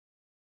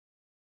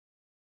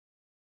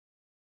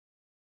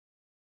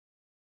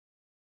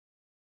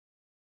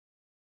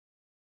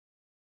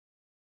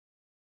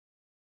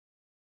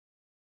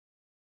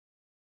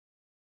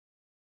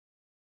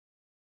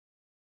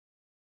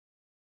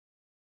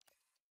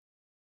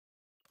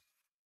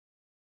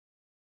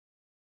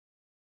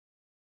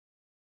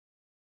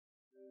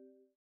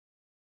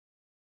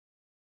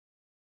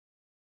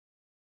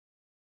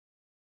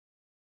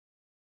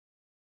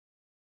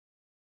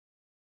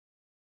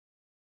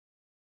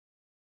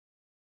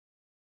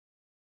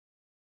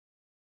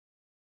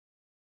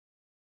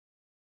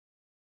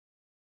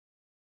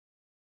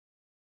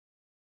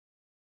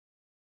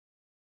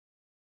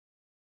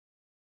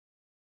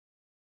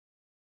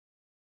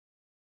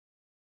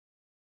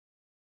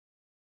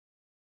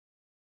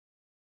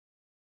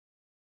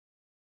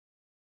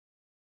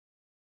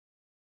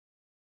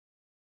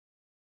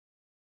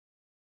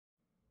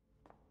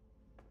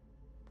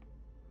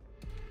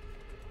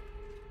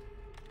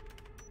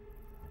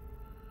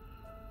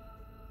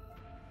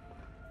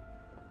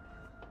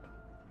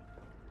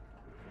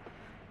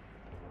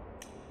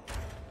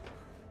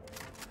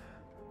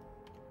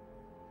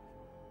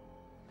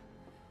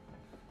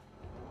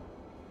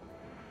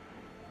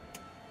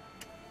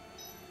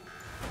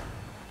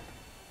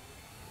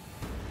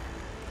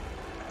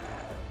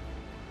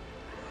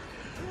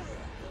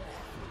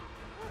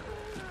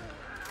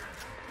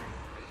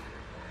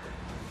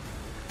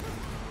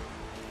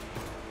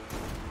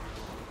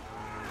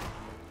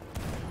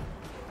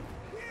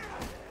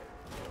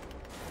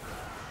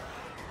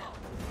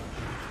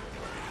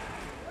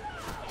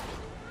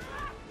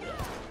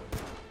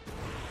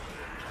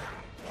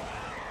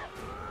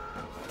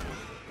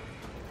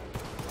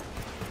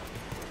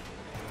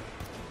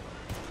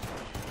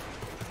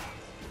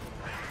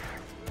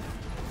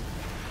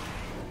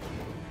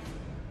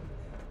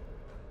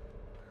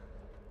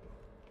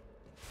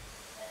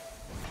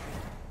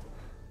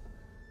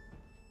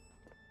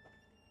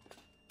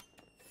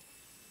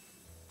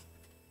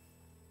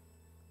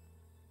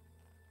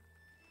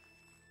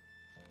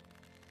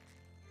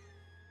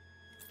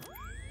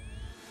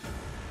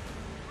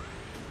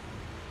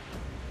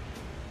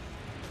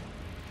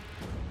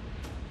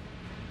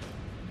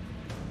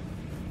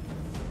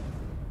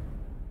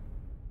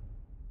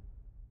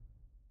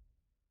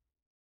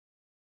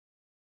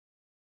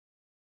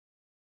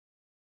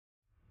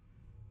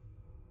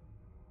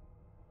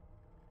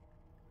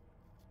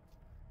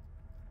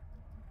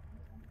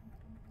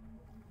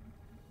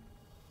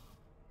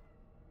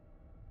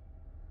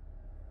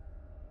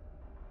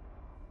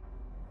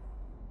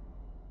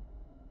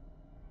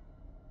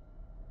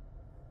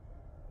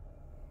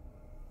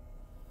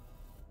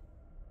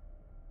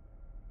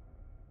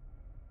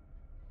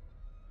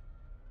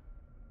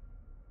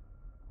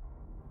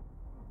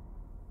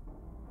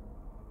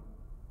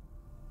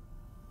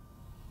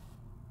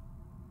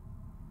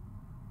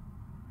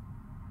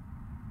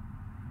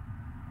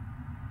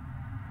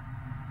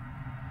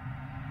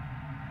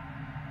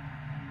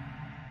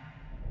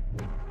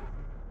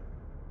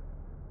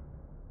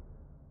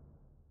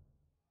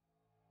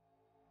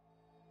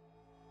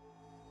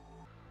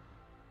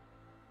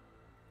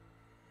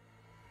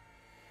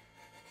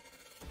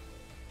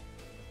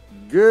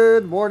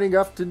Good morning,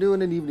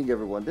 afternoon, and evening,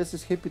 everyone. This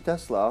is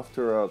HippyTesla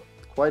after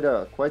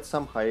quite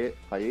some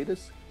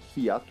hiatus.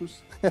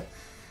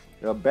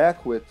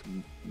 Back with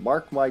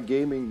Mark My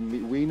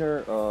Gaming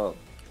Wiener,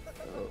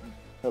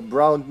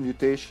 Brown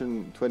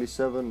Mutation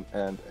 27,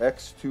 and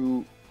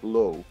X2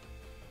 Low.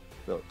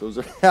 So those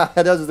are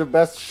that's the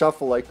best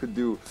shuffle I could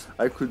do.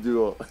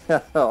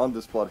 On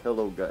the spot.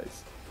 Hello,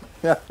 guys.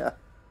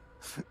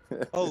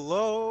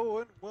 Hello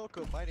and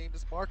welcome. My name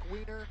is Mark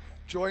Wiener,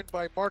 joined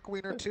by Mark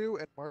Wiener 2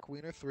 and Mark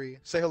Wiener 3.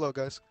 Say hello,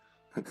 guys.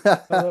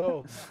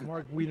 Hello,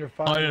 Mark Wiener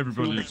 5. Hi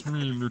everybody, it's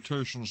me,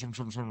 Mutation Order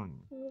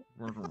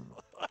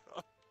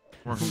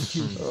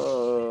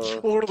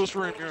the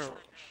stream, yeah.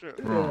 Shit.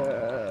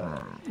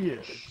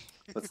 Yes.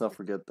 Let's not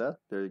forget that.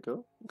 There you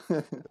go.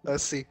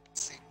 Let's see.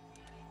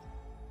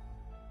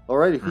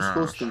 Alrighty, who's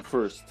hosting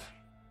first?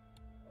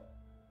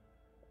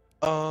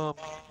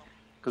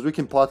 Because we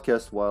can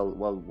podcast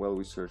while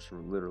we search,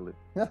 literally.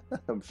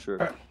 I'm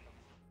sure.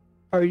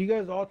 Are you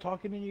guys all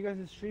talking in you guys'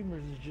 stream, or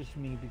is it just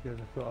me? Because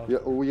I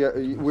feel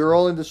we're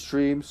all in the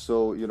stream,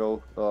 so you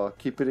know,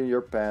 keep it in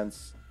your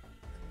pants,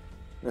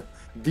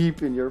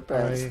 deep in your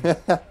pants.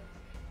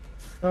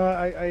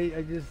 I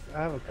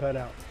have a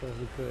cutout, so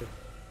we could.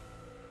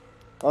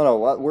 Oh no,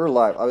 we're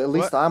live. At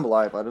least I'm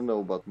live. I don't know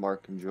about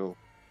Mark and Joe.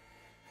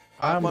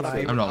 I'm not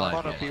I'm on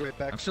live Be yet. Right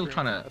Back I'm still stream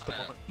trying at to the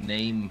moment.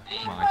 name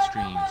my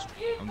streams.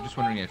 I'm just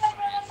wondering if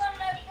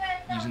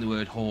using the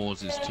word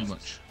whores is too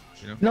much.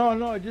 You know?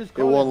 No, just It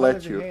call won't how let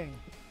does you. it hang?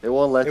 It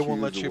won't let It you.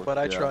 won't let use you, the but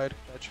I word, yeah.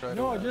 tried.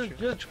 No, without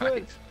just you.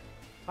 put.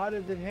 How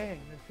does it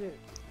hang? That's it.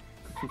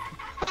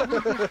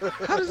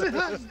 How does it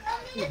hang?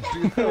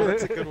 Dude, no,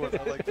 that's a good one.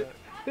 I like that.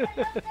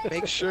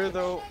 Make sure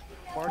though,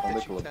 Mark,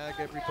 that you look. tag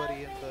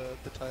everybody in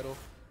the title.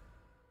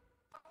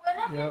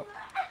 Yep.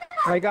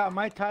 I got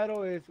my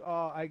title is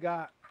I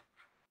got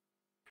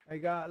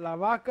La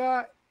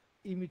Vaca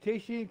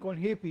Imitation con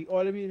Hippie. Oh,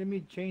 let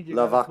me change it.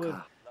 La Gotta put-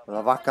 vaca,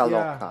 la vaca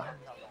Yeah.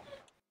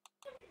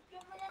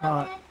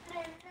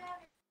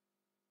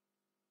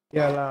 loca.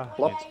 La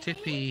Plop. It's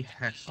Tippy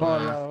La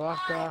Hessler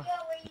Vaca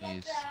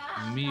is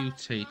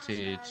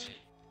mutated.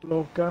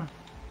 Loca.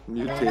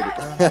 Mutated.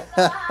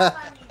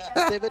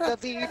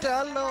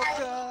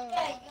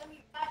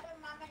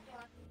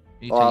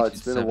 Oh,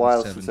 it's been a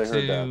while since I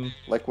heard that.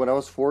 Like when I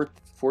was fourth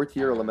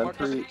year Mark, how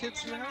many elementary.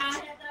 kids do you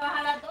have?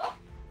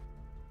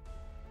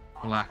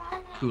 Black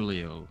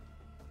Coolio.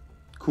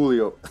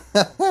 Coolio.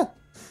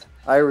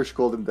 Irish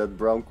called him that,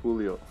 Brown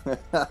Coolio.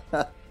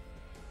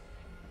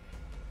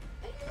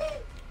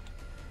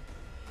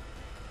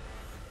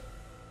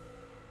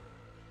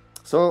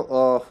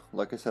 So,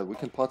 like I said, we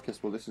can podcast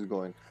while this is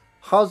going.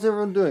 How's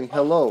everyone doing?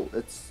 Hello.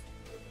 It's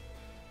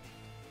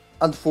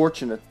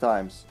unfortunate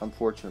times,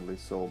 unfortunately.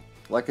 So,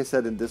 like I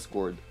said in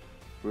Discord,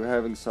 we're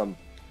having some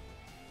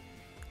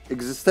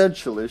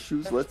existential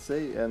issues, let's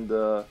say, and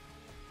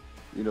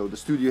you know, the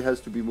studio has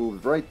to be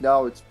moved. Right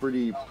now, it's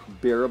pretty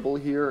bearable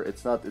here.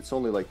 It's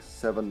only like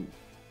 7,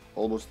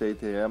 almost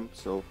 8 a.m.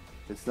 So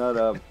it's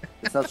not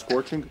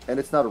scorching, and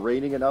it's not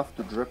raining enough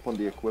to drip on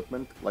the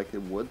equipment like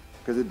it would,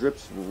 because it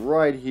drips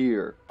right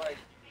here,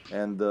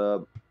 and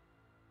we're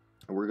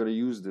gonna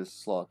use this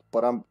slot.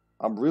 But I'm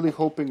really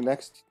hoping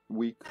next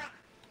week.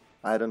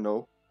 I don't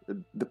know. It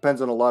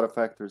depends on a lot of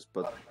factors,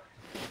 but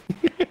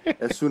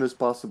as soon as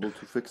possible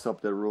to fix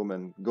up that room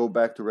and go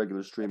back to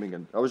regular streaming.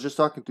 And I was just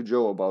talking to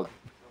Joe about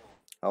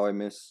how I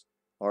miss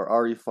our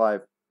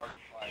RE5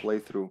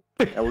 playthrough.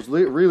 I was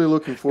really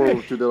looking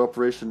forward to that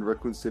Operation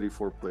Raccoon City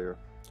 4-player.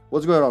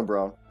 What's going on,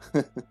 Brown?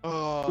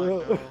 Oh,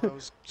 no, that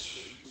was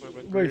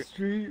My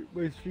stream.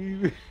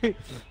 I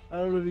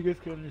don't know if you guys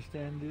can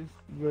understand this,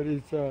 but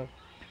it's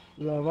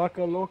La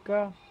Vaca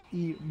Loca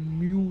y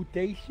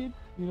Mutation.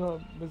 You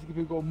know, basically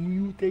people go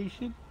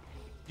mutation.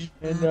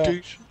 And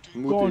Mutation.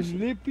 con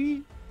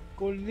Lippy,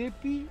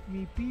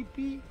 mi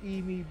pipi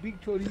y mi big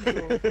chorizo.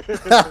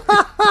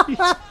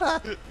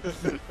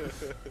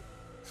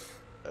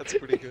 That's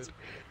pretty good.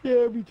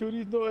 Yeah, mi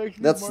chorizo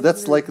actually.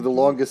 That's like the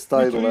longest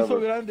title mi chorizo ever.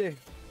 Grande.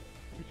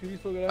 Mi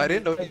chorizo grande. I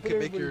didn't know I you put could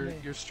make everybody's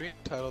name. your stream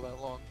title that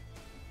long.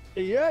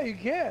 Yeah, you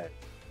can.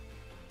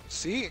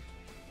 See?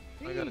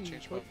 I gotta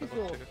change my Chorizo.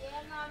 phone too.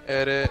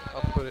 Edit,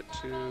 I'll put it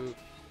to...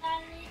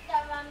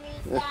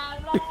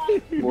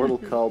 Mortal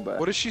callback.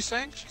 What is she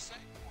saying?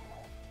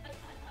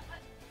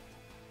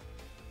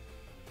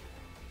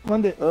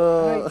 Monday.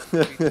 Oh,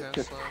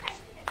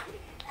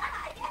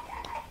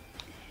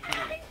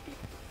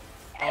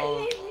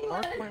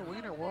 Mark My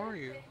Wiener, where are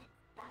you?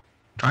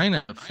 Trying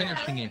to finish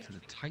thinking for the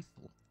title.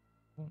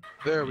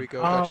 There we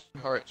go. Gotcha.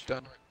 Alright,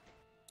 done.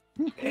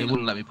 It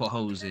wouldn't let me put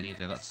hoes in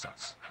either. That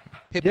sucks.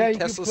 Hippie Yeah, you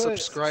can Tesla put-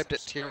 subscribed at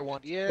tier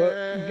 1. Yeah.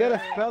 But you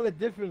gotta spell it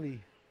differently.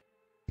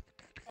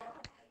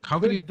 How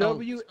can you Put tell?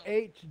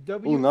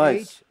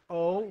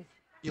 W-H-W-H-O.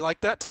 You like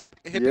that?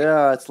 Hippie?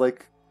 Yeah, it's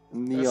like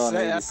That's, neon.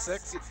 that's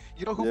sexy.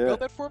 You know who Yeah. built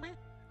that for me?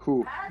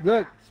 Who?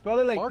 Look, spell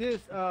it like Mark?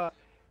 this.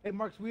 Hey,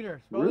 Mark Sweeter.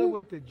 Spell Really? it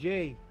with the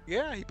J.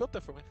 Yeah, he built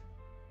that for me.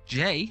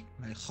 J?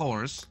 Like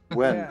whores.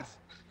 When? Yeah.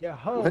 Yeah,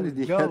 ho. When did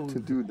he have to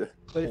do that?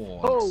 But it's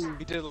Horse. ho.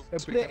 He did Put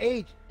last an weekend.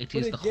 H. It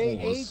Put is a the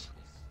JH. horse.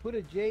 Put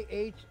a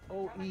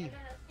JHOE.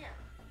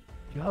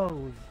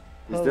 Joe's.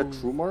 Is that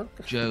true,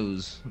 Mark?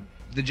 Joe's.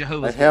 The I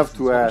Jehovah's have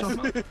to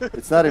Witnesses. ask.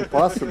 It's not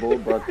impossible,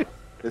 but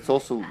it's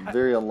also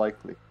very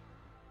unlikely.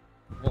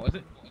 What is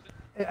it?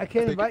 I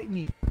can't invite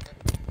me.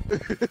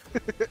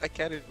 I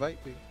can't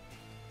invite me.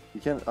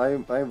 You can. I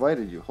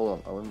invited you. Hold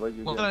on. I'll invite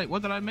you again.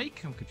 What did I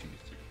make? I'm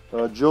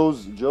confused.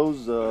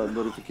 Joe's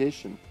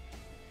notification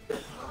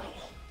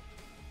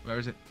Where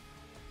is it?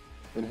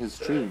 in his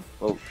stream.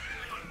 Oh,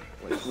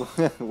 wait,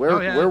 where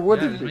Oh, yeah, where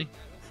would yeah, it it's be? me.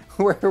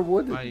 Where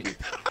would it I be? made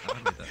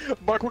that.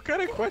 Mark, what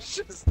kind of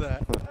question is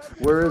that?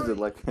 Where is it?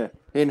 Like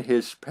in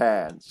his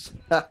pants.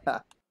 Yes,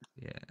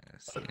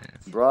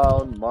 yes.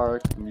 Brown,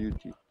 Mark,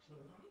 Muty.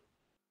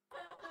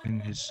 In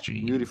his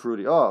stream. Muty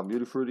Fruity. Oh,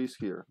 Muty Fruity's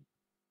here.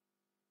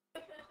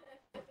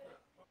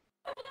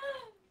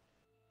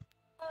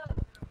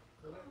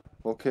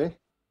 Okay.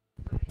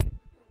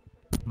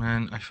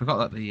 Man, I forgot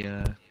that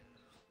the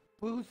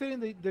Who's saying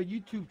the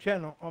YouTube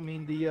channel? I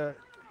mean the.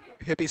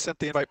 Hippie sent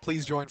the invite.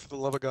 Please join for the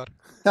love of God.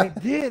 I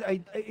did.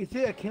 It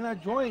said I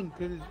cannot join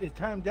because it's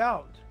timed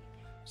out.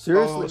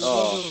 Seriously?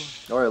 Oh,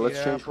 Oh. All right, let's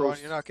yeah, change bro,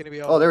 host. you're not gonna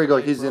be. Oh, there we go.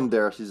 able to He's play, in bro.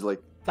 there. He's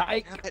like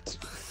Psych. Damn it.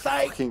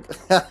 Psych. fucking,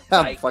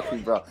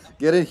 fucking bro.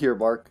 Get in here,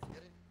 Mark.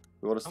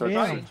 We want to start.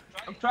 Yeah. this?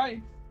 I'm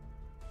trying.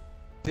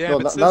 Damn, No,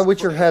 it not, says not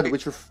with your for- head. Hey,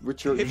 With your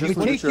Hippie, just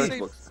what with do your you say?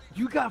 Xbox.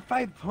 You got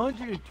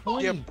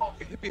 520. Yeah,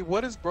 Hippie,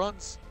 what is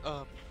Bron's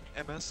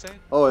MS saying?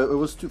 Oh, it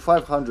was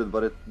 500,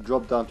 but it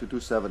dropped down to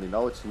 270.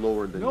 Now it's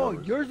lower than No,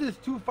 yours. yours is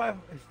still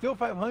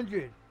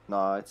 500.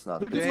 Nah, it's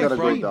not. Look It's at gotta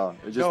my go screen. down.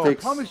 It just No,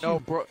 takes. promise No, you.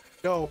 bro.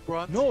 No,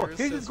 Bron's No, yours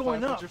his is says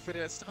going up.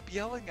 550. Stop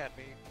yelling at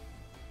me.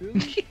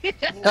 Really?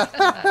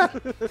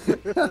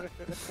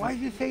 Why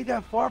did you say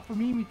that far from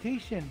me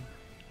mutation?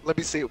 Let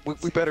me see.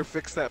 We better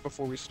fix that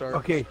before we start.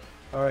 Okay,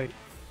 all right.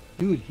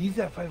 Dude, he's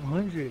at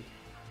 500.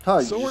 Huh,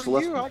 you So just are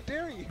left you. me. How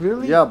dare you?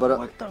 Really? Yeah, but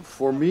What the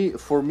for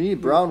me,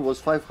 Brown was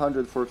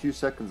 500 for a few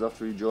seconds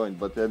after he joined,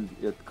 but then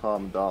it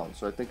calmed down.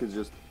 So I think it's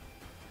just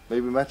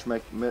maybe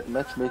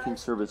matchmaking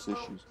service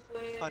issues.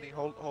 Honey,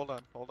 hold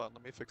on.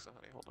 Let me fix it,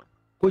 honey. Hold on.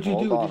 What'd you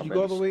Hold do? on, Did you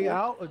go all the baby, way sport.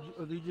 out,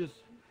 or did you just?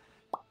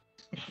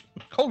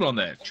 Hold on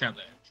there, champ.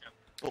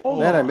 Oh,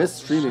 Man, I miss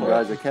streaming,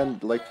 guys. I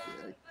can't like.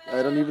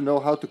 I don't even know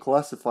how to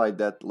classify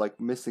that, like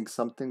missing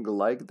something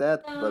like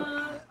that. But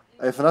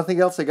if nothing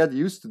else, I got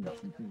used to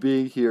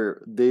being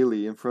here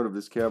daily in front of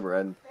this camera,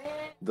 and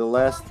the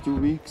last 2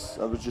 weeks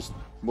I was just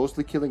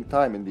mostly killing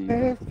time in the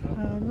evening.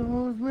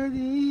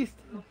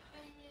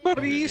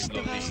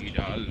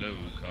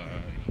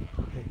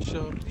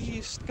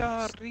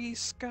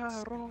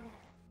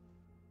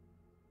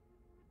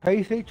 How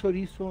you say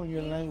chorizo in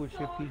your language,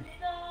 Hippie?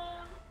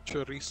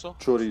 Chorizo.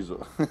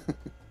 Chorizo.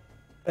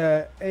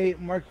 Hey,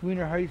 Mark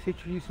Wiener, how you say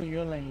chorizo in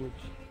your language?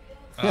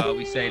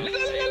 We say.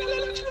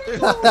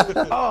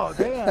 Oh,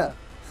 damn. That's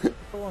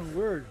the one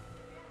word.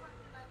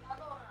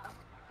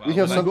 We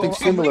have Well, something go-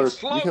 similar.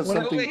 Slow, We have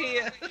over something.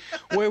 here.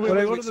 Wait, When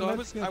I go to wait. the So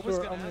Mexican I was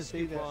store, gonna I'm gonna ask say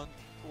you, that. Bron.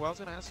 Well, I was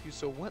gonna ask you.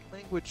 So, what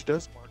language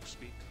does Mark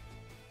speak?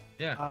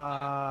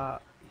 Yeah.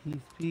 He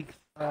speaks,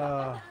 He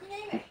I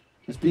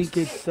speaks think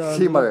it's a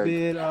little Chimareg.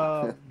 bit,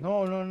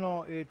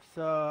 no, it's,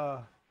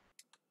 how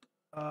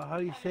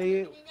do you say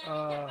it?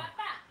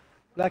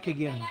 Black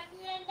again.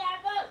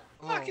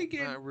 Back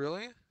again.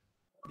 Really?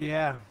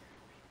 Yeah.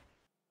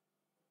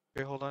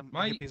 Okay, hold on.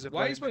 Why Hippie's is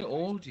my inviting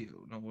me. audio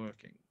not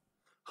working?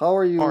 How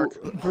are you? Mark.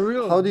 For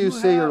real. How do you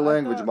say your have- I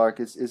language, thought- Mark?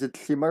 Is it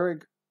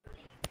Chimareg?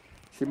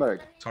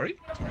 Chimareg. Sorry?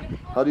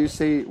 How do you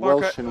say Mark,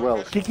 Welsh in Mark,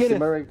 Welsh? ¿Qué quieres?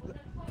 Chimareg.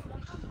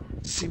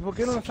 ¿Y por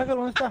qué no lo saca?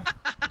 ¿Dónde está?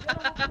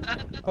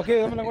 Ok,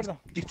 dame la guarda.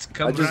 It's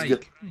I just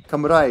get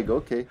Kamraig.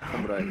 Okay,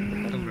 Kamraig.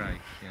 Right,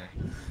 yeah.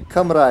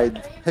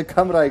 Kamraid.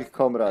 Kamraig,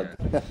 comrade.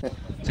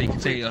 So you can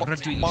say,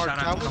 Mark,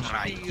 how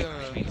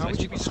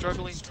would you be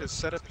struggling to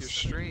set up your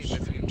stream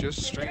if you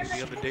just streamed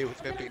the other day with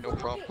Hippie, no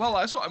problem? Well,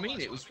 that's what I mean.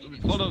 It was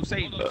what I was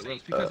saying. It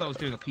was because I was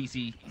doing a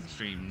PC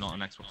stream, not an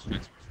Xbox.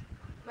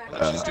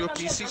 Let's just do a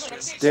PC stream.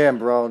 Damn,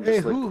 Brown. Hey,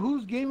 Just like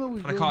whose game are we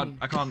But doing?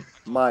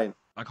 mine.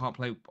 I can't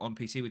play on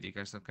PC with you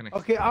guys. I'm gonna.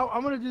 Okay,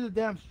 I'm gonna do the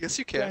damn. Yes,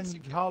 you can.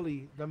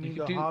 Holly. I mean, You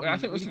the can do- hobby. I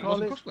think it What was- do you it call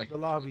wasn't it? crossplay. The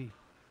lobby.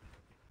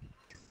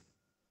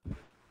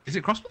 Is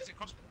it crossplay?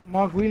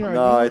 Mark Wiener,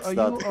 No, are you, it's are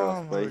not you,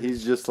 crossplay.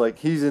 He's just like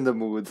he's in the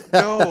mood.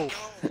 No,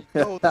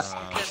 no, this,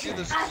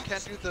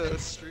 can't do the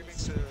streaming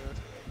to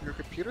your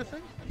computer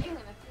thing.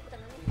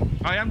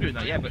 I am doing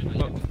that, yeah,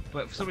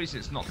 but for some reason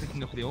it's not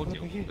picking up the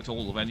audio at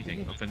all of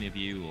anything, of any of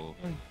you or.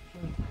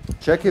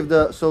 Check if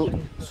the so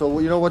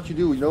you know what you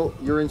do. You know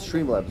you're in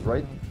Streamlabs,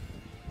 right?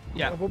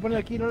 Yeah. Voy a poner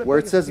aquí, no le Where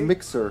it pegues, says ¿ok?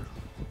 mixer,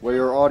 where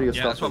your audio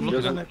Yeah, that's stuff what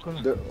is. I'm There's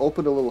looking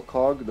open the little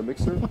cog, the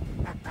mixer.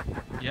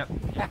 Yep.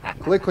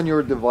 Click on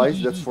your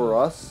device. That's for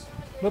us.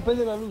 Voy a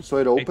prender la luz. So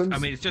it opens. I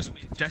mean, it's just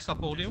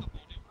desktop audio.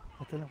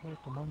 El teléfono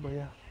tomando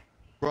ya.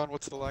 Ron,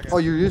 what's the lag? Oh,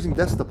 you're using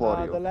desktop The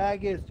audio.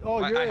 lag is.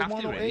 Oh, I you're at have to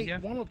really, 108, yeah,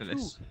 for 102,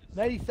 this.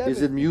 97.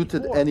 Is it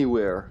muted 54.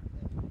 anywhere?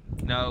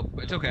 No,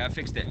 but it's okay. I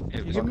fixed it.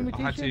 It was, give me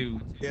I had to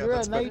Yeah, You're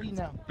that's at better. 90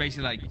 now.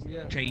 basically like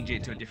Yeah. change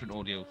it to a different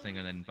audio thing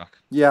and then back.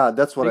 Yeah,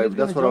 that's what You I guys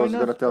that's gonna what I was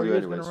join us, gonna tell or you you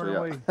guys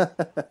anyway. So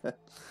gonna yeah.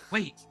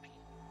 Wait,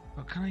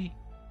 well, can I?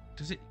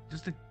 Does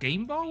the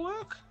game bar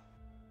work?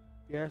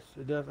 Yes,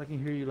 it does. I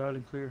can hear you loud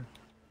and clear.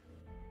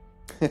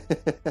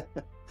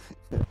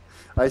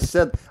 I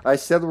said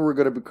we were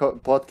gonna be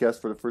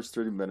podcast for the first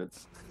 30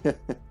 minutes.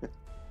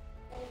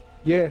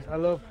 Yes, I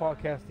love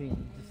podcasting.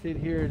 Just sit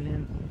here and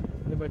then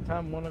by the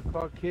time 1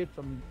 o'clock hits,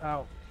 I'm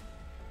out,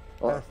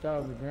 Oh, passed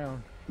out on the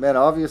ground. man,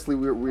 obviously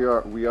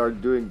we are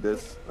doing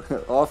this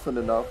often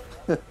enough.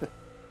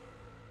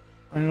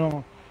 I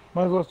know.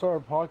 Might as well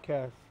start a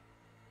podcast.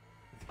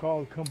 It's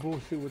called "Come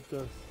Bullshit with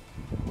Us."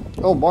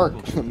 Oh, Mark,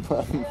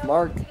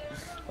 Mark,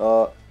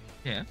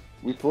 Yeah.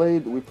 we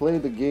played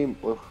a game.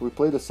 We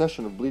played a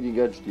session of Bleeding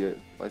Edge,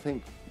 I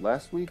think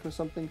last week or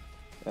something.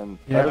 And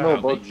I Yeah. don't know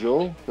about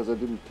Joe because I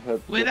didn't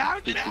have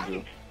Without get to doubt.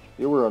 Joe.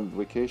 You were on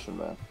vacation,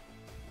 man.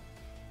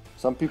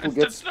 Some people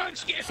That's get not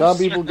scary. some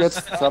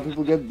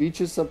people get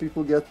beaches. Some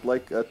people get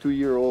like a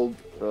 2-year-old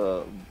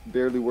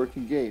barely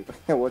working game.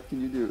 What can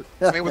you do?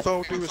 I mean, with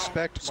all due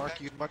respect, Mark,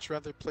 you'd much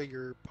rather play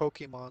your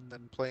Pokemon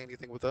than play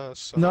anything with us.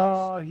 So.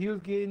 No, he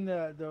was getting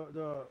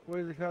the what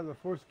is it called? The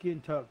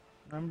foreskin tuck.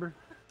 Remember?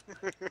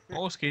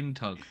 Foreskin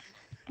tug.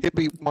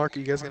 Hippie, Mark, are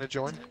you guys gonna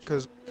join?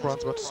 Because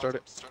Ron's about to start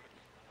it.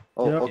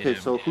 Oh, Yep. okay. Yeah.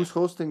 So who's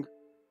hosting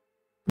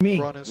Me.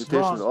 Ron is.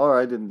 mutations? Ron. Oh,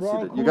 I didn't see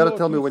Ron that. You gotta Kulo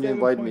tell me when you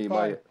invite me. 27.5.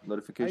 My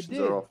notifications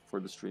I are did. off for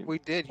the stream. We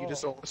did. You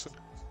just don't listen.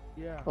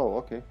 Yeah. Oh,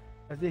 okay.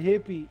 I said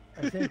hippie.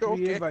 I sent 3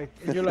 Okay. invites,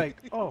 and you're like,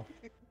 oh.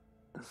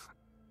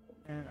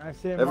 And I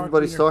said,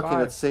 Everybody's Mark talking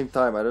at the same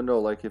time. I don't know.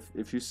 Like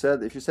if you said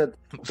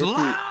hippie,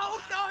 Loud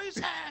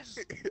noises.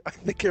 I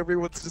think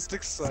everyone's just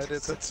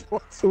excited. That's why.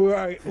 We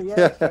are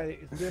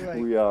excited. It's been like,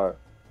 we are.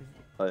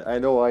 I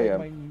know I like am.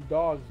 my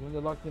dogs when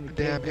they're locked in the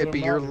Damn, cage, they don't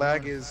Hippie, your knock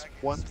lag anymore. is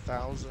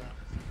 1,000.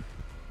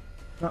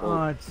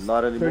 Oh, It's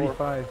not anymore.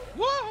 35.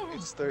 Whoa!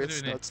 It's there. It's,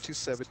 Doing no, it. it's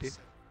 270.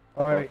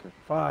 All right, Okay.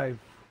 5,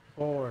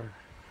 4,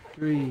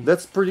 3.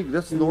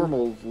 That's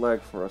normal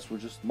lag for us. We're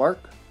just Mark.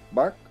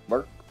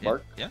 Yeah.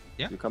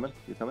 Yeah. You coming?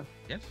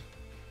 Yes.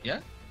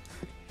 Yeah.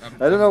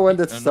 I don't know when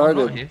that No, I'm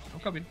started. not here. I'm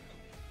coming.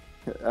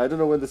 I don't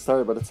know when this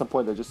started, but at some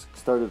point I just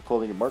started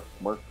calling him Mark.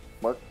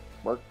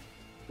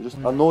 It just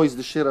annoys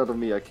the shit out of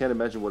me. I can't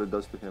imagine what it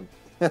does to him.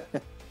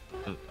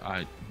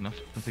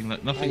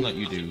 Nothing like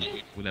you do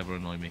will ever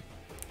annoy me.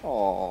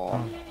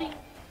 Aww.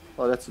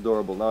 Oh, that's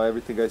adorable. Now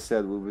everything I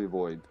said will be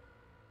void.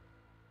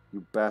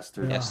 You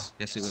bastard. Yeah.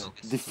 Yes, it will.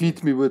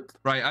 Defeat me with...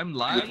 Right, I'm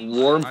live. With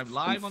warmth I'm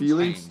live and on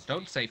feelings? stream.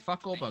 Don't say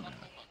fuck or bugger.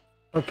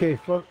 Okay,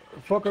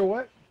 fucker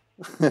what?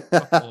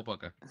 Fuck or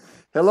bugger.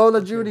 Hello,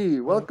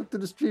 Najuni. Welcome to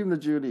the stream,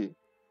 Najuni.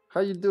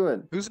 How you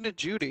doing? Who's in it,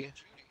 Judy?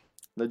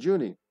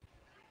 Najuni.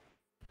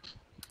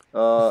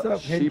 What's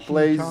up, She Henshi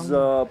plays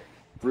Chong?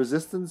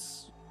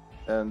 Resistance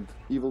and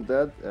Evil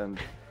Dead, and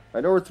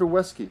I know her through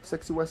Wesky,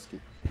 Sexy Wesky.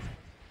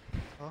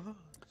 Oh,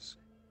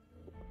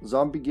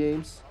 Zombie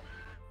games.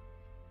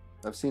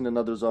 I've seen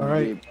another zombie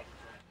Alright. game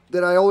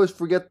that I always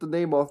forget the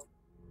name of.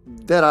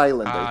 Dead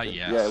Island, Ah, I think.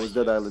 yes. Yeah, it was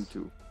Dead Island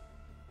 2.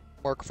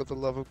 Mark, for the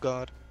love of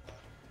God.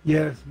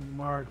 Yes,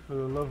 Mark, for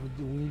the love of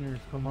the wieners,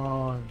 come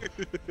on.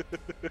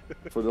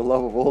 For the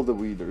love of all the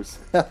weeders.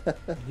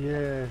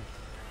 Yes.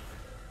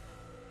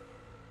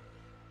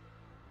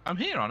 I'm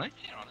here, aren't I?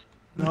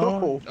 No,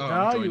 No. Oh,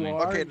 now I'm you joining.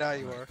 are. Okay, now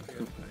you are.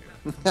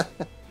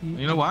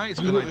 You know why? It's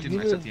because I didn't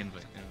accept the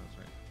invite. Yeah,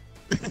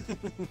 that's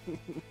right.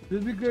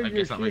 Just because I your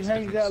guess that shit makes a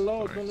hangs that difference.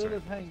 low, Sorry, don't let sorry.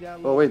 us hang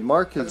that low. Oh wait,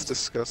 Mark That's is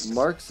disgusting.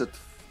 Mark's at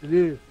It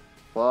is.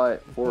 4.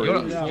 You're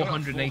at Yeah.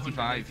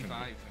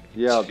 485.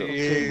 Yeah, but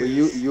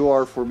you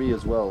are for me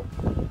as well.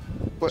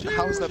 But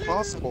how is that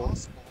possible?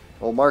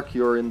 Oh, Mark,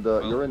 you're in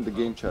the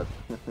game chat.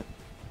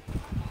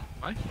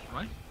 Why?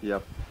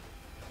 Yep.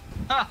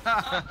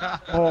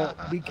 Oh,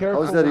 be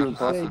careful. How is that what even you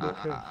say, possible?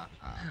 because-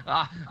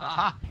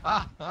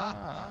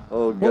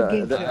 Oh What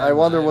game god, chat? I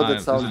wonder what that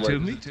Is sounds it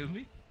like. to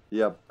me?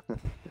 Yep.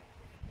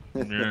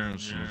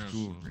 Yes,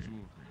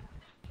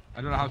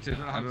 I don't know how to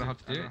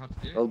do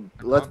it. Oh,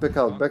 let's back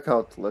out.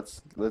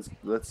 Let's.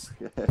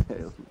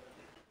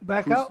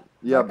 Back out?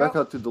 Yeah, back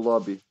out to the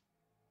lobby.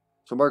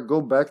 So Mark,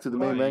 go back to the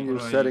main menu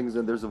Right. settings,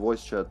 and there's a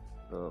voice chat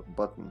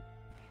button.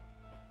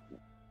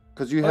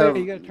 Because you Oh, have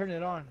yeah, you gotta turn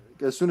it on.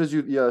 as soon as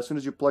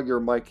you plug your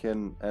mic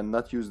in and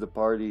not use the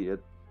party,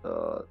 it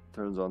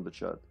turns on the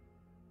chat.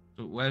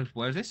 So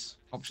where's this?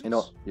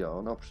 Options? You know,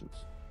 on options.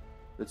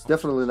 It's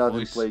definitely not in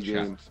Voice play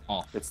chat game.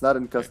 Off. It's not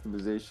in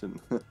customization.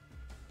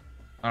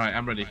 Alright,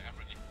 I'm ready.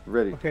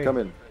 Ready? Okay. Come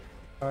in.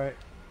 All right.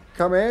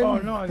 Come in. Oh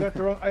no, I got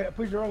the wrong. I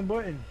pushed the wrong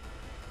button.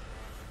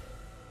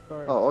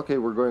 Sorry. Oh, okay,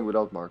 we're going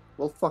without Mark.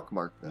 Well, fuck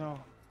Mark then. No.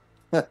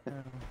 No.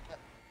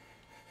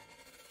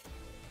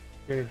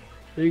 Okay.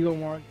 There you go,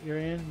 Mark. You're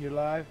in. You're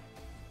live.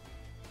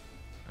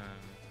 I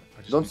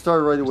just Don't need-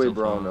 start right away, still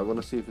Brown. fine. I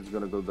want to see if it's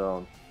gonna go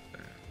down.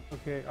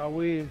 Okay. I'll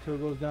wait until it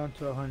goes down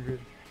to 100.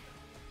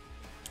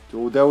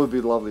 Oh, that would be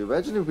lovely.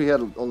 Imagine if we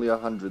had only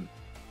 100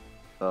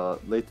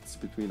 latency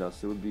between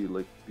us. It would be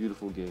like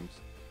beautiful games.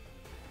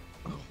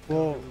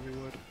 Well, God, I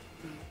really would.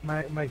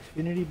 my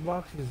Xfinity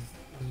box is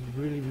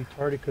really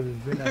retarded because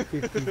it's been at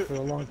 50 for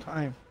a long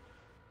time.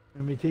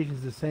 And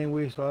mutation's the same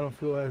way, so I don't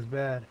feel as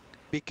bad.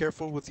 Be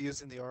careful with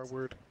using the R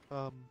word,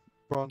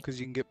 Braun, because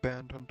you can get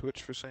banned on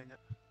Twitch for saying it.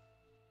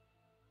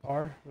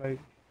 R, like,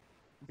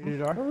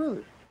 rated R? Oh,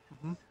 really?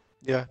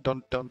 Yeah,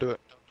 don't do it.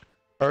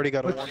 I already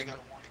got a What? warning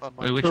on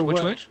Wait, my which For word?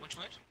 what? Which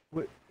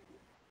word?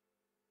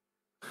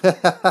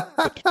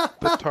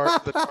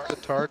 the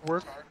tard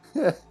word.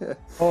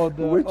 Oh,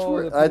 the Which oh,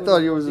 word? the I people thought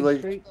that he go was big like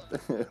straight?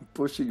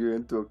 pushing you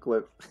into a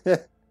cliff.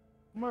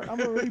 I'm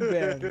already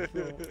banned.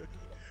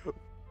 So.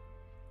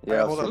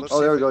 Yeah. hold on, So, let's oh,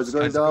 see there if we go. it It's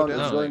going decides to go down. It's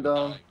down. going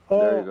down. Oh,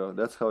 There you go.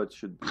 That's how it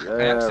should be. There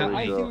accidentally-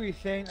 we I see go. what you're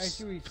saying. I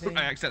see what you're saying.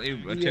 I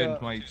accidentally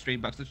returned my stream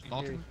back to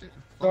starting.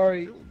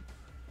 Sorry,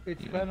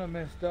 it's Yeah. kind of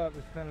messed up.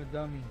 It's kind of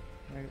dummy.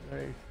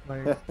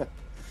 Like,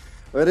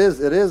 It is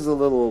a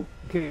little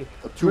okay,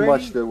 too ready?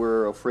 much that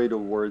we're afraid of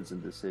words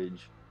in this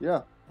age.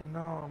 Yeah.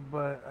 No,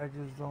 but I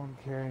just don't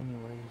care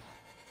anyways.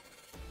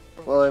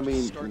 Well, I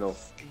mean, Start you know. the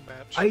fucking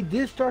match. I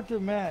did start the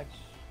match.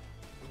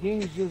 The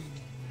game is just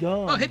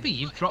dumb. Oh, Hippie,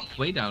 you've dropped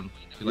way down.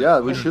 to like Yeah,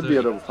 we should be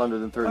at 130.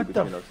 130 What the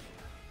between us.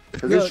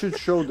 Because it Look. should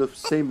show the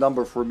same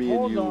number for me and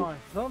Hold you. on,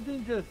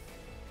 something just.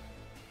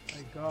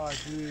 My God,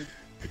 dude,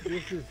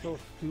 this is so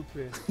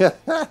stupid.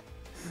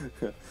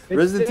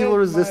 Resident said Evil my-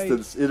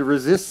 Resistance. It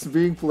resists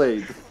being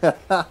played.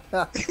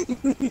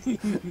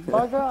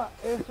 Paga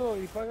eso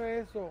y paga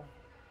eso.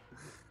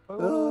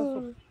 Paga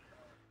eso.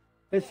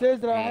 It says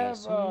that I have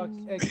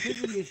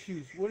activity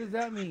issues. What does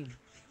that mean?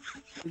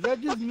 Is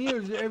that just me or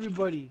is it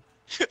everybody?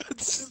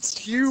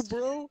 it's you,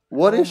 bro.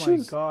 What Oh my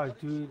issues? God,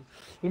 dude.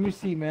 Let me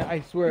see, man.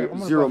 I swear, I'm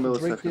gonna 0 fucking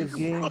break this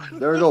milliseconds. game.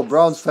 There we go.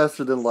 Brown's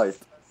faster than light.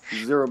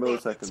 0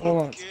 milliseconds.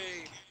 Hold on. Okay.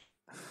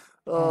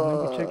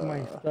 Let me check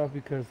my stuff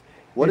because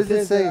What does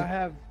it says that say? I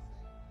have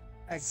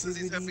It says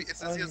he activity.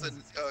 has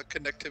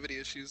connectivity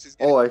issues. He's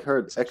Oh, I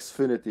heard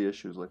Xfinity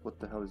issues. Like, what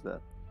the hell is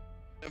that?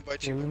 invite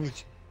Okay, you. let me.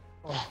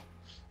 Oh,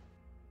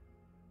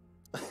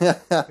 Yeah,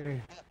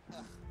 okay.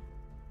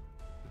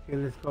 Okay,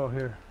 let's go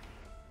here.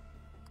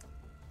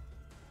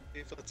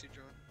 If it lets you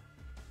join.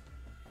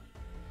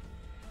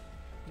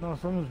 No,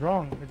 something's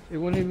wrong. It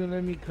wouldn't even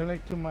let me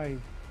connect to my.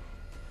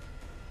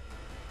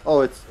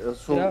 oh, it's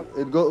so Yep.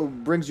 it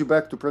brings you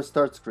back to press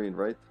start screen,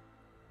 right?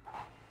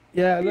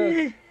 Yeah, look.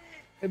 go.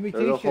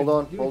 Imitation. Hold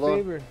on, Do hold me a on.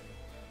 favor.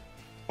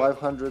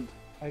 500.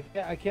 I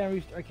can't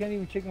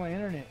even check my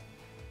internet.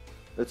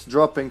 It's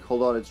dropping.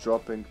 Hold on, it's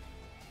dropping.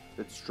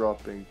 It's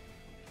dropping.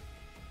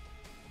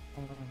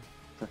 Hold on.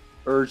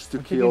 Urge to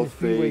I'm checking kill the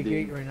freeway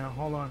fading. gate right now.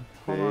 Hold on.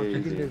 Hold on.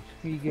 Checking the Fading.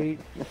 speed gate.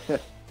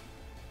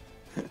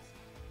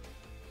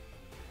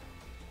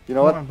 You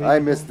know Come what? on, baby, I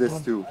missed come this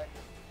on. too.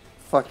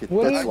 Fuck it.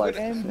 What That's is life.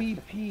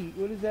 MVP?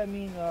 What does that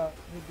mean?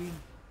 Maybe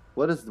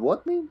What does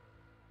what mean?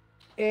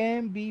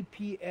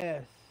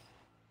 Mbps.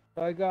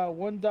 So I got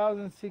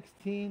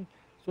 1016.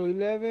 So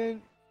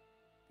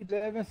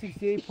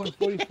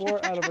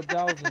 1168.44 out of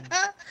 1,000.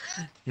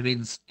 It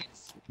means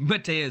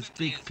Matea's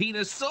big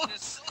penis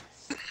sauce.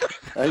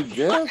 I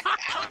guess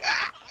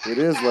it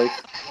is like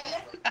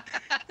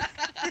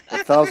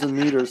 1,000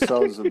 meters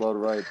sounds about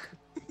right.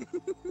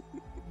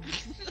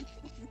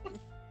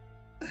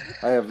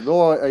 I have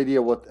no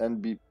idea what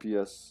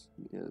NBPS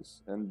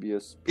is.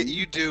 NBSP.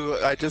 You do.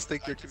 I just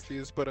think you're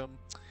confused. But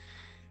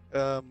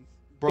Braun,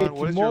 It's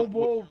what is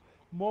mobile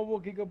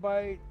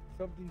gigabyte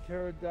something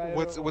terabyte.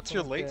 what's or your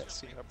something like that.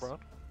 latency, Braun?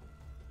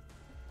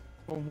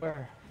 From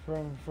where?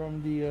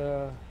 From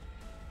the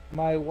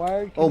my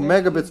wired. Oh,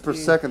 connection megabits per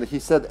is- second. He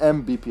said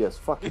Mbps.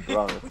 Fuck it,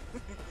 wrong.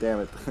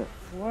 Damn it.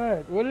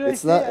 What? What did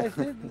It's I say? not. I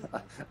said.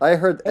 I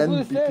heard That's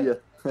what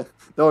it NBPS.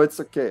 No, it's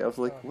okay. I was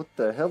like, what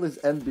the hell is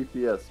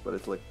NBPS? But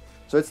it's like,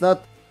 so it's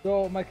not.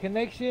 So my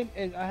connection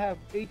is I have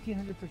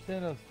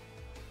 1800% of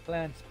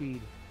plan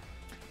speed.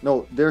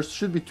 No, there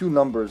should be two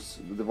numbers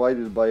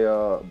divided by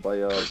a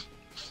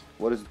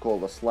what is it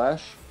called? A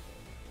slash.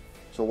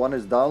 So one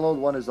is download,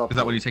 one is upload. Is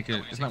that when you take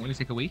a? Isn't that when you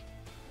take a wee?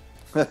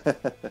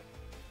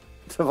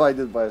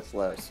 Divided by a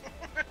slash.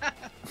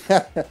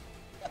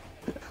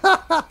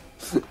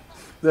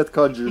 That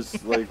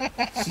conjures like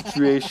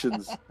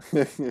situations.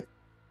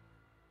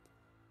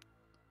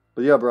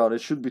 But yeah, Brown,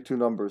 it should be two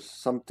numbers.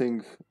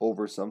 Something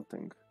over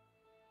something.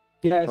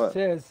 Yeah, it What?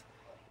 says.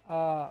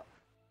 Let's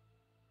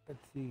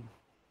see.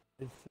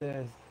 It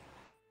says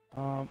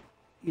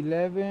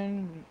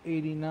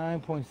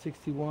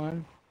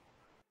 1189.61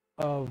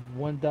 of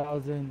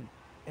 1000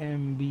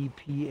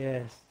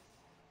 Mbps.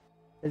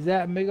 Is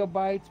that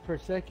megabytes per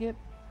second?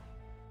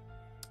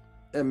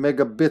 And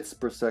megabits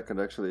per second,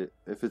 actually,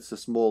 if it's a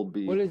small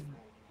b. What is?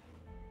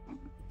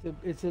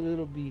 It's a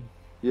little b.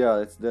 Yeah,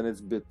 it's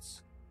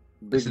bits.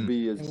 Big Listen,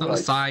 B is It's not the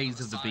bytes.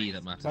 size of the bee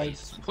that matters.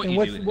 Bytes. It's what And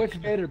you do with what's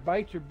it. better,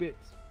 bytes or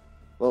bits?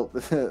 Well,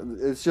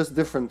 it's just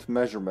different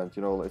measurement,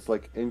 you know. It's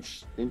like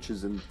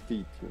inches and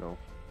feet, you know.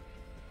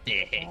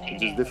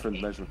 It's just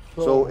different measurement.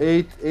 So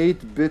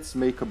eight bits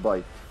make a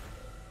byte.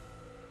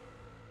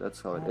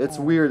 That's how it. It's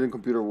Oh. weird in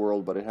computer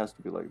world, but it has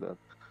to be like that.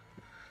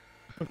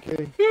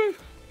 Okay.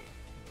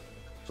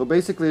 So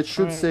basically, it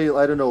should Alright. say,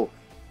 I don't know,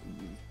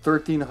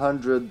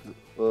 1300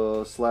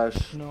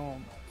 slash No.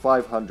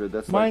 500.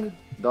 That's Mine. like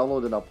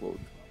download and upload.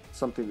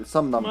 Something,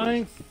 some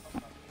numbers.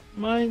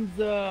 Mine's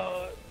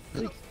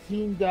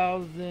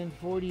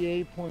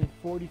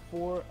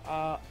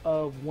 16,048.44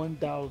 of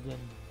 1,000.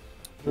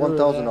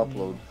 1000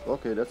 upload.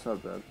 Okay, that's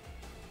not bad.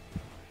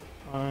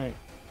 All right.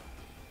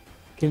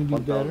 Can it be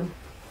 1000. better?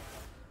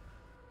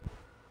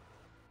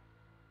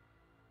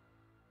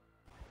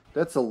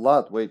 That's a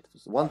lot. Wait,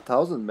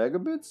 1000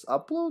 megabits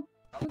upload?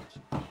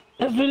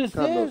 That's what it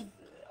God says. knows.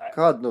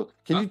 God no.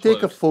 Can you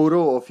take a Upload.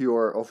 photo of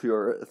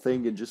your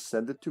thing and just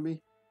send it to me?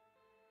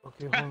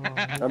 Okay, hold on.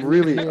 I'm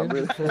really Okay, I'm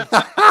really okay,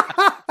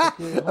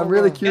 I'm hold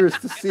really on. curious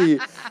to see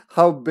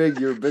how big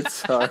your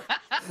bits are.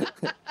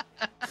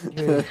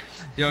 Okay.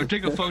 Yo,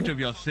 take a photo of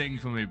your thing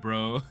for me,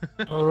 bro.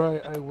 All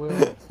right, I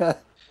will. I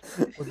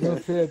was gonna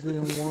say I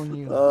didn't warn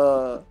you.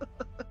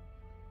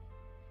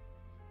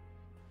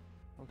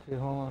 Okay,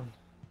 hold on.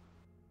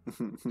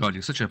 God,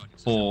 you're such a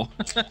whore.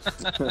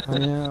 I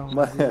am.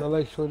 My- I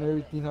like showing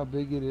everything how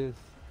big it is.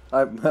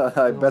 I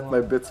bet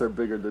my bits are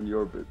bigger than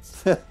your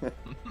bits.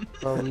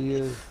 Probably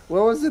is.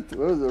 What was it?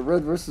 What was it?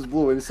 Red versus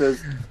blue. And he says,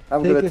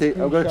 I'm Take gonna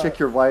a I'm gonna check screenshot.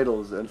 your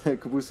vitals, and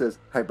Kabu says,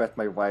 I bet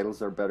my vitals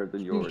are better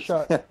than yours.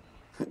 Screenshot.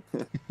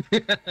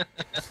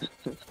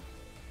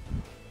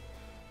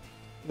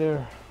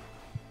 There.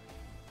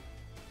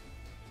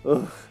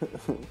 Ugh.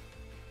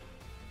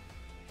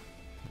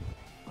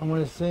 I'm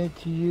gonna send it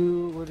to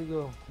you. Where'd it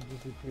go? It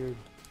disappeared.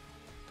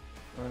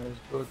 Alright, let's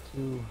go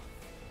to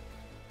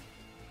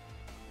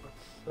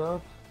what's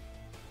up?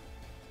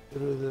 Go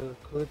to the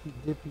clippy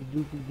dippy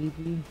doopy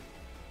deeply. And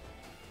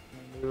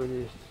there it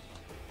is.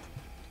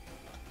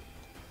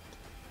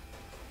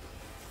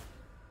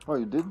 Oh,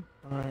 you did?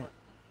 Alright.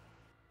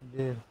 I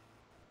did.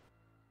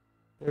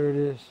 There it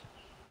is.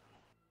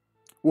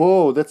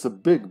 Whoa, that's a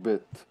big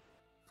bit.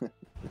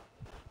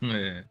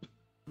 Yeah.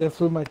 That's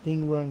where my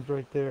thing runs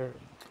right there.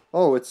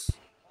 Oh, it's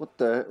what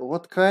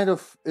kind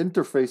of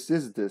interface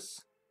is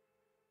this?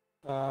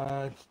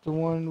 It's the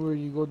one where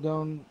you go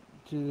down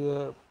to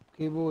the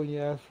cable and you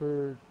ask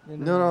for No,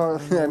 don't know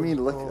I what mean,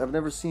 it's look, called. I've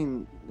never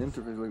seen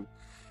interface like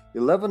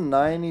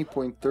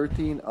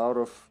 1190.13 out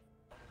of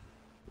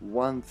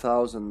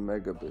 1000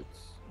 megabits.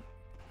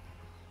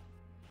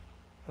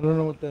 I don't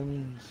know what that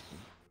means.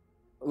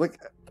 Like,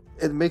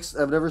 it makes,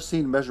 I've never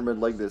seen measurement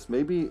like this.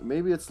 Maybe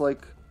it's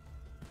like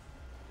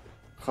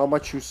how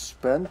much you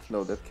spent.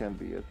 No, that can't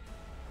be it.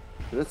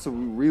 That's a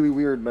really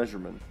weird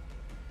measurement.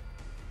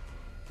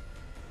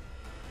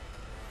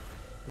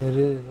 It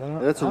is.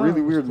 That's a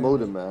really weird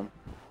modem, man.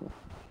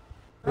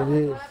 It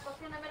is.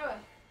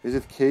 Is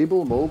it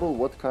cable, mobile?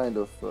 What kind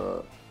of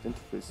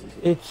interface is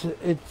it?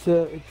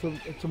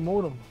 It's a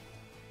modem.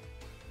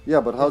 Yeah,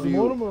 but how It's do a you?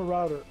 modem or a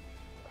router?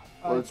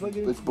 Well, I plug it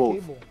it's into both.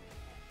 Cable.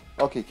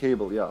 Okay,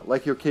 cable. Yeah,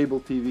 like your cable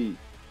TV,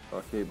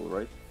 cable,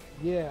 right?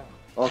 Yeah.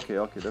 Okay,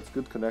 that's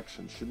good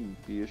connection.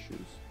 Shouldn't be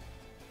issues.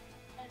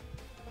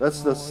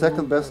 That's the No,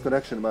 second it best is.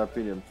 connection in my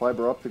opinion.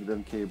 Fiber optic,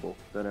 then cable,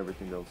 then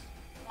everything else.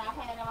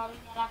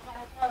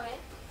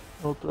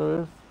 Otra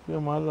vez. Qué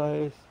mala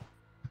es.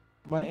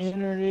 My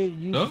internet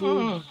usage.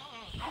 Oh.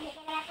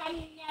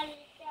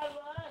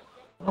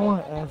 I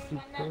want to ask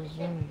you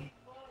person.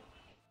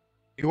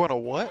 You want a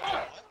what?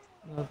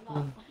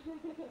 Nothing.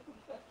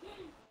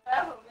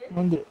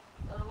 Monday.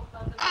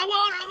 I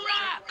want a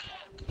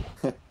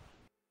rock!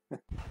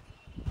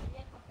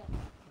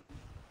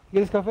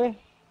 ¿Quieres café?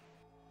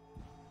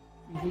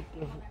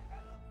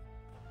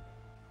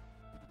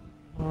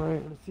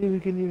 Alright, let's see if we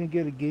can even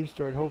get a game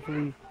started.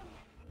 Hopefully,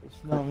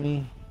 it's not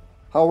me.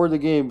 How were the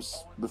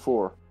games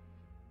before?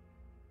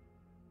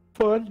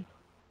 Fun.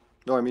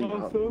 No, I mean,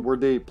 Awesome. were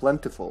they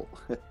plentiful?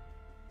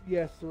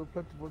 Yes, they were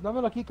plentiful.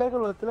 Dámelo aquí,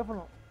 cárgalo del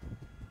teléfono.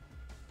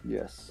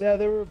 Yes. Yeah,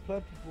 they were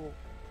plentiful.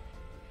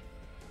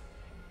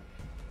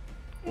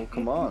 Well,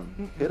 come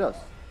on, hit us.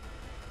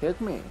 Hit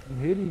me. I'm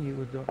hitting you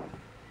with them.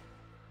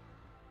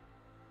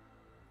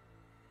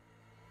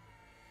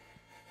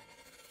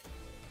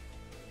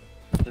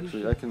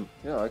 Actually, I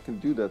can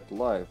do that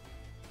live.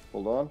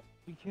 Hold on.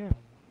 You can.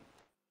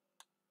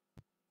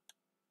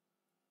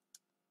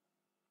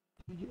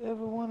 Did you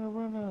ever want to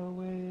run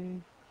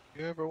away?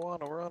 You ever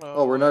want to run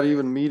Oh, we're not away?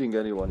 even meeting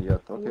anyone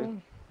yet. Okay.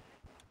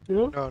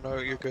 Yeah. No,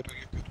 you're good.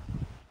 You're good.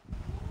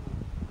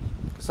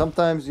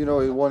 Sometimes, you know,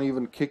 it won't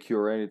even kick you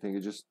or anything.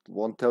 It just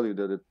won't tell you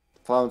that it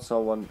found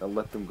someone and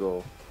let them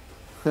go.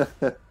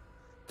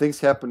 Things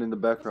happen in the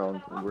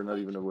background and we're not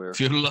even aware. If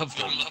you love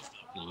them,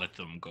 let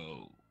them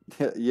go.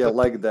 Yeah, Let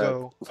like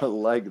them that.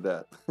 Like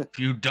that. If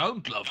you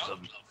don't love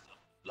them,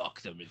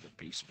 lock them in the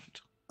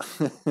basement.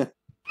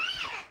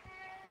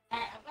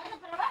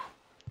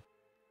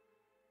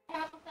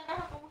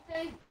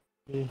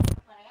 Yeah.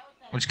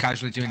 I'm just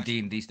casually doing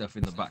D&D stuff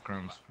in the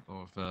background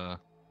of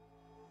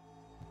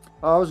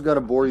I was gonna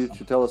bore you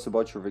to tell us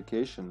about your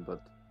vacation,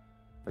 but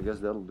I guess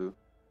that'll do.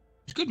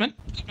 It's good, man.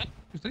 Good, man.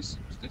 Who's this?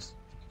 Who's this?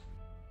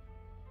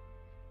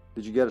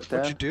 Did you get a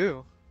What'd you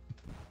tan?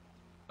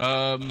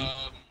 do?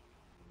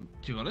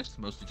 To be honest,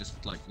 mostly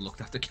just like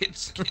looked after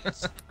kids.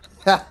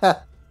 Yeah.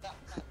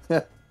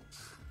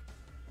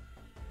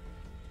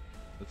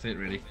 That's it,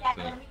 really.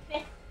 So,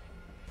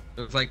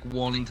 it was like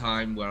warning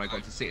time where I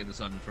got to sit in the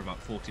sun for about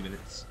 40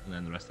 minutes, and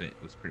then the rest of it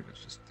was pretty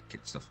much just the kid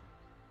stuff.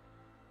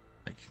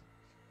 Like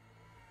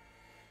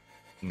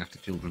looking after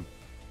children.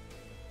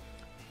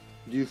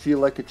 Do you feel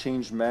like a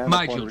changed man?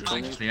 My upon children,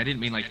 returning? actually. I didn't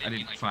mean like I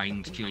didn't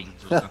find children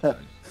or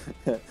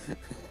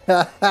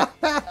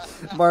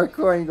stuff. Mark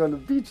going on the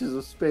beaches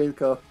of Spain,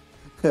 come.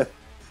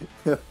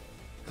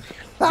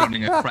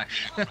 Running a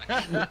crash.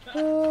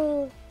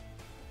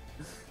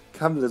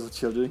 Come, little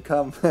children,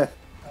 come.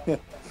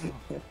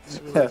 It's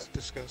really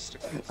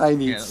disgusting. I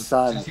need Yeah,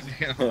 sun.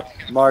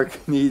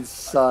 Mark needs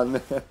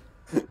sun.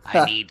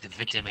 I need the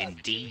vitamin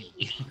D.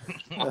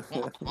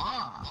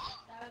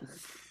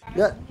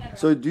 Yeah.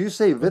 So do you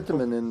say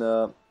vitamin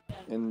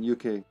in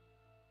UK?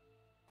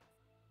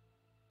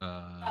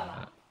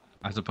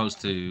 As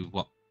opposed to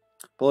what?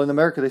 Well, in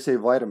America they say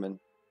vitamin.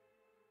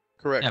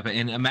 Correct. Yeah, but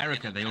in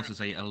America they also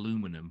say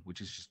aluminum, which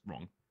is just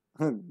wrong.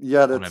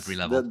 Yeah, On every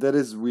level. that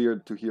is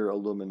weird to hear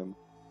aluminum.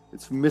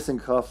 It's missing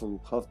half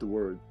the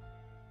word.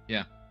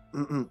 Yeah.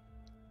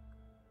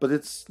 But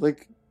it's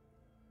like,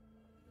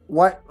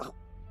 why?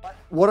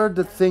 What are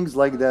the things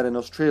like that in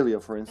Australia,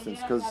 for instance?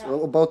 Because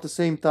about the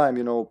same time,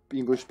 you know,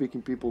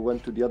 English-speaking people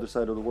went to the other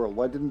side of the world.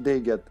 Why didn't they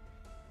get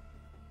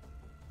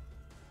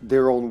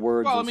their own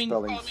words and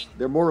spellings?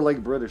 They're more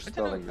like British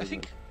spelling. I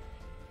think.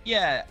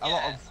 Yeah, a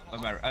lot of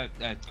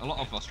a lot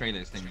of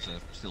Australia's things are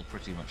still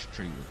pretty much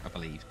true, I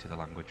believe, to the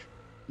language.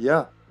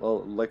 Yeah,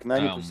 well, like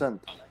 90%.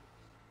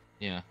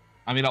 Yeah,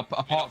 I mean,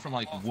 apart from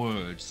like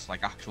words,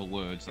 like actual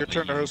words that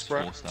Your turn they to use host,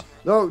 for Brett. stuff.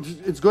 No,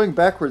 it's going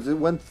backwards. It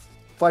went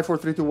 5, 4,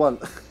 3, 2, 1.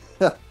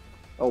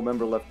 Oh,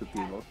 member left the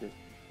team. Okay.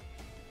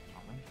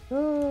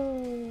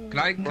 Can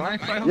I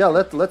try? Yeah,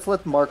 let's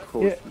let Mark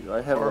host. Yeah.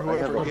 I have Or a, I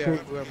have whoever. a, Yeah,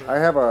 whoever. I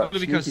have a Only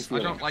sneaky because I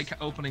feeling. don't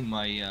like opening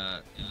my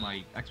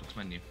my Xbox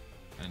menu,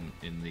 and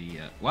in the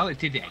well, it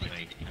did it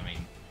anyway. I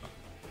mean,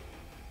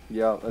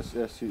 Yeah,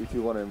 if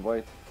you want to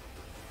invite.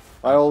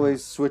 I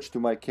always switch to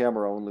my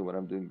camera only when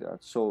I'm doing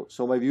that, so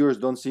my viewers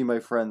don't see my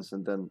friends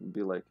and then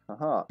be like,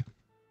 haha,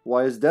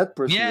 why is that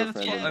person yeah, your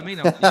that's friend? what I mean.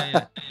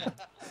 Yeah.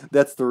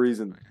 That's the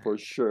reason, for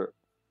sure.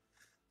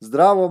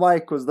 Zdravo,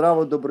 Majko,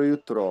 zdravo, dobro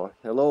jutro.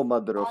 Hello,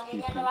 mother of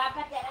hippie.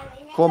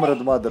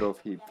 Comrade, mother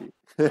of hippie.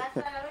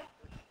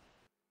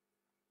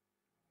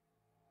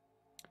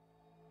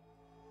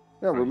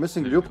 Yeah, we're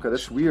missing Lyubka.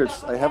 That's weird.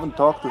 I haven't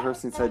talked to her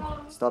since I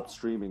stopped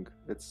streaming.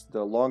 It's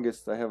the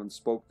longest I haven't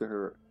spoke to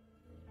her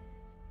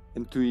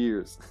in 2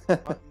 years.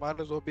 Might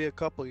as well be a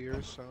couple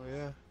years, so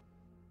yeah.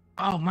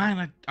 Oh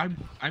man, I'm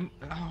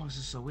oh, this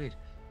is so weird.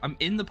 I'm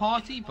in the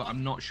party, but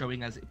I'm not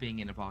showing as it being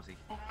in a party.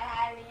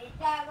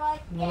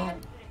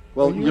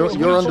 Well,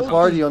 you're on the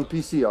party on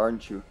PC,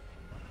 aren't you?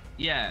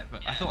 Yeah,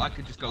 but I thought I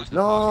could just go to the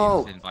No.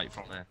 party and invite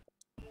from there.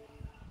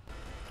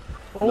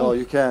 No,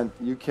 you can't.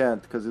 You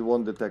can't, because it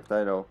won't detect.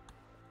 I know.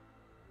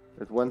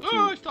 It went to.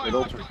 Oh, it's not It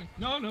opened.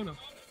 No.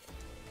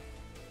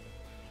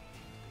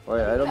 Oh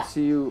yeah, I don't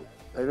see you.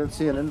 I don't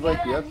see an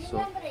invite yet.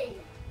 So.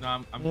 No,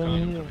 I'm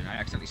coming. I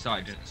accidentally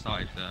started.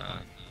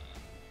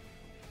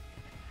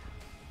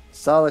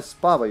 Sale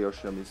spava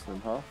još, ja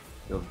mislim, ha?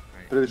 Jel,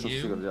 Right. prilično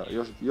You? sigurno,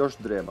 ja. Još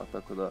drema,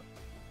 tako da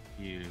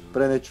You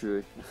preneću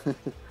joj.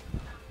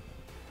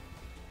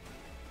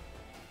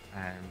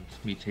 and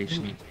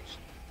mutation.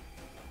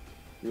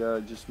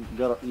 Yeah,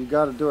 you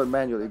gotta do it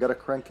manually. You gotta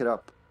crank it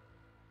up.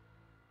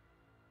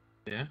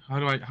 Yeah. How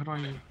do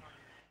I?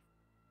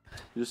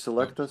 You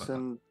select us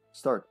and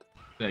start.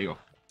 There you go.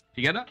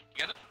 You get that?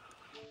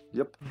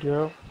 Yep.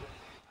 Yeah.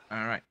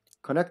 All right.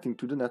 Connecting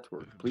to the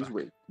network. Please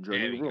wait. There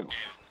Join we the room. go.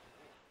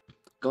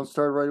 Don't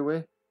start right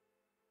away.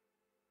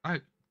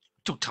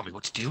 Don't tell me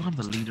what to do. I'm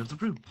the leader of the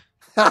room.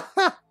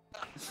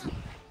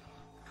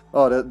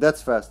 Oh,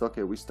 that's fast.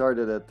 Okay, we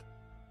started at.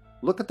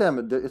 Look at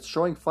them. It's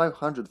showing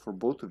 500 for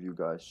both of you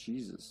guys.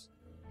 Jesus.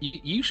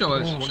 You show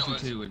us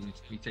 122 and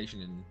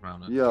mutation in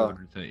round Yeah.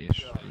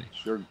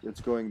 230ish.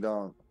 It's going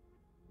down.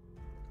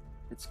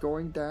 It's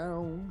going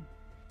down.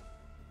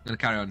 I'm gonna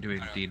carry on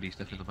doing D&D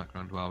stuff in the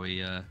background while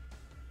we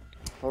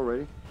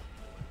Already.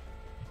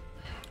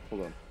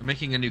 Hold on. I'm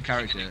making a new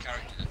character,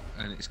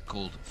 and it's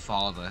called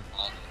Father.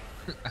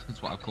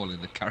 That's what I'm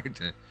calling the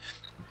character.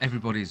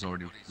 Everybody's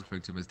already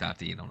referring to him as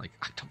Daddy, and I'm like,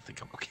 I don't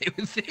think I'm okay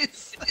with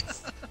this.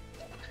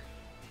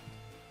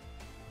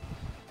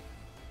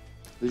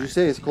 Did you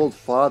say it's called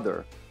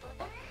Father?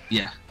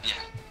 Yeah.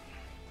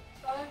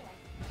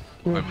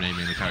 I'm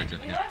naming the character.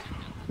 Yeah.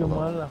 Your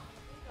mother.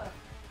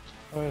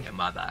 Your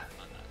mother.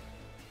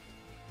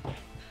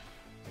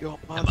 Your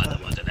Your mother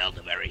was an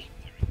elderberry.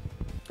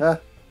 Huh?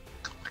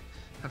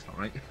 That's not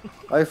right.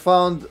 I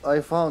found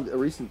a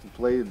recently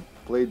played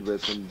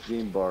with in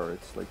Game Bar.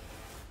 It's like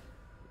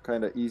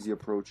kind of easy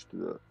approach to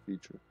the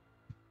feature.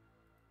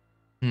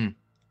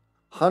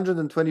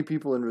 120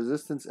 people in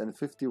Resistance and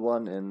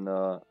 51 in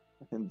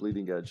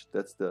Bleeding Edge.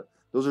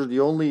 Those are the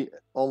only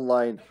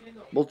online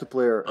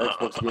multiplayer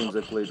Xbox games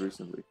I played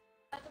recently.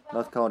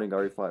 Not counting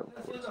RE5, of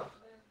course.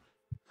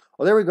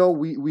 Oh, there we go.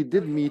 We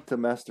did meet the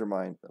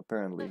mastermind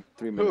apparently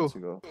 3 minutes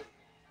ago.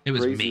 It was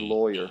Crazy me.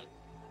 lawyer.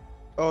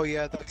 Oh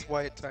yeah, that's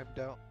why it timed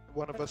out.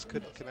 One of us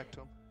couldn't connect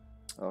to him.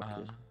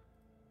 Okay.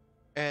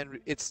 And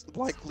it's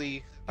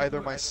likely either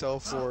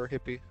myself or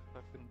Hippie. I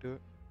couldn't do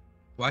it.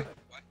 Why?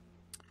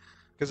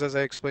 Because as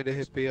I explained to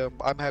Hippie,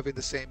 I'm having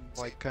the same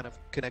like kind of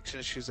connection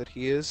issues that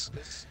he is.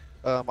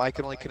 I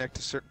can only connect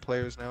to certain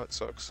players now. It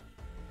sucks.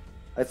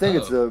 I think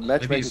it's the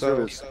matchmaking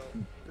so. service.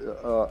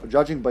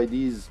 Judging by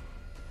these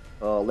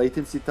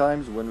latency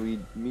times when we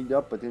meet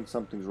up, I think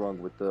something's wrong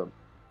with the.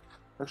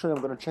 Actually,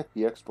 I'm gonna check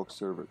the Xbox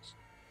servers.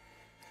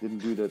 Didn't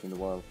do that in a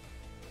while.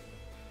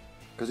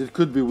 Because it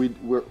could be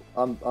we're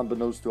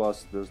unbeknownst to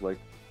us. There's like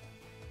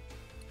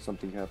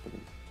something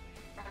happening.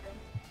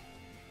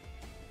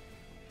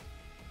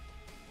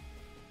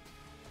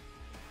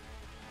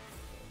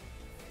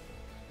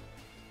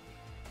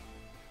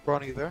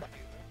 Ronnie there?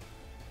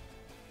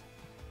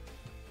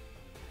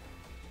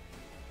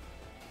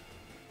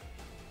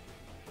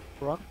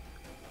 Ron?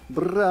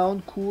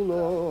 Brown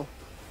culo.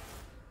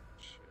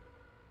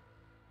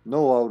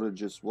 No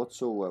outages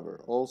whatsoever.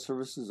 All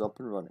services up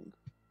and running.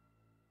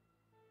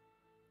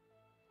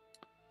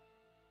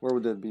 Where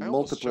would that be?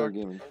 Multiplayer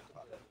gaming.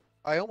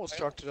 I almost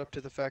chalked it up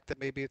to the fact that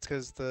maybe it's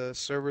because the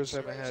servers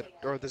haven't had,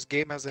 or this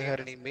game hasn't had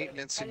any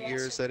maintenance in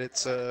years, that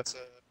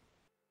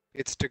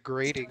it's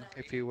degrading,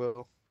 if you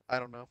will. I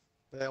don't know.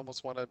 I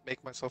almost want to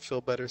make myself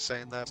feel better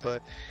saying that,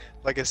 but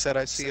like I said,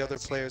 I see other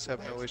players have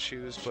no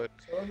issues, but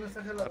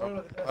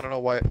I don't know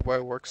why it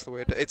works the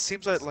way it does. It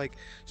seems like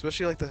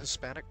especially like the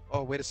Hispanic.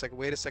 Oh, wait a second.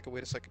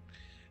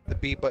 The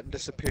B button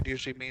disappeared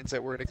usually means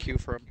that we're in a queue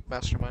for a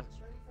mastermind.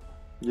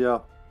 Yeah.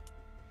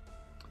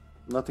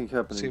 Nothing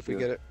happening. See if we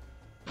get it.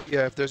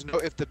 Yeah, if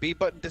the B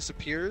button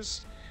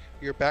disappears,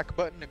 your back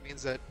button, it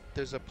means that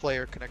there's a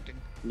player connecting.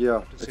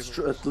 Yeah,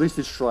 at least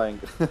it's trying.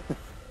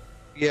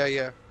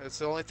 Yeah. That's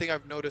the only thing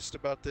I've noticed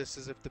about this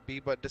is if the B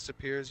button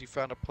disappears, you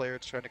found a player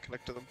that's trying to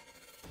connect to them.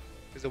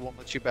 Because it won't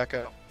let you back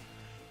out.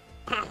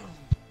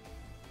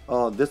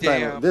 Oh, this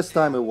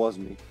time it was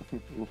me.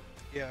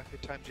 Yeah,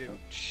 it timed you.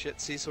 Shit,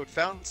 see, so it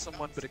found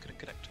someone, but it couldn't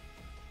connect.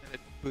 And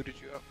it booted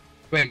you out.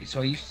 Wait,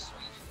 so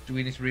do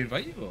we need to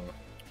reinvite you, or?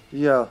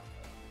 Yeah.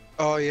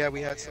 Oh yeah,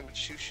 we had someone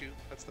Shoo.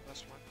 That's the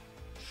best one.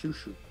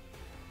 Shoo.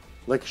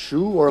 Like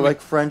shoe or like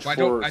French I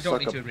for don't need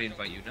suck to up?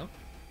 reinvite you, no?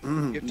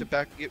 You have to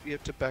back. You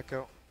have to back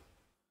out.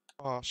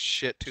 Oh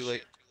shit! Too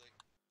late.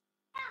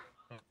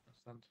 Oh,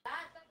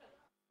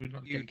 we're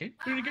not getting game.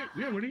 We're in a game.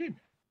 Yeah, we're in a game.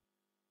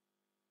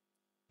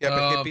 Yeah, but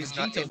Oh, Hippie's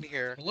not Vegeta. in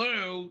here.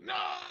 Hello.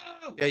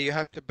 No. Yeah, you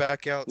have to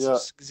back out. Yeah.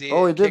 So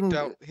Oh, it kicked didn't-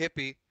 out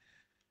Hippie.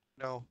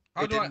 No.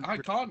 How it do didn't. I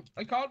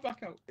can't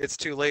back out. It's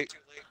too late.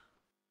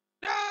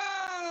 No.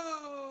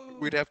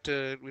 We'd have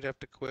to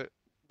quit.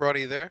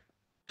 Brody, you there?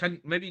 Can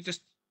maybe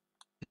just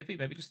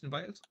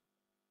invite us?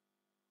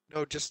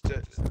 No, just.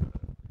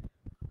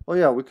 Oh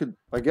yeah, we could.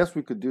 I guess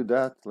we could do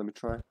that. Let me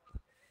try.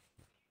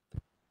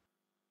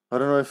 I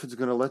don't know if it's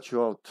gonna let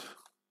you out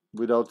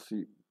without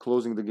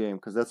closing the game,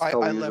 because that's how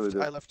we usually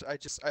do. I left.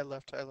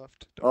 I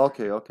left.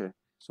 Okay.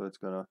 So it's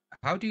gonna.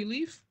 How do you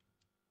leave?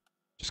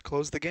 Just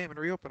close the game and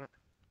reopen it.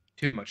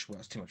 Too much work.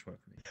 That's too much work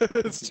for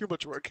me. It's too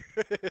much work.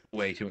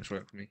 Way too much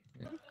work for me.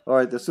 Yeah. All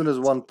right. As soon as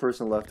one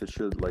person left, it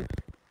should like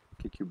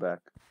kick you back,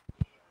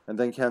 and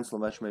then cancel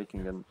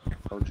matchmaking, and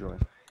I'll join.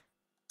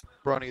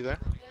 Bronny, you there?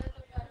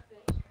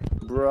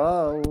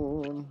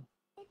 Brown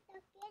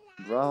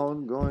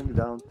going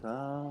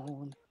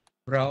downtown.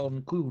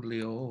 Brown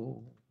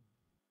Coolio.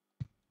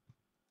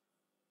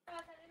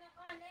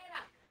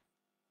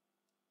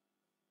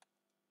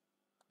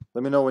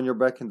 Let me know when you're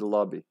back in the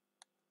lobby.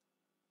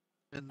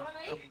 And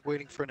I'm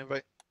waiting for an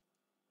invite.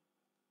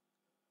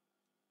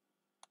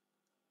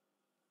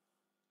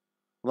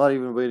 I'm not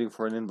even waiting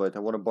for an invite. I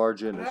want to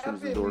barge in as soon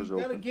as the doors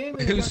open.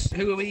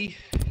 Who are we?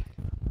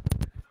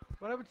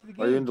 What happened to the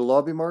game? Are you in the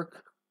lobby,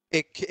 Mark?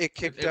 It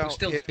kicked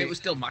out. It was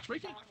still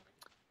matchmaking.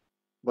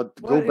 But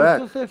What? go It back.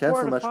 still said 4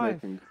 Cancel out of 5.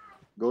 matchmaking.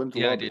 Go into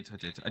Yeah, lobby. I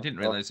did. I didn't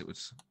realize it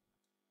was.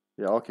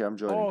 Yeah, okay, I'm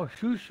joining. Oh,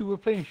 Shushu, we're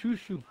playing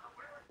Shushu.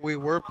 We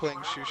were playing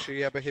Shushu,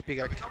 yeah, but Hippie he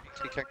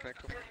can't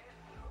connect him.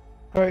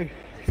 Alright,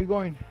 keep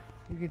going.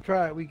 You can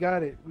try it. We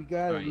got it. We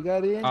got it. We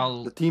got it in.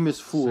 I'll. The team is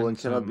full and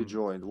send cannot be some-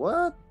 joined.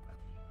 What?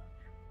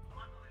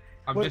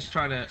 I'm What? just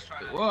trying to.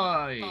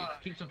 Why?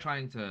 Keeps on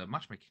trying to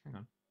matchmake. Hang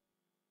on.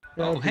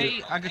 Yeah, Oh, I see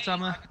hey,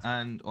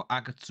 Agatama or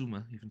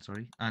Agatsuma, even,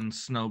 sorry, and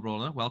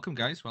Snowbrawler. Welcome,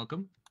 guys.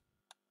 Welcome.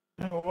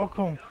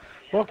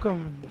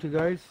 Welcome to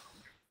guys.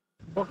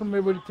 Welcome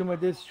everybody to my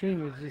dead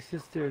stream. It's just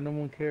sits there, no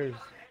one cares.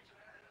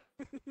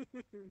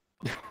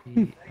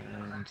 And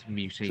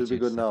mutated. Should be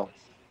good now.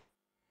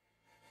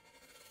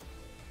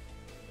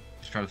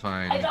 Just trying to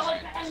find.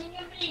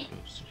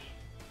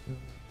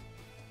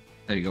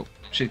 There you go.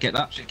 Should get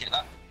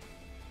that.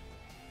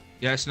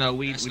 Yes, no,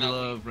 we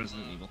love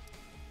Resident Evil.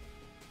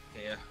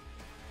 Yeah.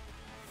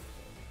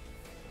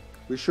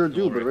 We sure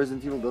do, Alright. but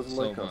Resident Evil doesn't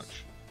So like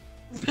us.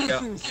 much.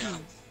 Yeah.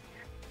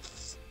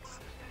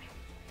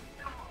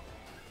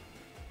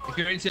 If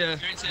you're into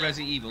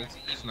Resident Evil,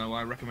 Snow,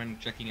 I recommend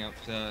checking out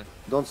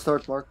Don't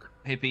start, Mark.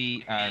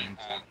 Hippie and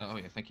oh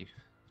yeah, thank you,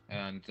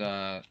 and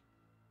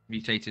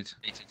Mutation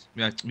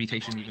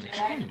even.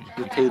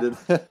 Mutated.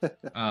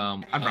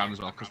 And Brown as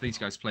well, because these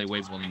guys play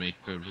way more than me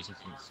for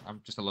Resistance.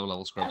 I'm just a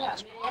low-level scrub.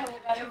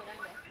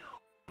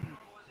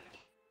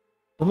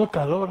 Look,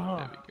 calor, huh?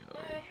 There we go.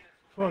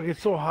 Fuck,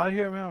 it's so hot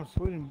here, man. I'm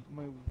sweating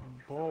my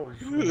balls.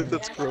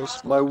 That's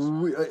gross.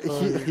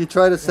 He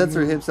tried to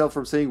censor himself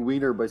from saying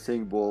wiener by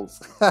saying balls.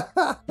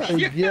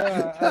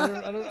 Yeah,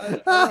 I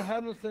don't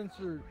have no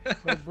censor.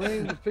 My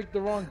brain would pick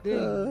the wrong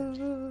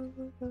thing.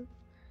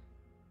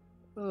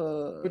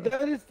 But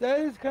that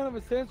is kind of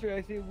a censor.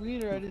 I say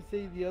wiener. I didn't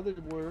say the other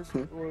word.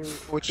 Or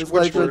Which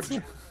like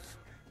word?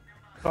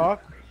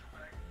 cock.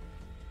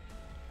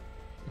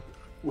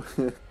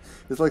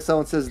 It's like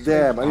someone says,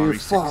 "Damn, I mean,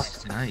 fuck."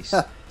 Nice.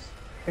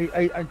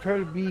 I try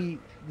to be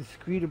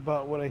discreet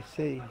about what I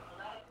say.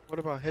 What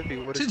about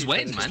Hippie? What is Since he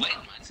when, saying? man?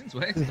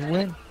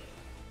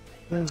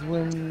 Since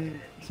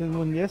when? Since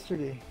when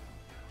yesterday.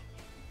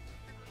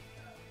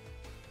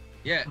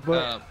 Yeah,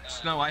 But-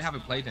 Snow, I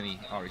haven't played any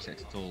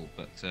RE6 at all,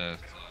 but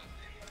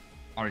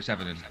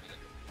RE7 and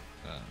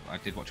I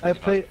did watch I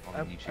it played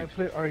on YouTube. I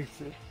played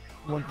RE6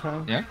 one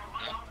time. Yeah?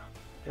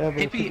 Yeah, but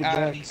I took Hippie it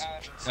back.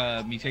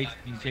 and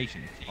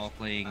Mutation are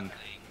playing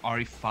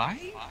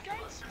RE5,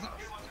 guys?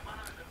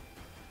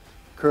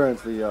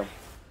 Currently,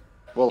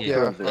 well, Yeah.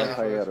 currently on Yeah.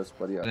 hiatus,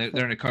 but yeah.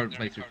 They're in a current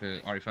playthrough for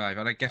RE5,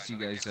 and I guess you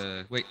guys,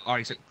 wait,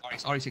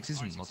 RE6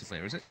 isn't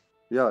multiplayer, is it?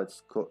 Yeah,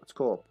 it's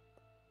co-op.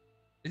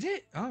 Is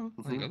it? Oh,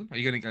 there you go. Are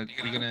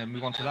you gonna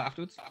move on to that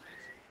afterwards?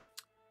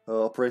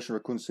 Operation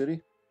Raccoon City.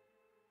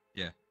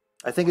 Yeah.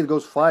 I think it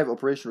goes 5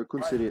 Operation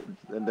Raccoon City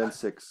and then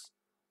 6,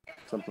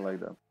 something like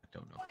that. I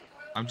don't know.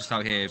 I'm just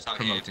out here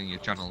promoting your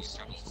channels.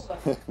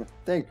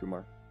 Thank you,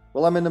 Mark.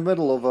 Well, I'm in the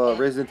middle of a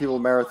Resident Evil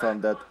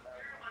marathon that,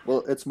 well,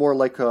 it's more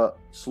like a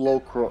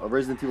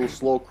Resident Evil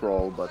slow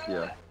crawl, but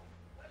yeah,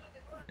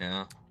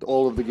 Yeah.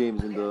 all of the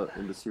games in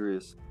the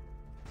series.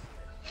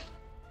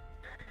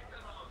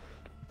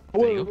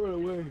 There you go.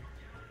 Wait.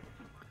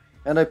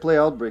 And I play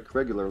Outbreak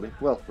regularly.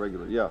 Well,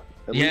 yeah,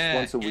 at least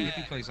once a week.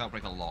 Hippie plays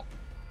Outbreak a lot.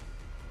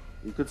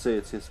 You could say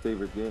it's his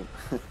favorite game.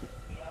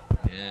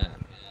 Yeah.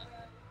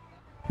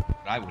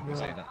 But I wouldn't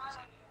say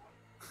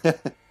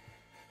that.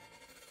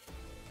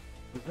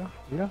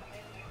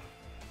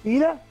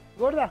 Mira,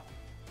 gorda.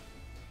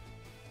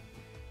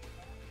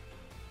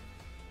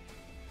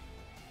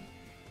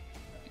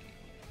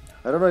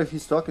 I don't know if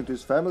he's talking to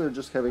his family or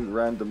just having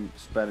random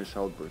Spanish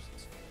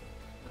outbursts.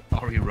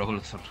 Ori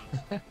Rollerson.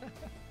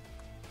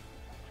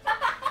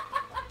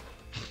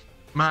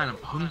 Man, I'm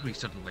hungry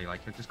suddenly.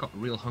 Like, I just got a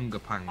real hunger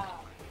pang.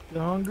 The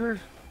hunger.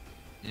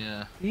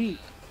 Yeah. Eat.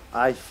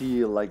 I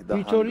feel like the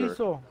Eat hunger.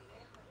 chorizo.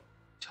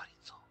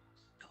 Chorizo.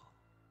 No.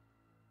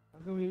 How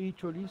can we eat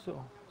chorizo?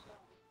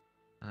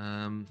 It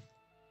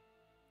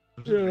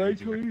Yeah, really like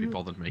didn't really chorizo.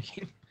 bothered me.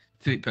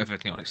 To be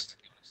perfectly honest.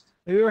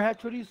 Have you ever had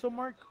chorizo,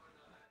 Mark?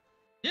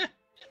 Yeah.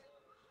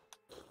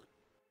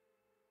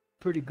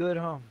 Pretty good,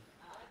 huh?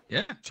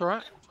 Yeah. It's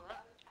alright.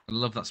 I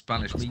love that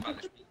Spanish meat.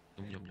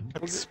 Yum, yum, yum.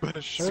 That's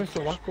Spanish.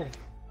 Chorizo vaco.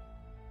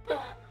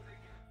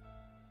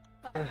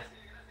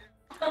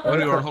 When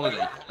we were on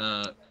holiday,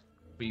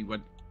 we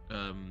went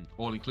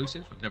all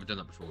inclusive. I've never done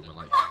that before in my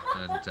life,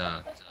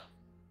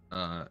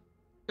 and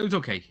it was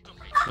okay.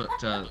 But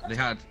they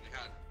had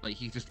like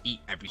you could just eat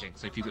everything.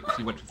 So if you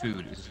went for food,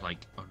 it was just like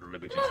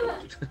unlimited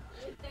food.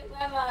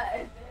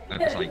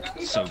 And it's like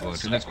so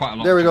good, and there's quite a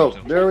lot. There we go.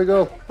 of There we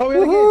go. Oh,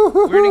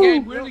 we're in the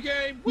game. We're in the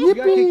game. We're in the game. You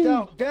got kicked Yippee!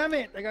 out. Damn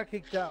it! I got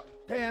kicked out.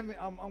 Damn it!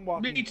 I'm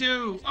walking. Me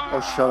too.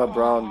 Oh, shut up,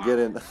 Brown. Get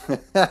in.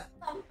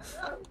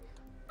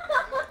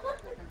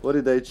 What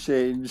did they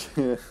change?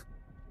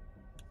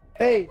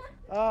 Hey,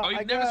 Oh, I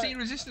you've never got seen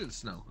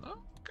Resistance? No. Oh,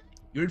 okay.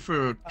 You're in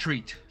for a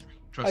treat.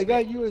 Trust I me.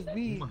 got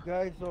USB,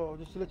 guys. So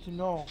just to let you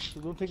know, so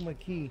don't take my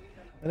key.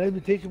 An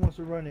invitation wants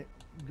to run it,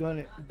 done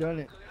it.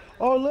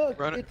 Oh look,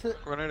 Run it, it's a.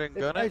 run it and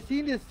gun I it.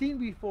 seen this scene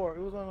before.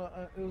 It was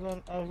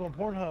on. I was on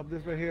Pornhub.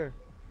 This right here.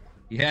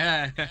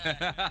 Yeah.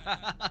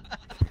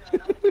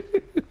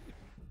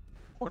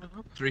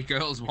 3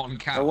 girls, 1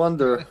 cat. I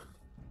wonder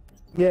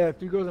Yeah,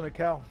 3 girls and a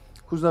cow.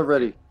 who's not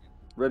ready.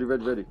 Ready.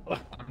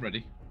 I'm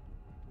ready.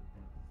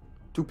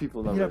 2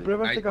 people not Mira, ready.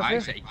 prueba este I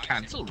café. say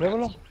cancel.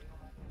 Pruébalo.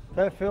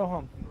 Está feo,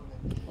 huh?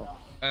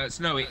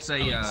 No, it's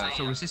a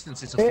so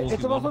Resistance is a Eh, 4v1,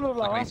 ¿esto no son los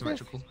like lavaste?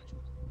 asymmetrical.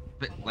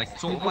 But like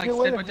sort of ¿Por like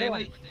qué Dead huele by feo?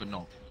 Daylight, but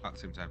not at the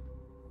same time.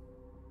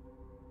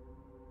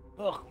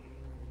 Ugh.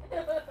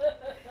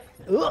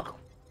 Ugh.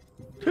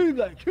 Tastes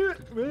like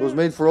shit, man. It was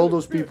made for all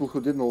those people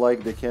who didn't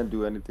like they can't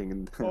do anything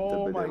in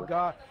Oh Dead by my Daylight.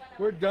 god.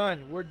 We're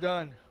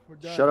done.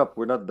 Shut up,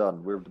 we're not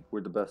done.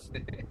 We're the best.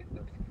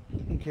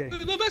 Okay.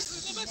 The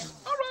best.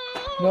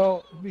 Alright.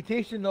 No,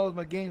 Mutation knows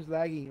my game's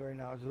laggy right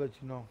now, just to let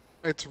you know.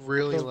 It's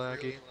really So-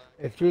 laggy.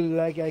 It's really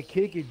laggy. I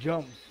kick, it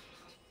jumps.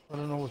 I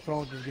don't know what's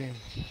wrong with this game.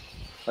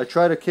 I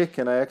try to kick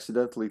and I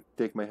accidentally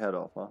take my head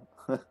off, huh?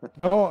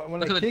 Oh, when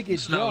Look I at kick, the it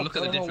Snow. jumps. Look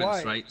at I the don't know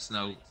difference, why. right?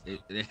 Snow.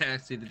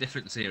 See the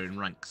difference here in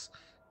ranks.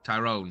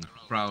 Tyrone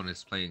Brown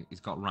is playing. He's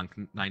got rank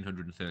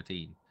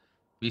 913.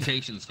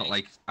 Mutation's got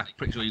like. I'm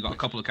pretty sure you got a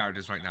couple of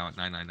characters right now at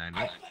 999.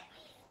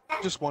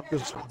 Right? Just one.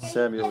 Just one.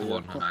 Samuel. Just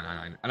one,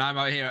 999, and I'm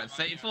out here at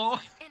 34.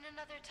 In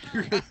another time,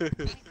 we could have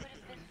been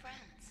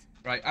friends.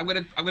 Right, I'm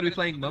gonna be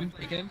playing Mum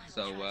again.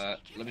 So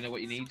let me know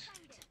what you need.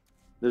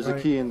 There's a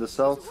key in the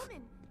south.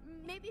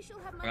 Maybe she'll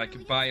have I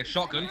can buy a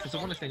shotgun for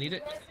someone if they need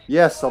it.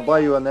 Yes, I'll buy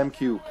you an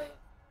MQ. Please.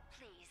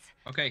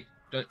 Okay,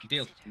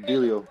 deal.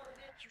 Dealio.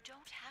 You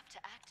don't have to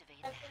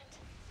activate that.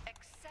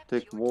 Except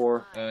Take your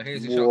more.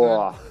 Here's your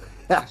Whoa.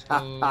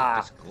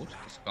 shotgun.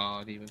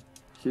 Discard even.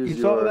 Here's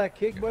You saw your... that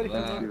kick, buddy,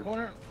 from Thank the you.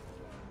 corner?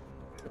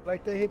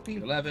 Like the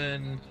hippie?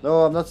 11.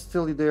 No, I'm not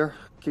still there.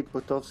 Kick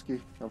Botovsky.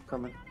 I'm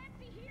coming.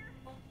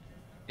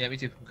 Yeah, me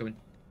too. I'm coming.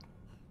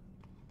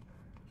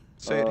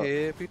 Say it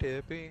hippy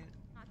dippy.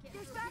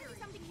 There's gotta be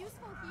something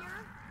useful here.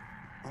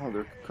 Oh,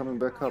 they're coming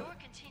back Your up.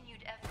 continued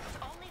efforts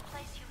only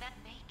place you at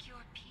make your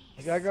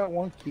peace. I got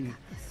one key.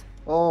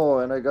 Oh,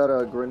 and I got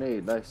a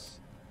grenade. Nice.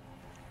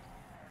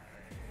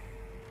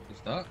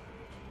 What's that?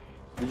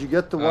 Did you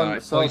get the one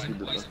Alright, south? poison, You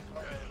did poison.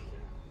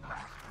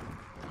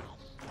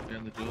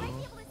 Down the door.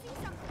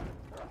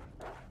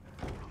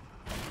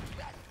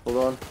 Hold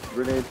on.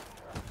 Grenade.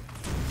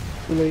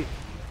 Too late.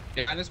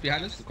 Behind us,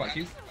 there's quite a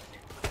few.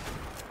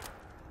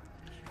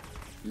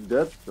 You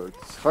dead?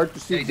 It's hard to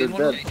see Yeah, if he's they're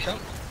in one. dead. Shout.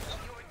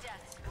 Your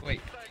deaths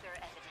Wait, further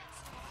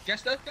evidence.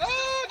 Jester?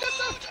 Oh,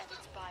 Jester!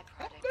 Its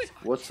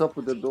byproducts What's up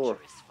with the door?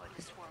 dangerous for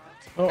this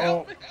world. Uh-oh.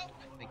 Help.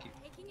 Thank you.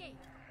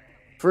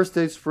 First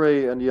aid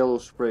spray and yellow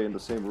spray in the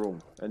same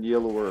room. And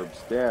yellow herbs.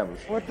 Damn.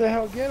 What the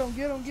hell? Get him,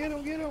 get him, get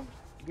him, get him.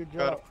 Good Got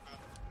job. him.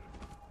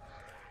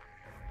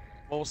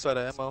 Almost out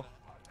of ammo.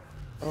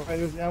 Alright,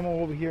 there's ammo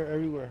over here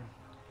everywhere.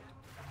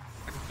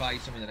 I can buy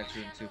some in the next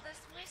room too.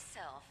 This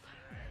myself.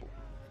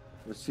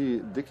 Was he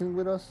dicking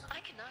with us? I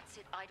cannot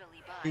sit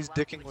idly by He's while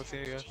dicking you with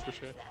you, attempt yeah, to for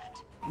sure.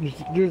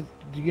 do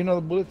that. Do you know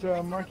the bullets that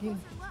I'm marking?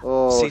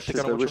 Oh See, shit,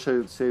 they got I a wish I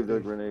had saved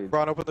that grenade.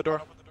 Ron, open the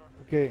door.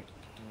 Okay.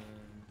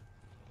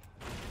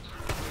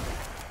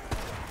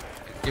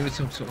 Give it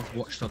some sort of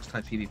Watch Dogs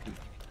type PvP.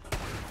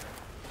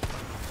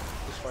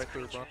 Just fight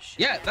through, Ron.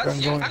 Yeah, that's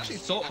I'm going. actually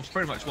sort of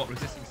pretty much what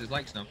Resistance is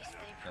like now.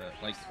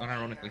 Like,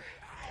 unironically.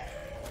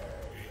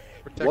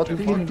 Protect What him.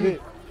 the Taking a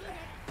bit.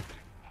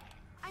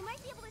 I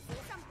might be able to see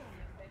something.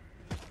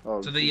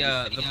 Oh, So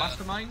the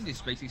mastermind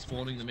is basically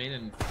spawning them in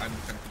and I'm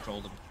trying to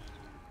control them.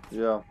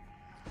 yeah.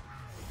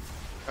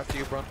 After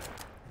you, Ron.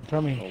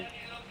 Tell me.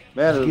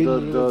 Man, Getting a the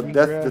little green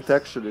death grass.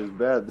 detection is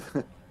bad.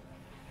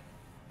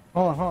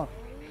 Hold on, hold on.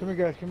 Come here,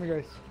 guys. Come here,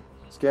 guys.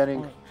 Scanning.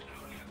 Hold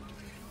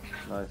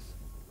Nice.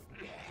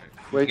 Get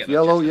Wait, that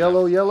yellow, chest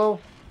yellow, yellow.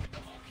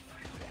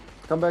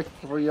 Come back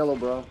for yellow,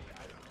 bro.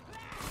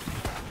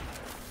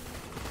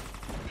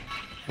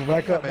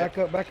 Back up, back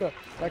up, back up,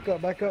 back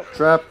up, back up.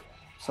 Trap.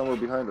 Somewhere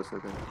behind us, I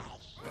think.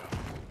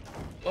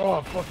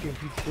 Oh, fucking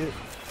piece of shit.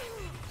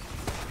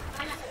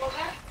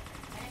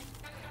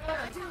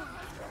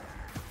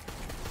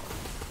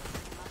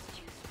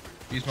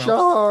 Use my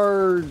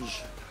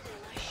Charge!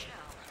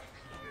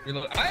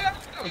 reload. I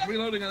was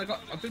reloading and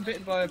I've been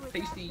bitten by a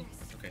pasty.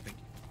 Okay, thank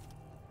you.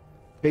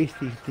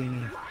 Pasty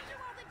thingy.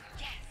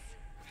 Yes.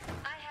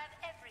 I have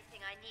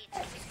everything I need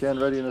to succeed. Scan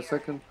ready in a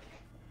second.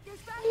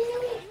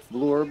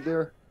 Blue herb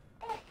there.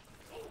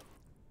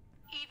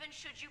 Even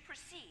should you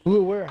proceed,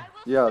 Blue, where? I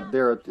will Yeah, stop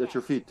there you. at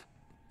your feet.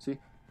 See?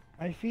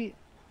 My feet.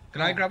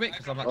 Can I grab it?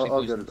 Because I'm actually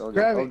I'll get poisoned. it. I'll,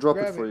 Grab I'll it. drop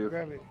grab it for you.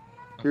 Grab it.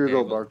 Here you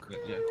go, well, Mark. good,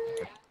 yeah.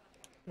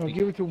 No,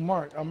 give it to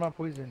Mark. I'm not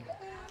poisoned.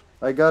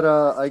 I got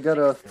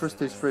a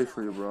first aid spray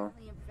for you, bro.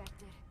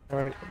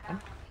 Alright.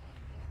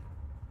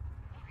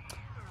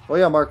 Oh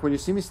yeah, Mark. When you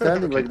see me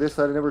standing like this,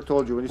 I never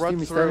told you. When you see Run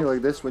me standing through.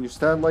 like this, when you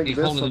stand like He's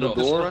this holding on the the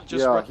door. door,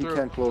 Just yeah, run he through.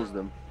 can't close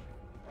them.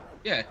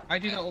 Yeah, I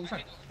do that all the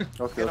time.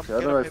 Okay, Get him, okay. I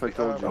get don't know him, if I Hippy.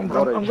 told you. I'm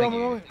Thought going, I'm I- going, I'm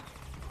going.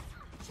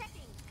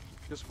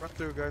 Just run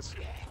through, guys.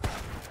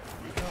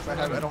 I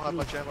don't have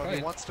much ammo. He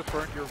Right. wants to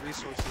burn your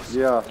resources.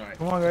 Yeah. Alright.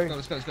 Come on, Let's guys. go,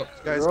 let's go,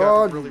 let's go. Guys, Run.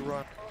 gotta really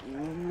run.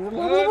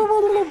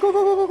 Go, go, go,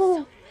 go,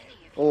 go.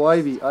 Oh,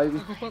 Ivy, Ivy.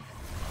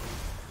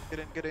 Get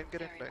in, get in,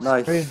 get in.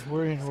 Nice.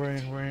 We're in, we're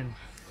in, we're in.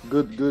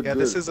 Good, good, Yeah,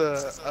 good. this is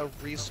a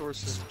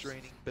resources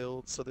draining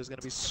build, so there's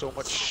gonna be so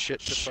much shit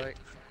to fight.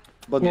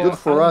 But Well, good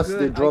for I'm us. good.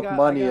 They I drop got-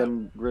 money I got-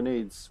 and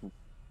grenades.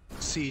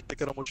 Sí, te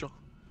quiero mucho.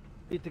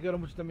 Y te quiero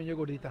mucho también yo,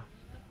 gordita.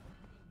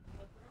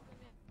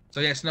 So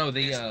yes, no,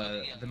 the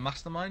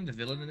mastermind, the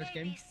villain in this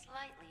game, Maybe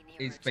slightly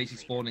nearer is to basically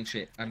freedom. spawning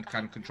shit and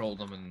can control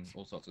them and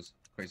all sorts of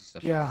crazy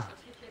stuff. Yeah, Let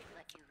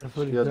you that's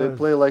what he Yeah, does. they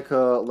play like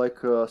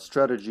a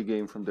strategy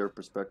game from their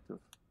perspective,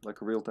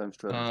 like a real-time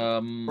strategy.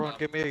 Ron,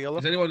 give me a yellow.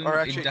 Is anyone Or in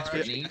actually,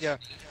 desperate need?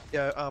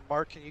 yeah.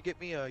 Mark, can you get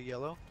me a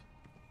yellow?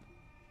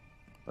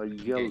 A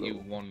Get you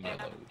yellow. one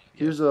yellow.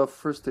 Here's a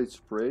first aid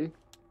spray.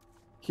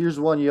 Here's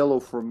one yellow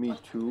for me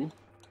too.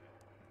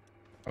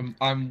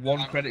 I'm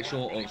one credit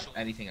short of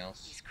anything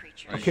else. these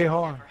creatures. Right. Okay,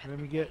 hold on. Let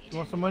me get. You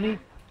want some money?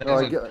 Oh, I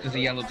There's, get- there's a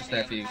yellow just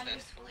there for you.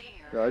 Useful here.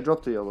 Yeah, I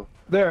dropped the yellow.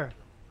 There.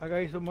 I got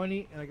you some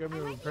money and I got me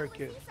a repair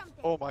kit.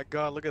 Oh my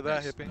god, look at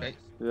that, Nice, hippie. okay.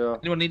 Yeah.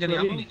 Anyone need any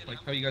Ready? ammo? Like,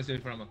 how are you guys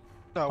doing for ammo?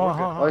 No, we're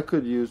good. I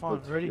could use, Hold on,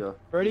 but ready? yeah.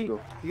 Ready? let's go.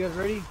 You guys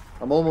ready?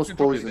 I'm almost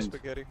poisoned.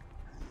 Spaghetti.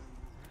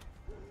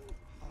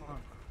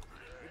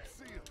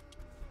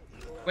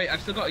 Wait,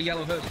 I've still got a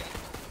yellow hood.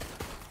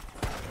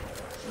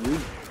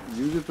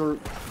 Use it or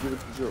give it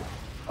to Joe.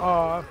 Oh,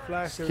 I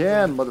flashed everything.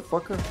 Scan,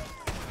 motherfucker.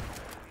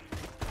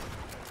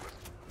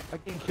 I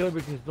can't kill it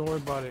because don't worry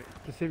about it.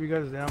 To save you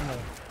guys the ammo.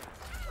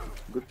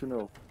 Good to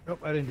know. Nope,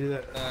 I didn't do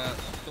that.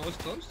 Doors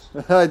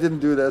closed? I didn't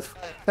do that.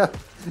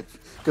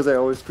 Because I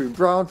always scream,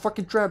 Brown,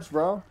 fucking traps,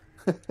 Brown.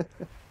 It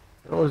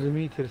wasn't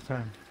me this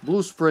time.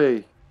 Blue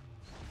spray.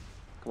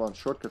 Come on,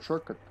 shortcut,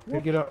 shortcut.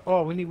 Pick it up.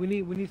 Oh, we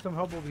need some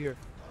help over here.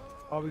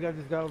 Oh, we got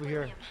this guy over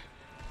here.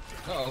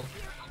 Uh-oh.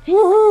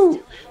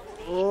 Woohoo!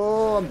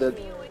 Oh, I'm dead.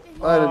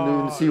 I didn't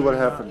even see what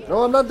happened.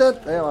 No, I'm not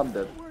dead. Yeah, I'm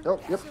dead.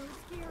 Nope, yep.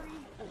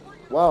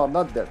 Wow, I'm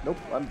not dead. Nope,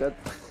 I'm dead.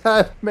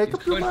 Make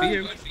up your Going for mind.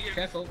 you.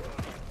 Careful.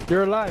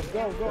 You're alive.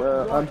 Go, go.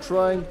 go. I'm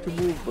trying to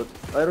move, but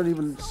I don't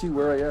even see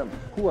where I am.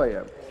 Who I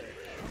am.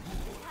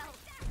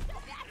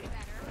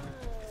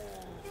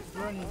 Keep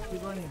running.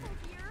 Keep running.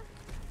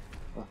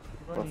 Oh,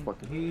 Running.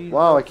 fucking. He's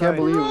Wow, I can't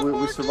outside.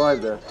 believe we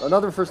survived that.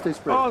 Another first aid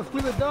spray. Oh,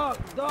 scream it, dog.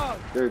 Dog.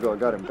 There you go. I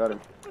got him. Got him.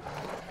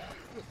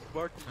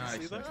 Mark, did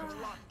you see Nice, that?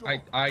 nice.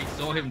 I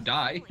saw him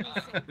die.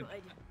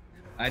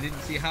 I didn't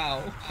see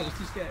how. I was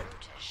too scared.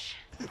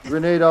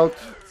 Grenade out.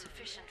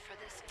 Sufficient for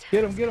this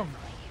Get him. Get him.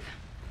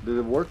 Did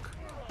it work?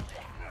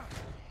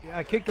 Yeah,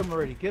 I kicked him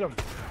already. Get him.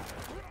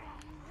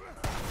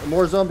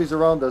 More zombies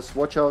around us.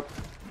 Watch out.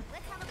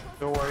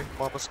 Don't worry,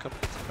 Mama's coming.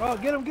 Oh,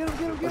 get him. Get him.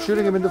 Get him. Get I'm him,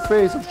 shooting get him in the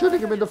face. I'm shooting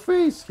him in the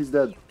face. He's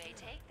dead. You may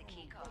take the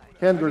key card.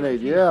 Hand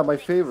grenade. Yeah, my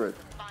favorite.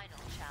 Final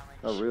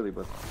challenge. Not really,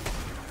 but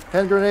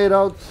hand grenade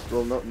out.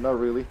 Well, no, not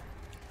really,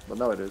 but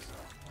now it is.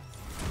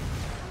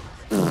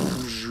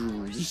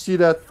 Did you see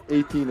that?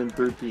 18 and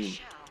 13.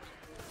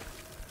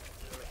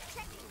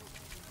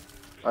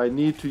 I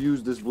need to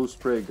use this blue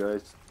spray,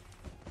 guys.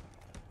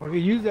 Okay,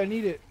 use it. I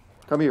need it.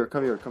 Come here,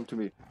 come here, come to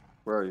me.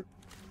 Where are you?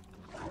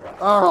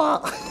 Ah!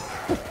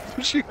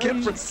 What you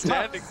get for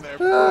standing there?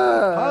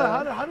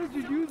 Ah! How did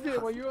you use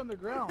it while you're on the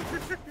ground?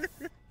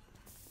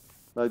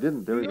 I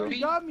didn't. There we go.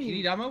 You got me. You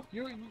need ammo?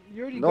 You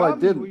already No, got I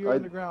me didn't. when you were I-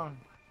 on the ground.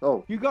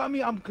 Oh, You got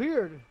me. I'm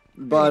cleared.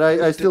 but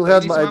I still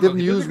had my. I didn't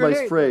There's a use my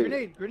grenade, spray.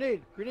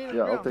 Grenade on Yeah, the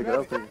I'll ground. take it. Grab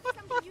I'll take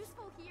it.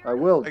 I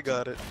will. I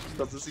got it.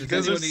 You Does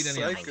guys are anyone need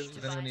any ammo? psychos.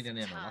 Does anyone need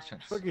any ammo? Last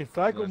chance. Fucking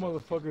psycho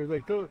motherfuckers.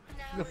 Like,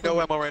 No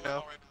ammo right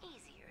now. Easier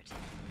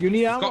to you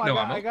need ammo? got no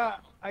ammo.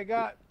 I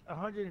got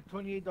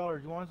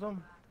 $128. You want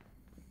some?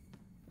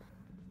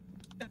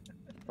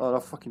 Oh,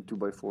 not fucking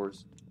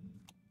 2x4s.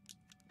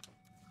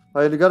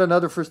 I got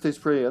another first aid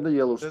spray and a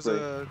yellow There's spray.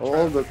 a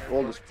All the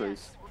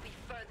sprays. will be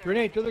further.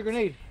 Grenade. Throw the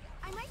grenade.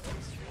 I might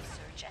just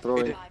research and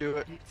Throwing. He didn't do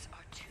it. biohazards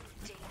are too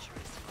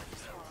dangerous for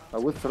this world. I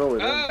would throw it.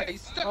 In. Ah,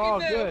 he's stuck Oh, in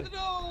there. good.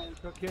 No.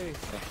 Okay.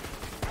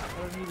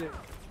 I don't need it.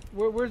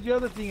 Where's the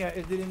other thing at?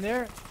 Is it in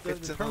there?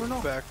 It's The in terminal?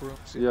 the back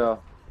rooms. Yeah.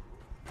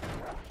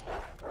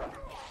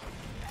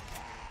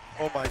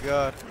 Oh my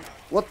god.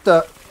 What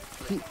the?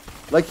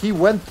 He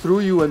went through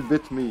you and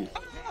bit me.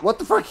 What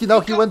the fuck? He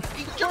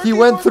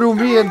went through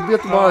me and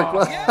bit Mark.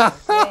 What? Yeah.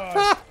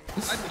 I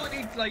thought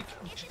he'd like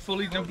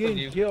fully I'm jumped on getting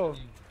you. killed.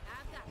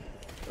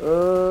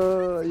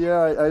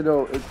 Yeah, I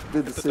know. It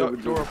did the Get the same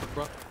with door me. open,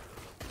 bro.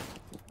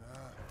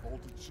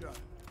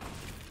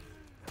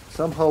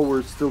 Somehow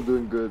we're still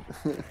doing good.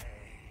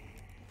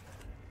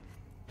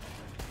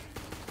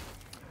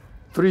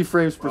 3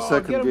 frames per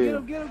second Get game.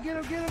 him, get him, get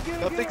him, get him, get him, get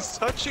him. Nothing's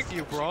touching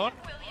you, Braun.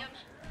 William,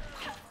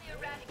 help the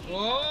eradicated.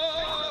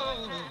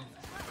 Whoa! And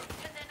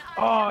then I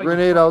Oh, you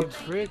Grenade fucking out.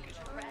 prick.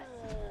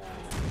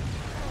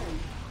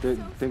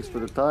 Thanks for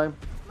the time.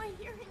 My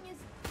hearing is.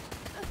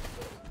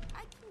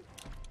 I can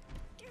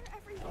hear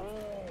everything.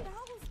 The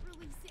owl's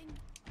releasing.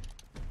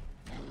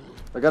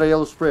 I got a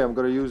yellow spray. I'm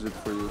gonna use it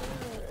for you.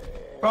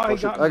 Oh, he Oh,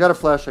 shit. got I me. got a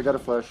flash. I got a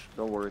flash.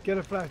 Don't worry. Get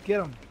a flash,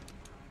 get him.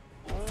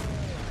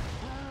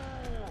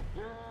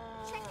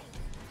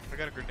 I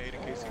got a grenade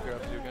in case he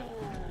grabs you again.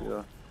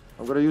 Yeah.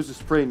 I'm gonna use the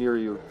spray near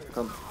you.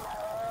 Come.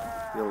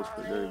 Yellow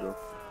spray. There you go.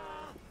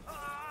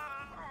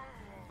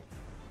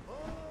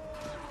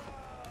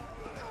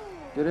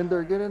 Get in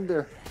there. Get in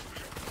there.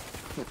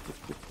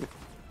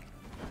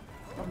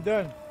 I'm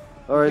done.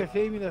 All right. You can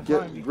save me that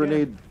time. Get You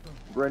grenade.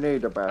 can.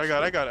 Grenade a bastard.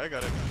 I got it.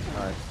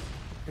 Nice.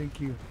 Thank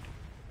you.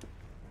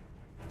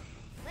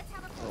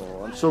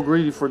 Oh, I'm so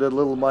greedy for that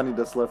little money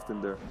that's left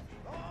in there.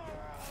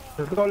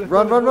 Let's go, let's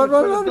Run, go, run, let's run,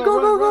 go, run, let's run,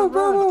 go, go, run,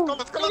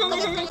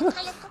 go, run.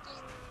 go!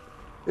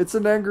 It's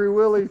an angry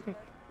Willy.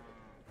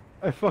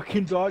 I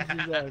fucking dodged his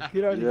ass.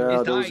 Get out of Yeah. here.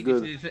 He's that was dying.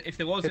 good. If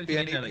there was Hippie, anything I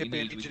in need, there that you Hippie,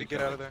 I needed, need we you to could get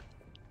try. out of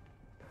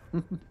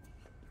there.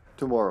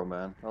 Tomorrow,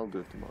 man. I'll do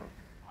it tomorrow.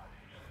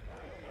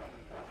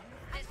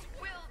 This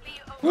will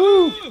be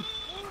over. Woo!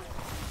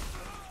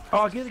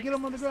 Oh, get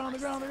him on the ground, on the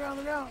ground, on the ground, on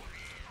the ground.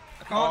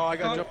 Oh, I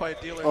got jumped by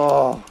a dealer.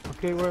 Oh,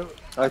 Okay, we're.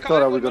 I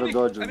thought I was gonna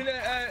dodge I mean, him.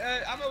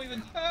 ammo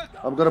even.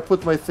 I'm gonna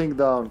put my thing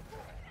down.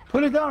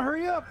 Put it down,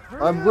 hurry up.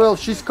 Hurry I'm up. Will.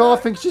 She's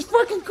coughing. She's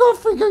fucking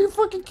coughing. Are you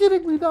fucking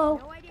kidding me now?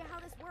 No idea how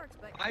this works,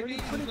 but I mean,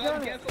 Put it be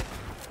down. careful.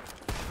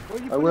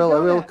 Where'd you I put will, it I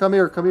down will. at? Come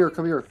here, come here,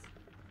 come here.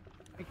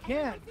 I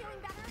can't.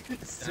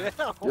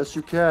 Yes,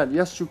 you can.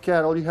 Yes, you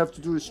can. All you have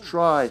to do is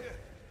try.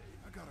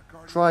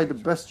 Try the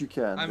best you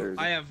can. There you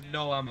I go. have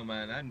no ammo,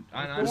 man.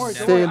 I'm Don't worry,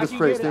 Stay don't worry. in the I can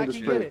spray, get stay it. in I the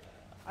can spray. get it.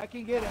 I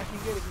can get it. I can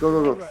get it.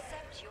 Go, go, go.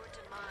 Accept your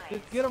demise.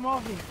 Just get him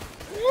off me.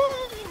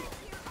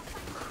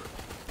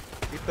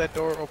 Keep that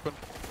door open.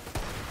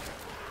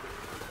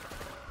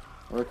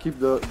 I'm gonna keep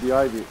the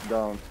ivy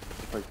down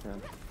if I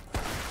can.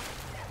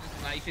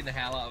 just knifing the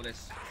hell out of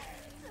this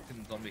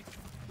fucking zombie.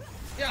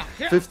 Yeah,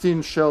 here,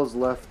 15 shells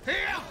left. here!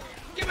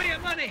 Give me your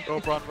money! Go,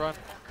 Bron, run.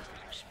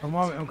 I'm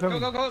on it. I'm Go, coming.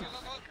 go, go!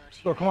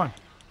 Go, come on.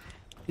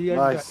 See, I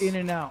Nice. got in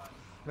and out.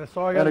 That's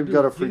all I And gotta I've do.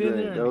 got a free Get in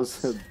grenade. there That and-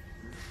 was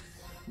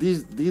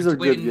these are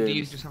Wait, good do you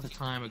games. just have the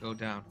timer go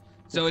down?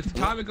 So if the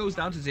timer goes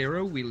down to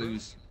 0, we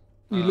lose.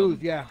 We lose,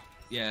 yeah.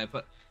 Yeah,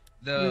 but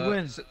We the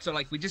win. so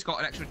like we just got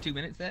an extra 2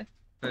 minutes there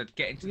for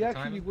getting to We the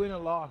actually timer. win a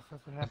loss.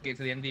 That's what Let's happens. get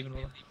to the end even.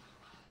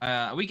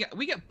 We get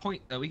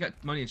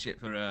money and shit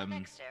for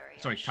Next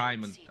area. sorry,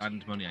 time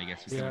and money, I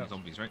guess, for killing Yeah. the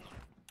zombies, right?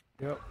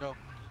 Yep. No.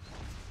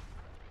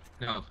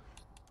 No.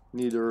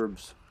 Need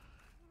herbs.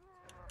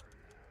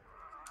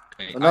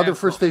 Okay, Another I have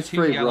first got aid 2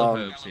 spray, yellow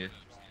Brown. herbs here.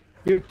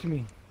 Give it to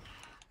me.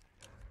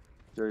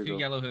 There you 2 go.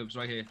 yellow herbs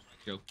right here.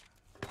 Go.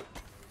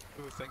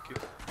 Ooh, thank you.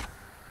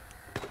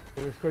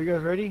 Okay, let's go. You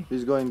guys ready?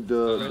 He's going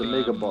the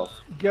mega buff.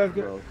 You guys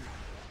go.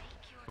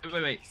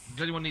 Well, Wait.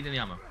 Does anyone need any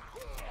ammo?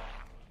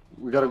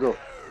 we gotta go.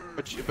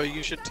 But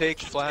you should take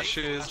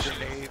flashes,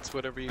 grenades,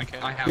 whatever you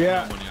can. I have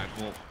Yeah. no money.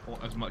 I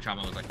bought as much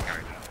ammo as I can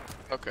carry.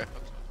 Okay.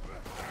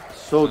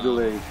 So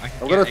delayed. I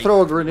can I'm gonna get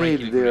throw a grenade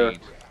regular there.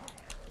 grenade.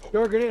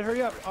 Throw a grenade.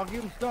 Hurry up. I'll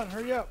give him stun.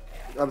 Hurry up.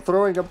 I'm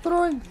throwing. I'm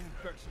throwing.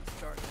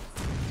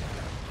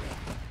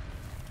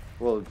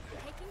 Well,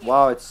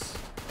 wow. It's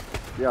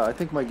yeah. I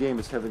think my game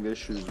is having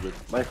issues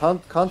with my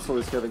console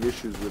is having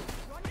issues with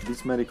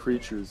these many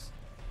creatures.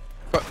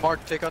 But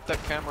Mark, take out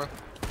that camera.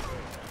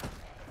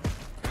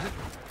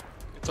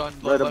 It's on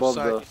the Right left above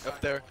side, the-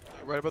 up there,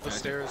 right above the Okay.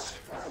 stairs.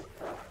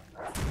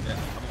 Yeah,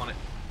 I'm on it.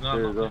 No,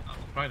 There I'm you not. go.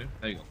 I'm trying to.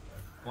 There you go.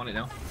 I'm on it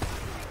now.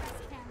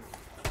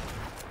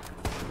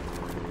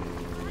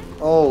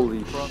 Holy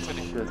Bronson.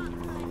 shit!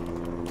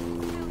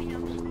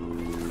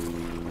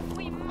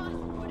 We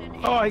must put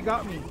an Oh, he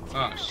got me.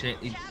 Oh shit.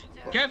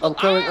 Careful! I'm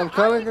coming. I'm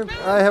coming.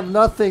 I have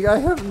nothing. I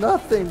have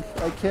nothing.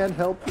 I can't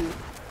help you.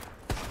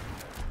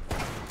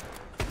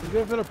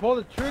 You're gonna pull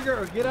the trigger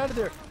or get out of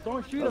there.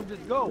 Don't shoot him.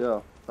 Just go.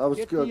 Yeah, I was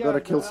Get the, gonna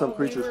kill the some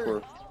creatures elevator.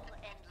 for. all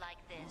end like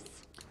this.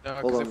 No,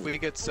 Hold because if on. we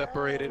get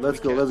separated, Let's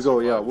we go. can't Let's go.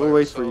 Yeah, survive we'll by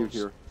wait for you ourselves.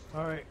 here.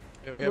 All right.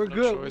 Yeah, we We're have no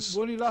good. choice.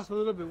 We only lost a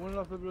little bit. We only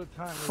lost a little bit of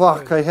time. We're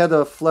Fuck! good. I had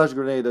a flash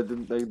grenade. I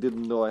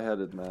didn't know I had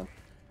it, man.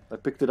 I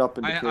picked it up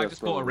in the I chaos.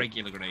 just bought a probably.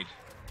 regular grenade.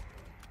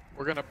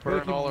 We're gonna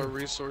burn all our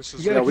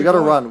resources. You Yeah, gotta we keep gotta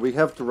going. run. We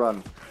have to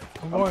run.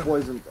 I'm I'm going.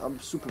 poisoned. I'm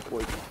super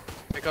poisoned.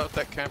 Take out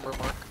that camera,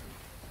 Mark.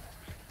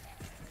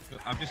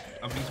 I'm using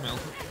my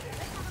ultimate.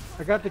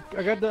 I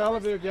got the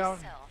elevator down.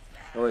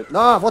 All right.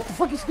 Nah, what the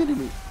fuck is hitting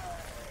me?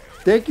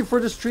 Thank you for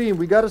the stream.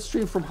 We got a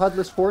stream from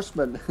Headless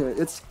Horseman.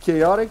 It's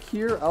chaotic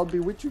here. I'll be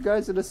with you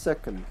guys in a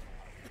second.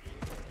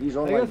 These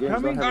online guys games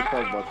coming? don't have a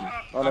pause button.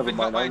 Oh, I've never been mind.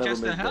 got I'll by never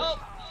Chester. make that. Help!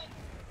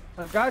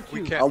 I got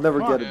you. We can't. I'll never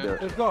Come get on, it there.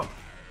 Let's go.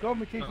 Go,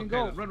 mutation, Okay,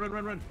 go.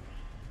 run.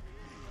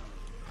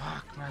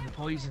 Fuck, man, the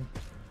poison.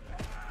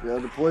 Yeah,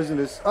 the poison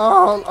is.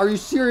 Oh, are you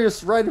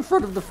serious? Right in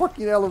front of the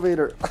fucking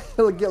elevator.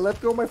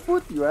 Let go of my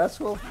foot, you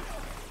asshole.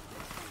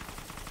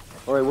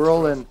 All right, we're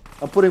all in.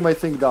 I'm putting my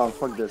thing down.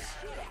 Fuck this.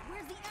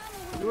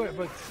 Do it,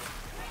 but.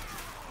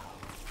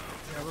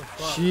 Yeah, we're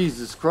fucked.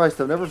 Jesus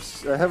Christ! I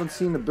haven't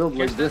seen a build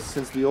like this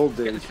since the old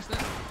Get the days. Chester?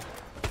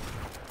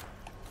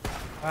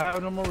 I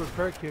have no more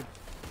repair kits.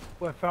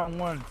 Oh, I found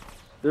one.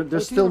 There's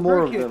Let's still see the more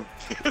of repair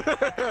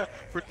them.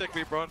 Protect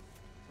me, Bron.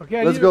 Okay,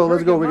 I Let's need a go. repair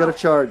Let's go. kit We now. gotta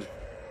charge.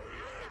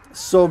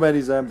 So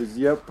many zombies.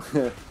 Yep.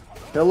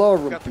 Hello,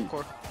 Got the Rumpy.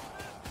 core.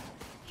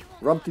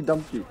 Rumpty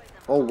Dumpty.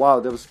 Oh wow,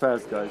 that was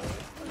fast, guys.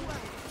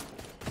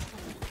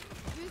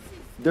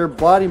 Their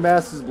body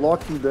mass is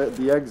blocking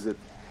the exit.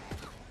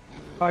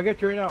 I'll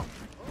get you right now.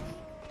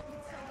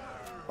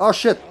 Oh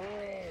shit!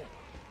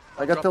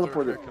 I got Drop the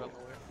teleported. repair kit on the way.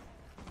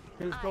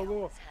 Okay, let's go,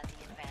 go. Has had the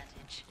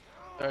advantage.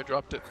 I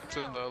dropped it. It's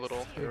in the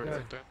little area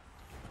right there.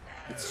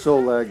 It's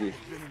so laggy.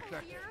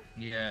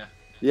 Yeah.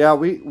 Yeah,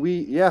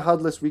 yeah,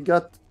 Hudless, we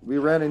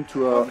ran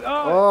into a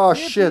oh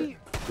shit.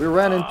 We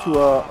ran into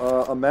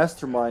a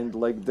mastermind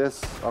like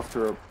this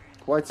after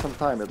quite some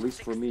time, at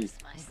least for me.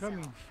 I'm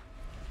coming.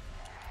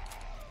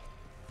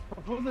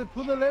 Oh,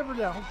 pull the lever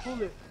down.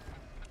 Pull it.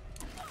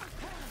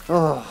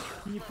 Oh,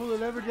 Can you pull the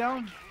lever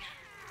down?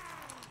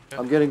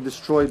 I'm getting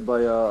destroyed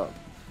by a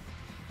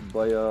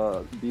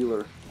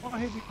dealer. Oh,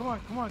 Hippie, come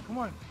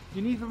on.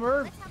 You need some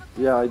herbs?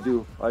 Yeah, I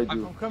do. I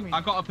do. I'm coming.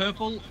 I've got a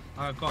purple.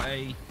 I've got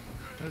a.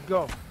 Let's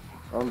go.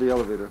 On the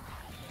elevator.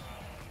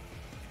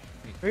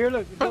 Right here,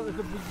 look. There's a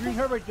green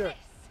herb right there.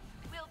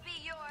 This will be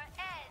your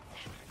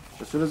end.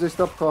 As soon as they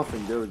stop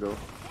coughing, there we go.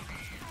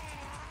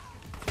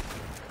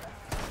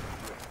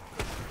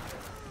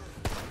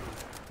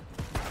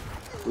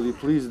 Will you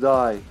please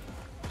die?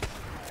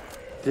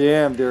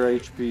 Damn, their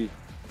HP.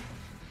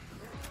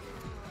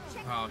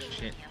 Oh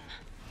shit.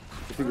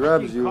 If he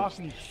grabs you.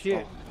 Coughing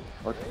shit.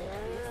 Okay.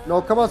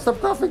 No, come on, stop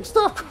coughing,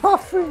 stop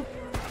coughing.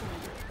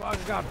 Fuck,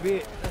 I got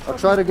bit. I'll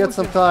try to get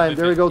some time.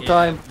 There we go,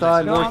 time,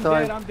 No, more I'm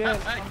time. dead, I'm dead.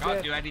 I I'm can't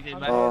dead. do anything,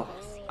 man. Oh,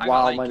 I wow,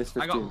 got, like, minus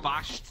I 15. got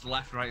bashed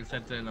left, right, and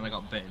center, and then I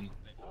got bitten.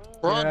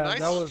 Bro, Yeah, nice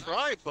that was-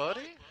 try,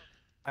 buddy.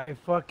 I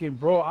fucking,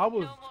 bro, I was.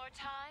 No more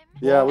time.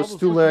 Yeah, it I was was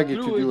too pushing laggy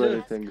to through do it,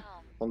 anything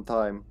on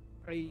time.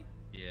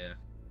 Yeah.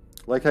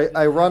 Like,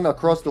 I run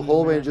across the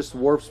hallway and just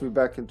warps me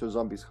back into a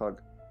zombie's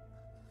hug.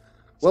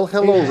 Well,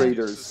 hello, Yeah.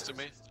 Raiders. To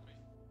me.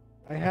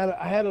 I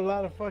had a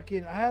lot of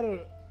fucking. I had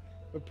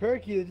a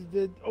parakeet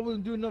that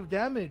wasn't doing enough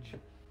damage.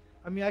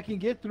 I mean, I can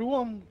get through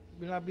them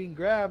without being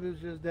grabbed.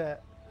 It's just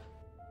that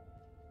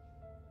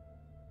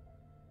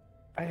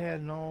I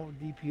had no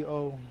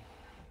DPO.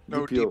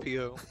 No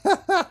DPO.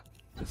 DPO.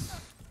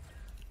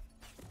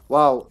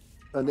 Wow,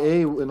 an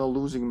A in a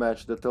losing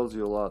match, that tells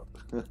you a lot.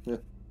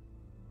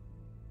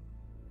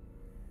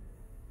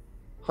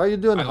 How you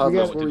doing, I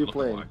Hudless? got- What are you I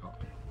playing?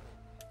 got-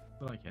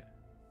 I like it.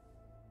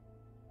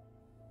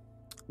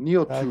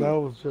 Neo That 2.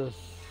 was just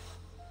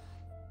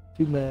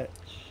too much.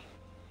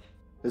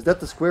 Is that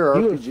the Square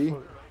He was RPG?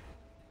 fu-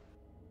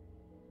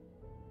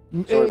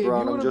 Sorry, Hey, if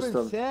Braun, you I'm would have just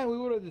been Sam, we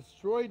would have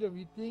destroyed him.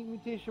 You think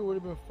Mutation would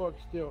have been fucked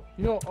still?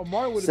 You know,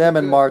 Amar would have Sam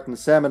been and good. Martin.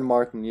 Sam and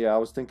Martin. Yeah, I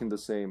was thinking the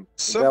same.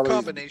 Some Valerie's-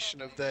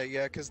 combination of that,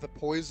 yeah, because the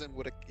poison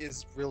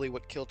is really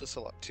what killed us a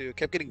lot too.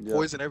 Kept getting Yeah.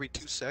 poison every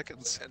 2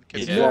 seconds and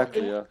kept Yeah.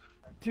 Exactly, yeah.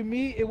 To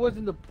me, it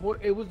wasn't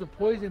it was the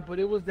poison, but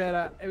it was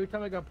that every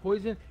time I got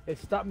poison, it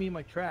stopped me in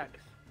my tracks.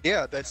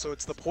 Yeah, so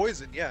it's the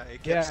poison. Yeah,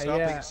 it kept Yeah, stopping,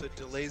 yeah. so it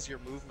delays your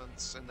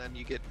movements, and then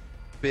you get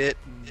bit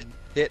and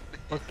hit.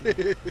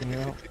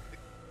 Yeah.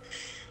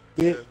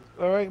 Yeah.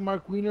 All right,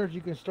 Mark Wieners,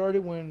 you can start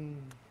it when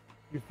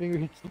your finger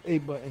hits the A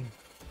button.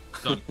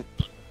 Done.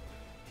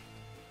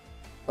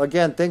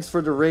 Again, thanks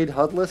for the raid,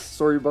 Hudless.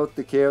 Sorry about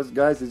the chaos,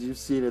 guys. As you've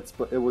seen,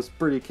 it was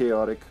pretty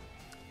chaotic.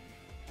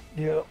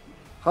 Yeah.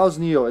 How's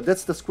Neo?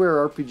 That's the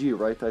Square RPG,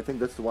 right? I think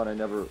that's the one I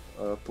never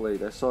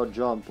played. I saw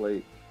John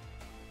play.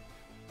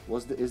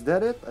 Is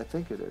that it? I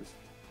think it is.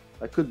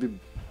 I could be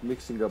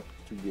mixing up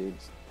two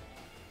games.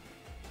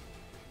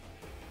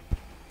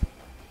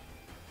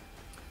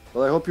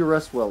 Well, I hope you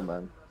rest well,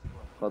 man.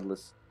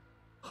 Hudless.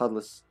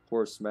 Hudless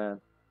horse, man.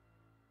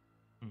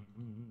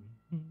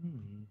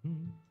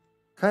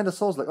 Kinda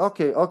sounds like...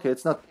 Okay,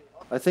 it's not...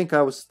 I think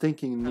I was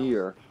thinking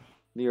Near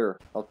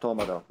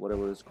Automata,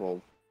 whatever it's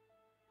called.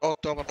 Oh,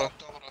 Domino.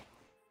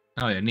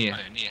 Oh yeah, Nier.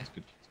 That's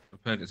good. I've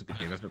heard it's a good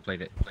game. I've never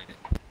played it.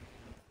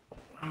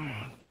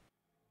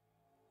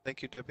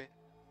 Thank you, Debbie.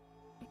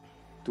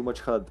 Too much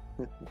HUD.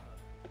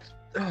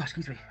 Oh,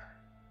 excuse me.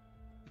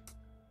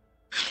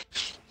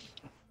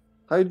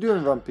 How you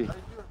doing, Rumpy?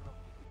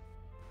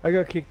 I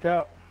got kicked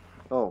out.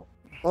 Oh,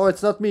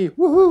 it's not me.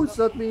 Woohoo! It's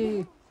not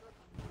me.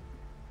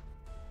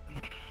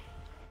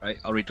 Right,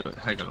 I'll read it.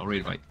 Hang on, I'll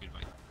read it. Right.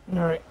 All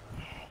right.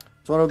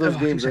 It's one of those Oh,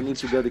 games I 2 need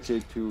to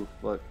dedicate to,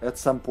 but at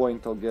some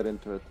point I'll get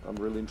into it. I'm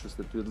really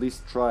interested to at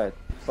least try it.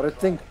 But I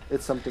think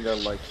it's something I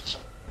like.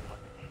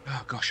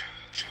 Oh gosh.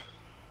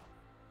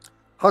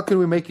 How can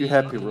we make you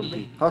happy,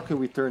 Rumpy? How can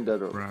we turn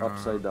that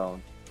upside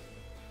down?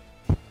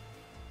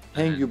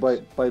 Hang you by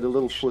the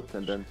little foot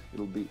and then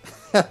it'll be...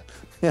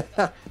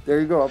 There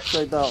you go,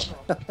 upside down.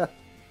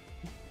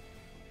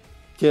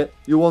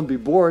 You won't be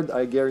bored,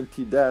 I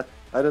guarantee that.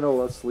 I don't know,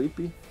 what's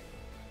sleepy?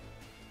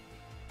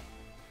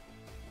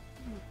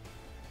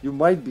 You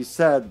might be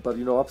sad, but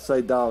you know,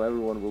 upside down,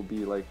 everyone will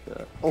be like,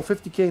 oh,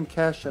 50k in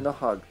cash and a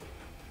hug.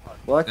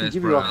 Well, I can That's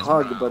give you a brown.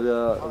 hug, but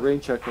a rain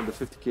check on the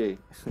 50k.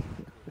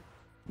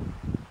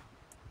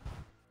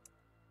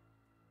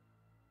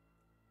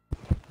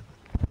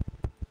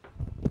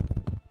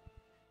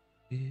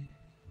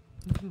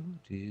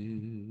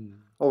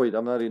 Oh wait,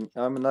 I'm not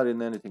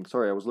in anything.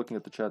 Sorry, I was looking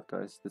at the chat,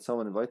 guys. Did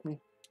someone invite me?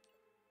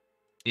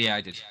 Yeah,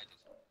 I did.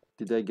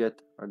 Did I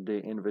get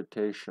the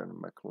invitation,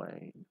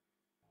 McLean?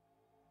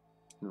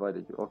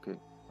 Invited you. Okay.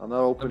 I'm not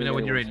Let opening. me know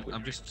when you're in. anyone's-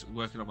 I'm just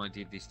working on my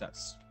D&D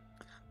stats.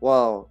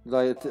 Wow,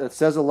 like, it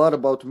says a lot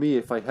about me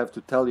if I have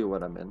to tell you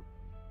what I'm in.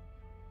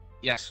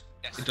 Yes,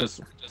 it does.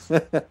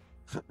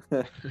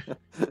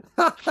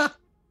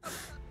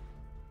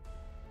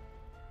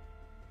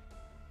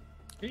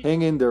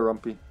 Hang in there,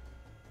 Rumpy.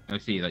 I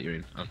see that you're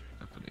in. Oh,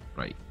 definitely.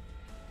 Right.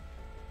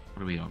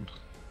 What are we on?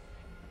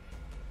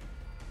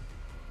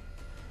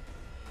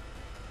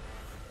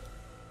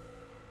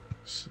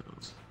 So,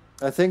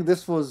 I think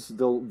this was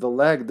the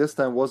lag this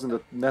time wasn't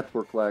a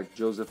network lag,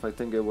 Joseph. I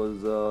think it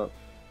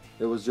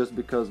was just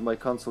because my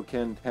console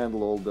can't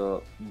handle all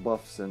the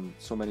buffs and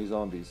so many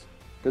zombies.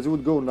 Because it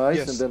would go nice,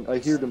 Yes. and then I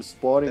hear them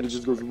spawning, That it is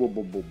just goes whoa,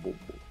 whoa, whoa, whoa,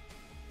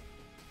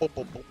 whoa. Boop,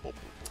 boop, boop, boop.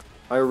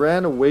 I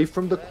ran away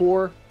from the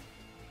core,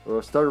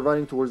 started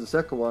running towards the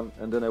second one,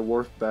 and then I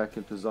warped back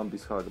into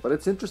Zombie's Hug. But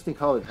it's interesting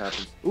how it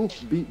happens. Ooh,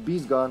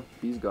 B's gone.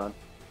 B's gone.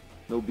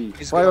 No B.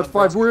 He's 5 out gone, of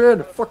 5, bro. we're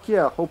in! Fuck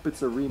yeah, hope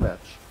it's a rematch.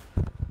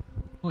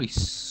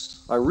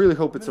 nice. I really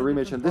hope it's a I'm in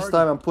a rematch, and different this party.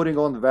 time I'm putting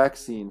on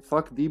vaccine.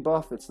 Fuck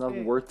debuff, it's not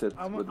Hey, worth it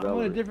I'm with on a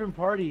Valerie. different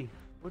party.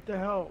 What the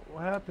hell?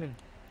 What happened?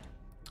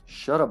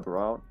 Shut up,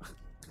 Brown.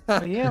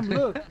 I am.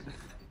 Look,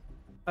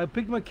 I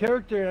picked my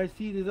character and I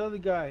see this other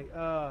guy.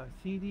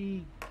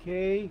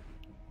 CDK.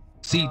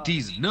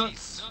 CD's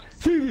nuts.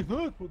 CD's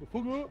nuts. What the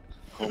fuck?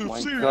 Oh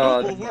my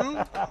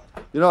god.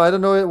 You know, I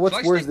don't know what's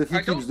Should I worse, stick- that he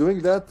I don't- keeps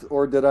doing that,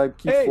 or that I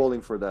keep Hey. falling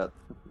for that.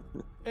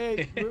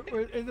 Hey,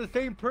 it's the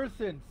same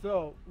person.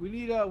 So we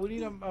need a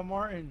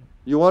Martin.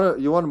 You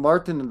want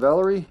Martin and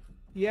Valerie?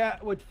 Yeah,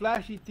 with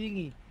flashy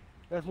thingy.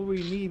 That's what we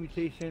need,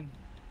 mutation.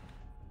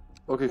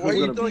 Okay, Why are who's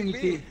you gonna doing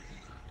be? me?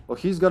 Well,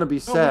 he's gonna be No,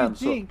 Sam. what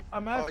do you think?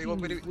 I'm Oh, asking you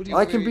want me to What do do you So I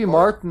want can me be to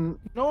Martin.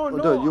 No, Oh, no.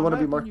 dude, you want wanna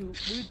to be Martin? What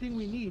do you think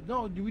we need?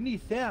 No, do we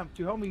need Sam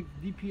to help me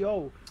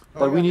DPO?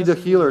 But we I need got a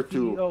healer nothing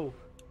too. with CDO.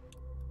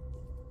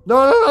 No,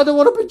 I don't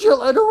want to be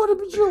Jill. I don't want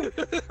to be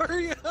Jill.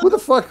 Hurry up. What the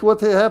fuck? What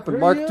happened?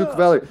 Hurry Mark took up.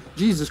 Valerie.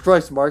 Jesus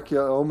Christ, Mark, you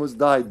almost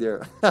died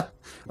there. I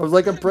was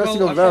like, I'm pressing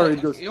Well, on Valerie.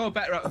 It goes, You're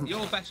better at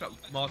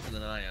Martin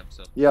than I am,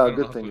 so. Yeah, I don't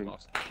good know how to thinking. play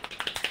Martin.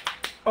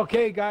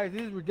 Okay, guys,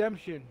 this is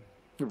redemption.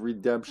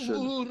 Redemption.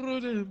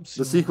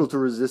 The sequel to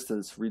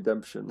Resistance,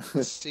 Redemption.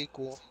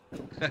 Sequel.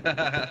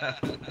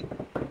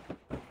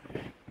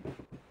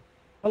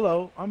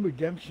 Hello, I'm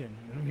redemption,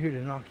 and I'm here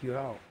to knock you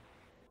out.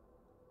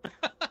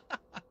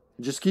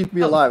 Just keep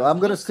me alive. I'm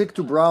gonna stick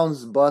to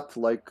Brown's butt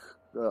like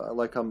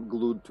I'm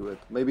glued to it.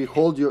 Maybe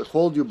hold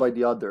you by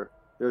the other.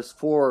 There's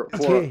four.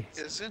 Okay,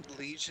 Isn't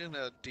Legion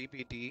a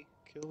DBD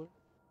killer?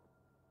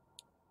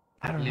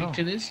 I don't know.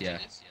 Legion is, yeah.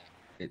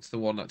 It's the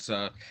one that's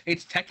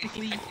it's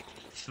technically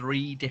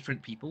 3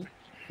 different people.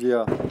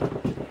 Yeah,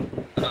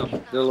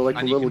 they're like a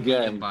and you little can beat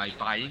them gang. by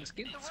buying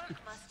skins.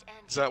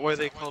 Is that why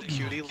they call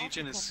Cutie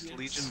Legion? Is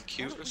Legion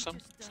cute or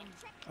something?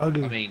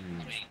 Ugly. I mean,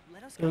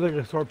 It's like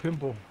a sore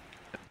pimple.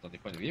 from the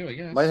point of view, I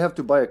guess. Might have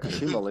to buy a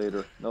Kashima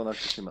later. No, not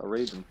Kashima, a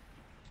Raven.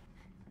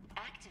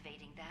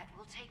 Activating that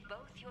will take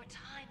both your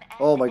time and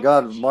Oh my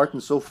god, energy.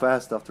 Martin's so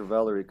fast after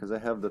Valerie because I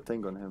have the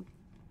thing on him.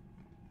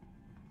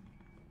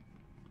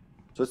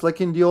 So it's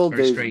like in the old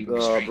Very days,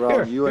 strange.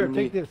 Brown. You here, and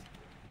me. take this.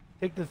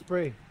 Take the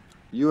spray.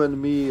 You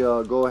and me,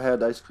 go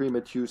ahead. I scream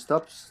at you.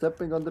 Stop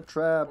stepping on the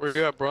trap. Where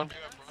you at, bro?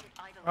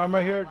 I'm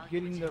right here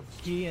getting the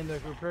key and the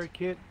repair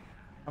kit.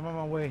 I'm on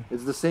my way.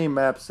 It's the same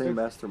map, same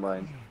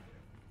mastermind.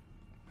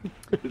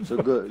 So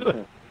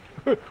good.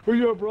 Where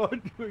you at, bro? I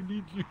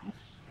need you.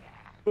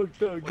 Fuck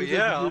that. Well,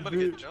 yeah, I'm gonna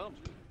get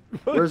jumped.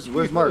 Where's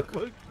Mark?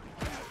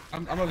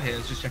 I'm over here,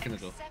 just checking the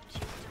door. Accept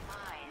your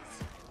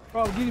demise.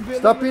 Bro, I'm getting bit.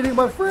 Stop eating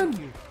my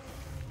friend!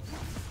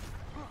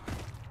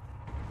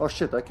 Oh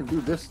shit, I can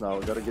do this now. I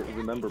gotta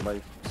remember my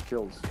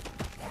skills.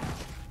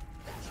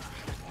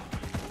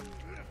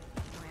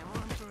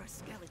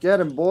 Get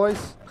him,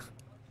 boys!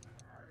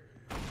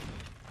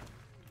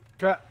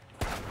 Trap.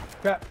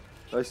 Trap.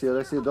 I see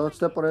it. Don't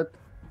step on it.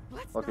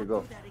 Okay,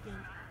 go.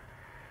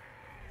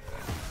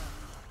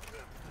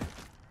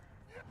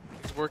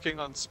 He's working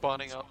on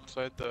spawning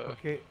outside the.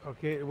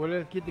 Okay. Well,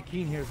 let's get the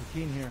key in here. The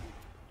key in here.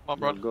 Come on,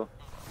 bro. Go.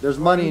 There's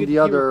money in get the the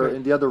other okay.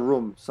 in the other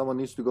room. Someone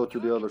needs to go to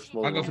the other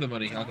small I'll go room. for the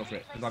money, I'll go for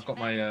it. Because I've got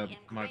my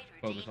my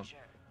bonus on.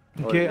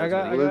 Okay, Alright,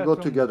 I we'll got go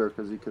some. together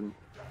because you can.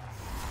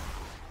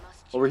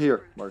 Must Over use here,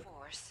 brute Mark.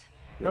 force.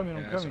 Coming,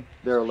 I'm Yeah, coming.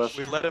 There, left.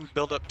 We let him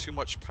build up too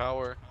much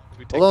power.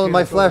 We take Hold on, Okay, my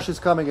let's go. flash is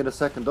coming in a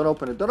second. Don't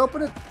open it. Don't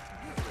open it.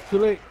 Too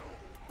late.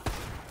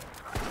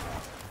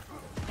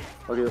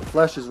 Okay,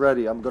 flash is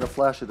ready. I'm gonna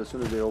flash it as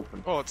soon as they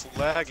open. Oh, it's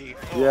laggy.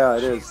 Oh, Yeah,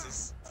 it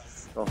is.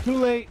 Jesus. Too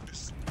late.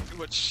 There's too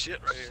much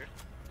shit right here.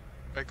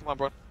 Alright, come on,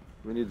 bro.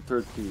 We need the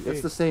third key. Okay.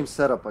 It's the same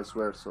setup, I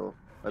swear. So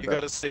I You bet.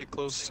 gotta stay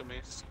close to me.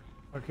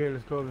 Okay,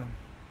 let's go then.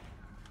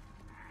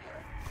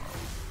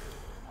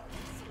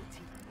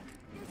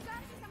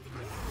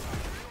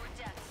 Your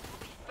deaths will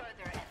be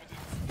further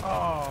evidence.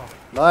 Oh,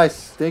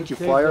 Nice. Thank you,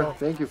 Good Fire. save,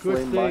 Thank you, good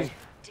Flame. save. Mine.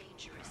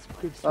 Dangerous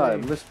good I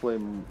save.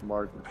 misplayed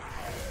Martin.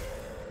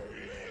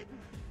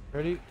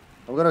 Ready?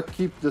 I'm gonna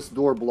keep this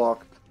door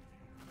blocked.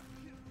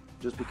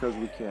 Just because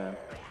we can.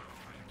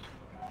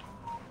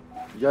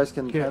 You guys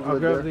can Okay, handle I'll it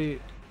there? grab the.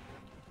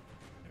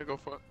 Here, go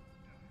for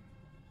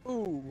it.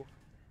 Ooh.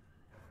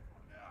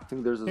 I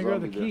think there's a Here,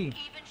 grab the zombie there. key. Even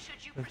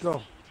should you Let's go.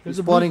 He's There's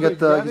a spawning blue at switch,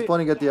 grab he's it.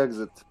 spawning at the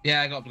exit.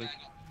 Yeah, I got blue.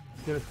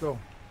 Okay, let's go.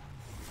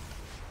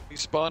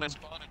 He's spawning.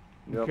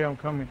 Yep. Okay, I'm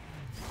coming.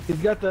 He's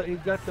got the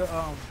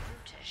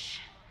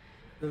brutish.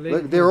 the lady.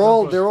 Look, they're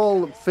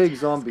all fake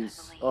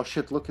zombies. Oh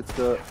shit! Look, it's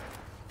the.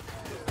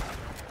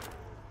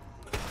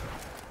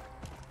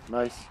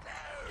 Nice.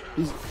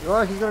 He's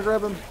alright. He's gonna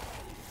grab him.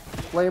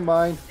 Flame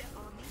mine.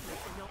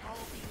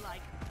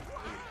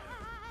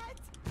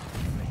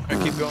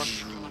 I keep going.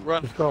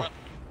 Run. Let's go.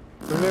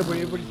 So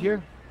everybody's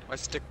here. My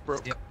stick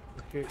broke. Yep.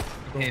 Okay.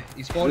 Here,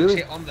 he's spawning Really?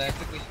 shit on there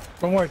quickly.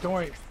 Don't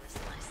worry.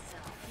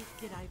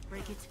 Did I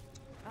break it?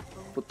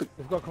 Put the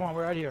Let's go. Come on,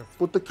 we're out of here.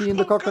 key in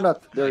the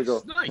coconut. There you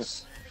go.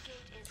 Nice.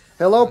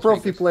 Hello, That's pretty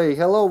Profi good. Play.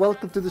 Hello,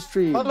 welcome to the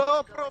stream.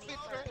 Hello, Profi.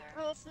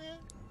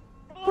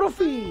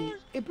 Profi!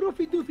 A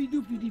profi doofy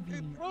doofy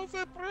doofy.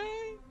 Profi,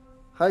 pray.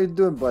 How you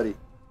doing, buddy?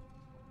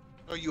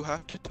 Oh, you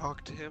have to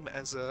talk to him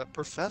as a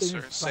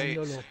professor. Say,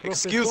 Español,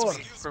 excuse me,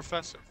 profesor."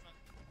 professor.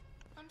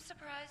 I'm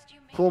surprised you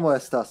made ¿Cómo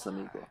it. estás,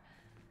 amigo?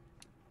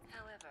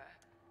 However,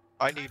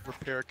 I need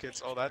repair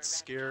kits. Oh, that's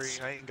scary.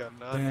 I ain't got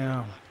none.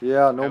 Damn.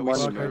 Yeah, no Yeah, we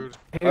money, Fuck, man. screwed.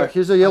 Here,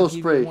 Here's a yellow I'll give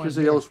you spray. one, Here's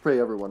a here. yellow spray,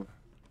 everyone.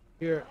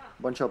 Here.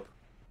 Bunch up.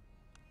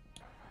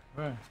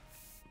 Right.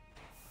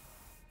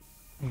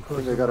 I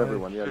think I got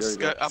everyone. Yeah, there This you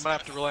go. guy, I'm gonna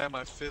have to rely on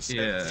my fist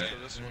Yeah. for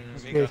this one.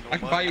 'cause he Okay. ain't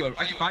got no money.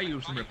 I can buy you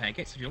some repair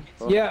kits if you want.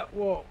 Oh. Yeah,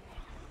 well,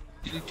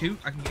 You need 2?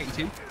 I can get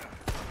you 2.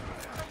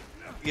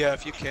 Yeah,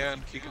 if you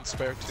can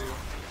spare 2.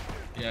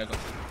 Yeah, I got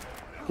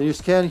Can you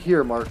scan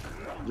here, Mark?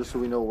 Just so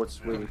we know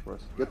what's waiting for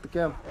us. Get the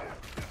cam.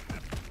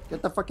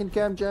 Get the fucking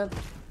cam, Jan.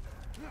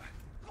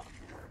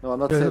 No, I'm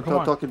not Yeah, saying, come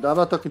on. talking. I'm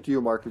not talking to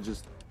you, Mark. It's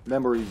just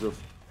memories of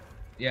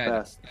Yeah.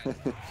 past.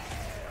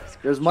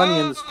 There's money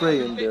in the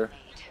spray in there.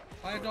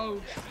 I know.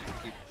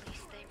 at least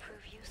they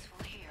prove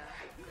useful here.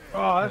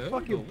 oh, that's Yeah,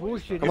 fucking no.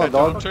 bullshit. Come dude.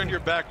 on, dog. Turn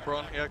your back,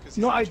 bro. Yeah, because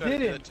No, I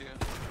didn't.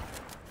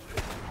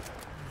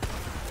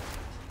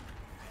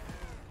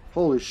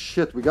 Holy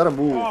shit, we gotta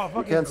move. Oh, We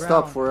fucking can't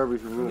stop ground. for every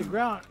On the room.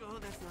 ground.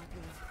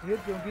 Hit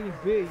you, I'm getting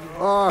big. You know?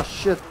 Oh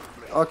shit.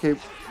 Okay.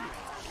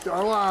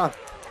 Ah.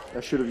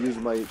 I should have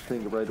used my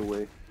thing right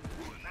away.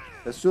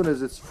 As soon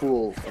as it's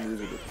full, I'm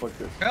using it. Fuck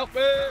this. Help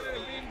me!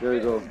 There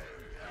you go.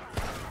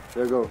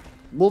 There you go.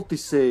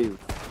 Multi-save.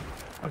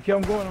 Okay,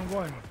 I'm going.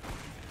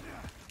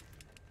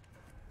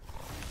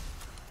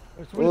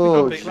 There's so many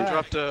Oh, people shit.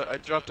 flash. I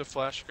dropped a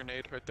flash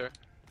grenade right there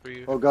for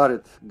you. Oh, got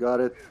it. Got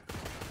it.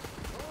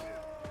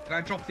 Can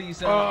I drop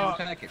these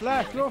repair kits?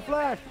 Flash, throw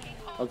flash.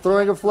 I'm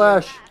throwing a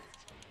flash.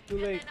 Too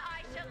late.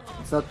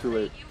 It's not too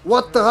late.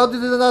 What the? How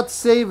did it not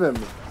save him?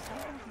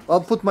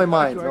 I'll put my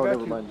mine. you, I No, got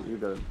never you. mind. You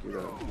got it. You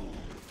got it.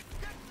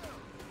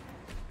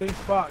 Same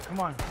spot. Come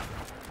on.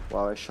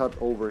 Wow, I shot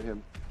over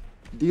him.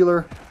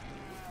 Dealer.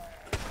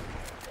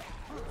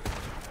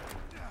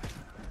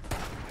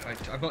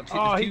 Right, I've got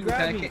Oh, he two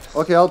grabbed repair me. kits.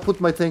 Okay, I'll put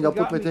my thing. I'll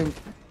got put my me.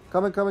 thing.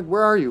 Coming.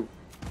 Where are you?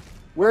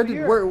 Where did?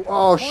 here. Where?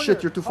 Oh Corner.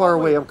 shit! You're too far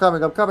Hallway. away. I'm coming.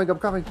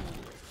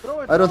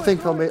 Throw it. I don't throw think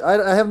it, I'll throw make.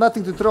 I have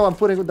nothing to throw. I'm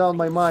putting down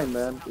my mine,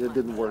 man. It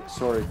didn't work.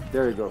 Sorry.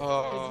 There you go. It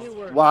Oh, did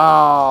work.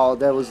 Wow,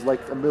 that was like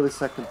a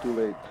millisecond too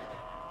late.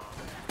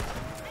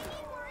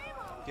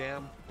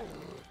 damn.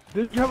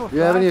 Did you have a Do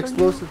you have any flash on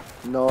you?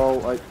 explosive?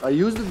 No, I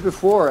used it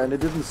before and it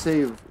didn't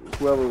save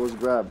whoever was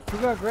grabbed. Who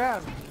got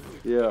grabbed?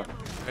 Yeah,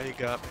 There you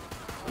go.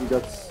 he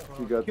got.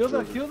 Kill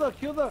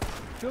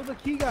the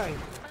key guy.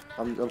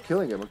 I'm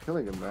killing him.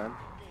 Man.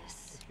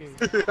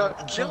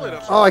 I'm killing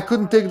him. Oh, I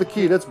couldn't take the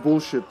key. That's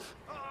bullshit.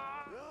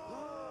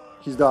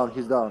 He's down.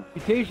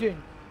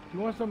 Mutation. You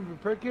want some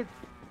repair kits?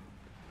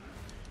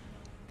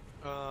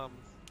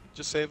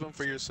 Just save them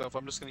for yourself.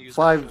 I'm just gonna use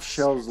 5 this.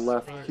 shells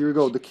left. Here we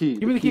go. The key.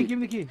 Give me the key. Give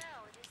me the key.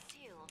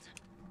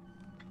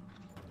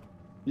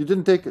 You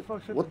didn't take it.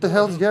 Fuck, shut What the the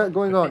door. hell's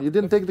going on? You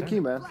didn't take the key,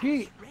 man.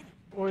 Key.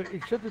 Or it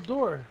shut the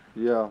door.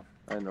 Yeah,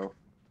 I know.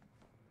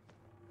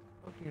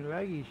 Fucking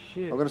laggy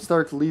shit. I'm gonna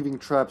start leaving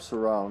traps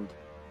around.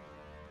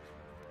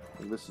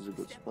 And this is a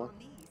good spot.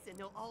 And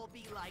they'll all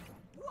be like,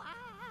 what?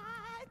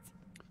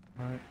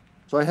 Alright.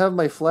 So I have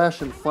my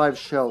flash and 5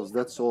 shells.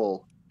 That's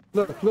all.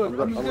 Look. I'm I'm gonna,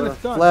 just I'm gonna gonna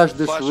stun. flash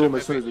this Flash room it,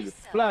 as soon as we baby.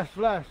 get. Flash.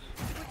 What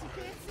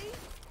you can't see?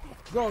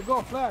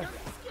 Go, flash.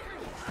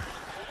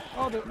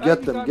 Oh, the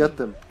Get laggy them, got get me.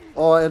 them.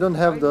 Oh, I don't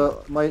have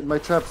the my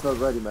trap's not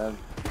ready, man.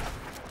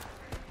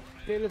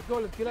 Okay, let's go.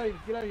 Let's get out of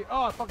here.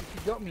 Oh, fucking, she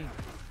got me.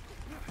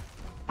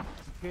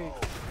 Okay.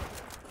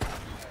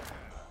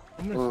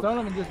 I'm gonna Oh. stun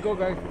him and just go,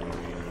 guys.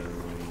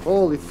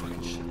 Holy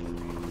fucking shit!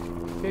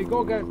 Okay,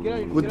 go, guys. Get out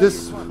of here. With get out of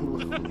this, here. Come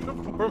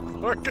on. Poor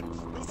Mark, I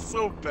feel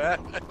so bad.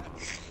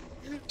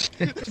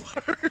 Dude,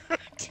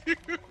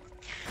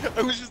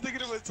 I was just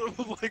thinking to myself,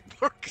 I'm like,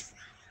 Mark's,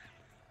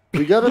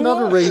 we got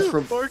another raid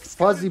from Mark's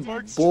Fuzzy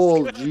Mark's just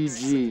Ball gonna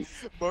GG.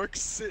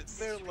 Mark's sitting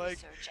there like,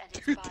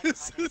 dude,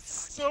 this is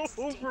so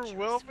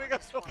overwhelming. I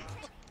don't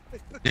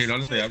Dude,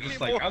 honestly, I'm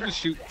just like, I'll anymore. just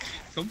shoot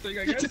something,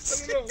 I You guess.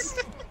 just- I don't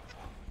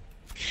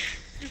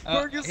know.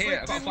 Mark is Here,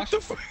 like, I've dude, got what a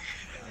the flash. fuck?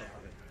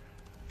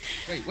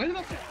 Wait, where did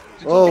I...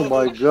 Oh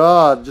my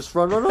god! Just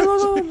run.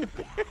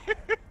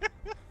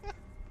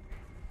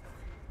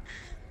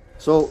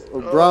 So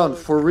Brown,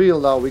 for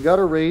real now, we got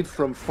a raid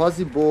from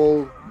Fuzzy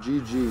Ball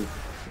GG.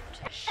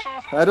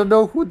 I don't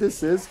know who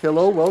this is.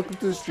 Hello, welcome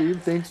to the stream.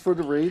 Thanks for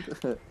the raid.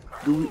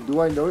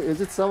 Do I know? Is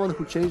it someone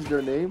who changed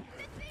their name?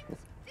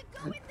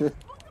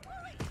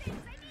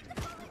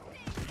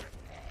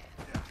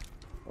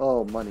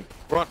 Oh, money.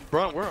 Bron,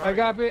 where are I you?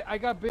 got bit.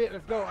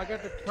 Let's go. I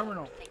got the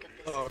terminal.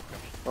 Oh, okay.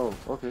 Oh,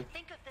 okay.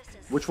 Think of this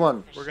as Which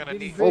one? We're gonna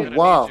need, Oh, we're gonna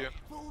wow. need you.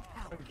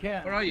 I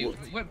can't. Where are you?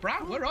 Where,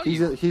 Brad, where are He's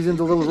you? he's in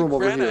the little room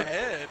over Ran here.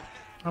 ahead.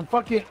 I'm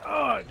fucking.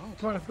 Oh,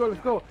 come on,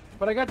 let's go.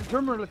 But I got the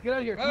terminal. Let's get out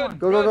of here. Come on.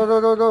 Go. Run.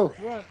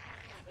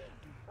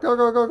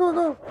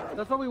 Go.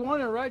 That's what we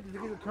wanted, right? Just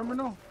to get the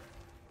terminal.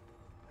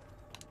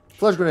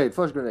 Flash grenade.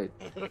 I'm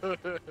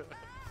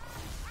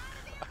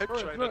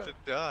trying not to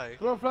die.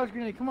 Throw a flash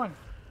grenade. Come on.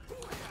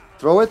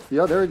 Throw it.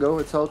 Yeah, there you go.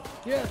 It's out.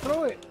 Yeah,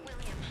 throw it.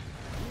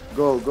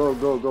 Go, go,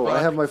 go, go. I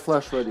have my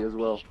flash ready as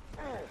well.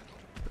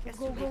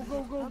 Go, go,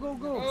 go, go, go,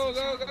 go.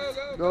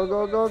 Go,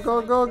 go, go,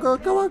 go, go, go.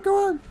 Come on, come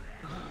on.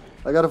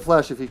 I got a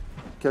flash if he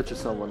catches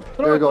someone.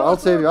 There you go. I'll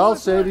save you. I'll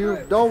save you.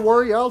 Don't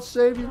worry. I'll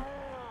save you.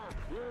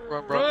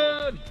 Run, bro.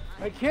 Run!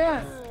 I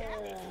can't.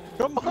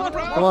 Come on,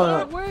 run. Come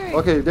on. Wait.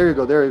 Okay, there you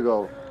go. There you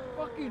go.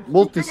 Fucking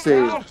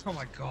Multi-save. Oh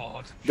my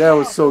god. That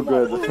was so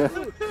good.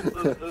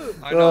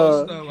 I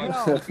know, so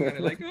I'm looking at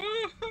it like,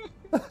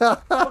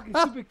 fucking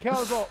stupid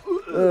cows all.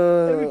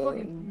 Every Uh,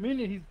 fucking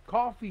minute he's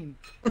coughing.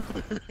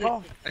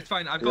 Cough. it's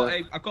fine. I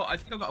think I've got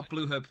a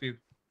blue herb for you.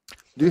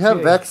 do you have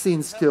Okay.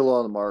 vaccine skill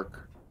on,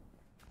 Mark?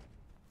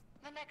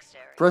 The next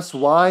area. Press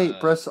Y,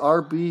 press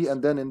RB,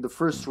 and then in the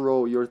first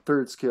row, your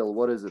third skill.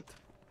 What is it?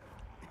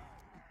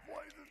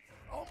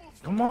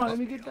 Come on, let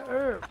me get the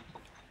herb.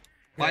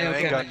 Yeah, I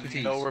ain't got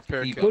expertise. no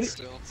repair Evil. kits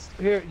still.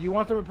 Here, you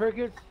want the repair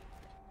kits?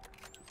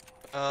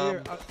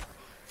 Um,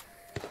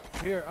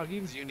 Here, I'll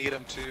give do you. you need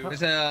them too?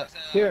 There's a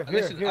Here,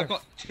 listen. here. I've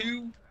got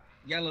 2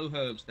 yellow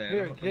herbs there.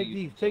 Here, I'm not gonna take use-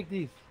 these, take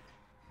these.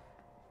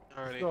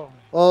 Alrighty. Go.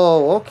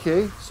 Oh,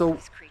 okay. So,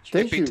 This creature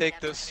thank Hippie, you. take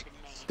this.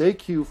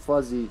 Thank you,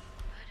 Fuzzy.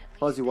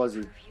 Fuzzy Fuzzy Wuzzy.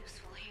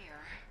 useful here.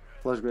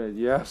 Flash grenade.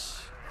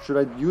 Yes. Should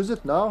I use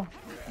it now?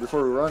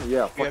 Before we run?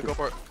 Yeah, fuck Yeah, it. go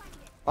for it.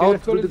 Okay, Out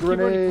let's go, with the let's keep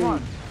running, grenade. come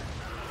on.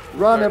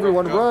 Run, Go,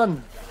 everyone, go.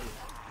 run!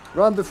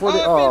 Run before they.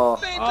 I've Oh,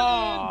 been bitten!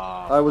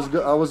 Ah. I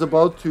was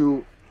about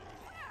to.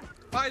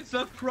 I'm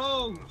the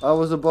pro! I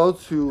was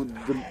about to,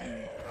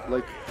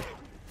 like,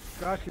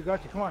 Got you,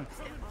 come on.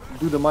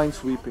 do the mine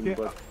sweeping, Yeah.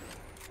 but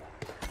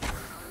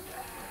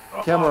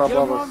camera Get him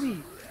above on us. me.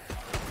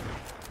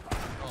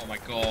 Oh my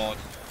god.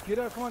 Get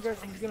up, come on, guys.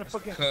 I'm gonna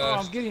fucking. Cursed. Oh,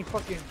 I'm getting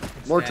fucking.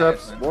 More Dead,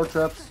 traps, man. more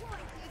traps.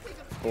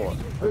 Oh, I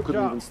Good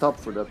couldn't job. even stop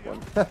for that one.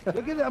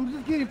 Look at it. I'm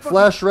just getting fucking.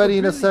 Flash ready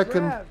in a completely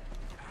second. grabbed.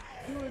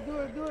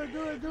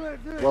 Do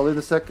it. Well, in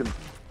a second.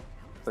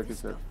 Like I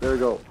said. There you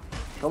go.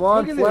 Come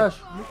on, Look at Flash.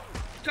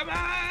 Come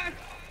on!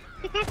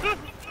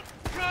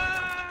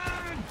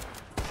 Run!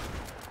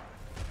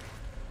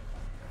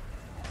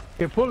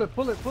 Okay, pull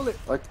it.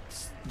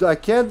 I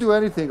can't do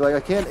anything. Like, I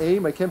can't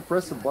aim. I can't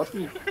press a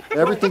button.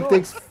 Everything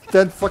takes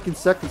 10 fucking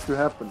seconds to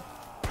happen.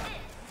 It's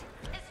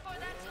for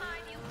that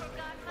time you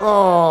forgot.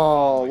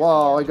 Oh,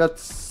 wow. I got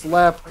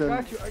slapped and.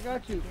 I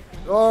got you.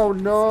 Oh,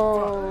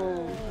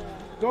 no.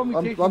 Go,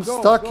 mutation, I'm go,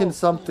 stuck go. in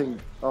something.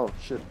 Oh,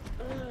 shit.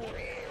 Come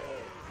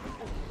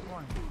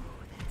on.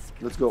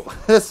 Let's go.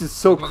 This is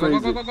so Go, go, crazy.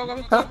 go, go, go, go,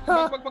 go, go,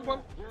 go, go, go,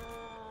 go.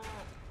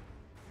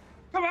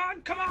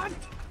 Come on!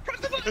 Press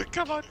the button!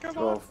 Come on.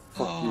 Oh,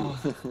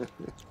 fuck you.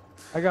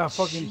 I got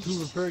fucking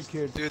 2 repair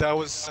kits. Dude, that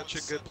was such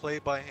a good play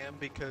by him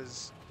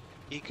because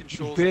he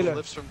controls Bit the us.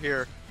 lifts from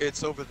here.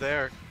 It's over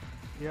there.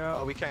 Yeah.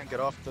 Oh, we can't get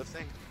off the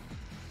thing.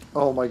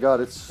 Oh my god,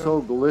 it's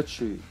so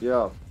glitchy.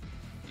 Yeah.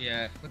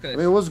 Yeah, look at I this.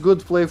 mean, it was good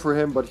play for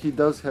him, but he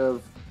does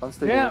have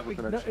unstable Yeah, network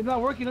connection. it's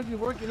not working. Nothing's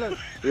working. Look.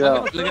 Yeah.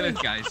 Look at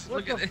this, guys. What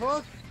Look the at this.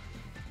 fuck?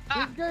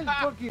 This guy's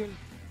fucking.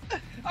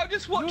 I'm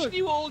just watching Look.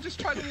 you all just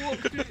trying to walk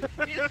through it.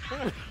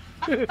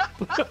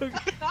 What are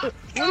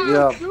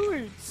Yeah. you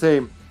doing?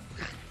 Same.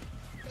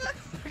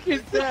 Look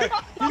at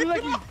that. He look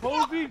like he's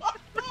posing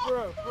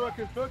for a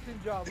construction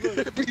job.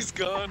 Look. He's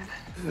gone.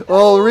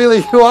 Oh,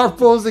 really? You are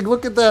posing.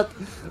 Look at that.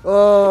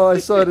 Oh, I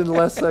saw it in the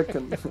last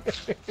second.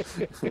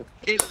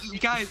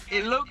 Guys,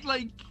 it looked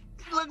like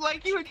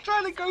you were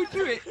trying to go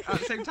through it at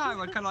the same time.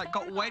 I kind of like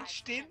got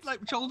wedged in, like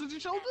shoulder to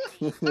shoulder.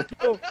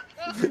 Oh,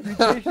 the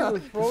mutation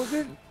was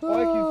frozen. All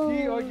I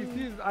can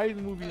see is his eyes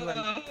moving like.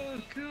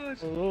 Oh god.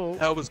 Oh.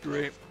 That was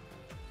great.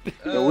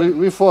 Yeah,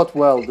 we fought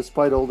well,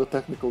 despite all the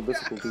technical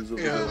difficulties of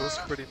the Yeah, it game. was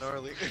pretty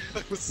gnarly.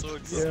 I was so Yeah.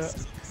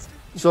 excited.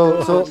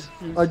 So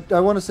I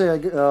want to say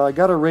I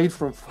got a raid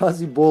from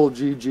Fuzzy Bull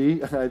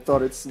GG, and I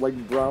thought it's like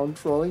Brown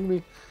trolling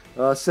me.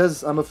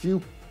 Says I'm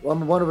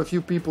one of a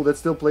few people that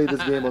still play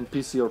this game on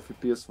PC or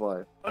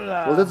PS5.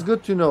 Well, that's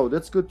good to know.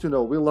 That's good to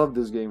know. We love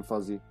this game,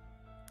 Fuzzy.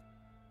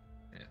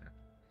 Yeah.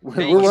 We're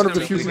Hey, one of the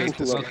Mr. few Please,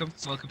 people who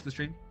love. welcome to the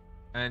stream.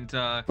 And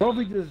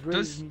Probably just raised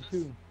Does- me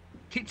too.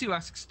 Kit2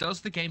 asks, does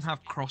the game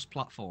have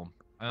cross-platform?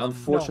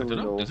 Unfortunately,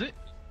 I don't know. no. Does it?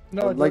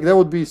 No, it Like doesn't. that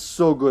would be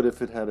so good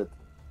if it had it.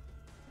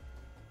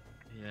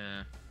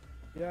 Yeah.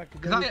 Yeah,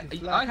 Because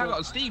I have it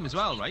on Steam as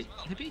well, right,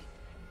 Hippie?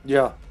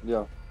 Yeah.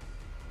 Yeah.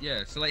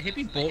 So like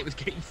Hippie bought this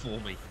game for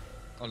me.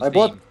 On I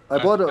bought Steam. I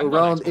bought I've got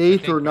around Xbox, I 8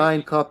 think, or right?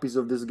 9 copies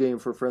of this game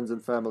for friends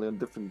and family on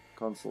different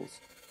consoles.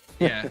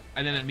 Yeah.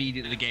 And then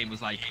immediately the game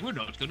was like, we're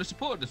not going to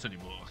support this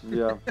anymore.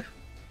 Yeah.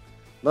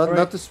 Not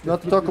Alright.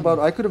 to talk about.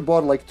 I could have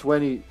bought like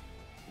 20,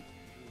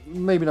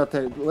 maybe not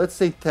 10. Let's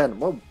say 10.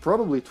 Well,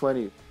 probably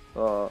 20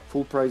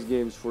 full price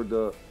games for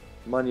the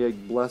money I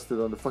blasted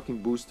on the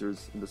fucking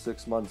boosters in the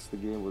 6 months the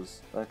game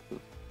was active.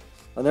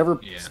 I never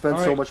Yeah. spent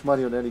so Alright. much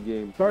money on any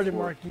game. Started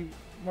before.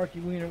 Marky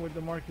Wiener with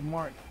the Marky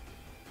Mark.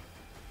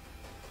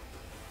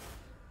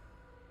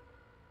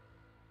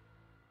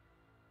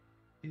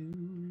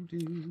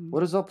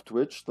 What is up,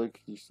 Twitch?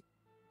 Like he's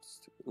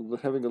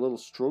having a little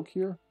stroke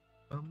here.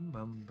 Bum,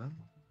 bum, bum,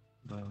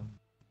 bum.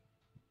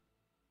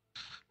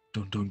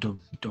 Dum dum dum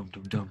dum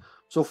dum dum.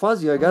 So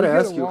Fuzzy, I Oh, gotta you get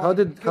ask a you, wand- you how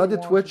get a did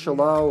wand Twitch again.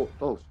 allow?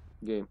 Oh,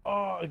 game.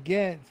 Oh,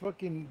 again, it's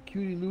fucking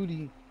cutie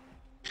looty.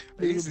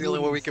 He's the only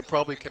one we could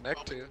probably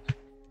connect to.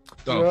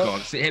 Oh Yeah.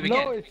 god, see him No,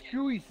 again. it's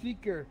Chewy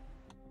Seeker.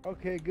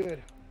 Okay,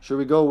 good. Should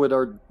we go with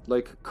our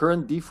like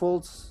current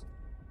defaults,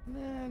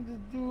 Nah,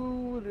 just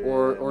do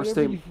Or whatever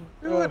stay- you-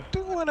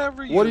 Do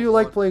whatever you what do you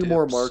like want, playing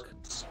more, Dibs. Mark?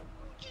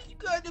 You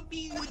gotta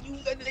be what you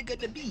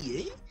gotta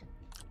be, eh?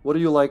 What do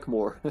you like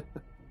more?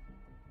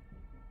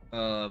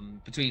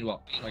 Between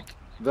what? Like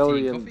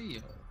Valerie tea and and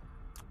coffee?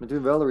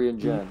 between Valerie and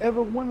Do you Jan.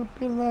 ever want to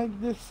be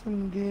like this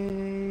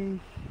someday?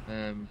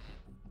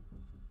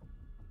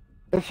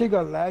 That shit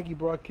got laggy,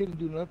 bro. I couldn't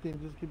do nothing.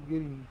 Just kept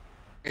getting.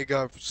 It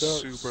got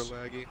super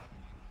laggy.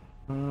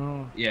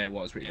 Yeah, it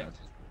was pretty bad.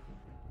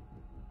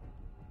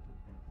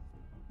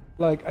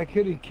 Like I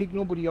couldn't kick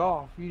nobody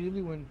off.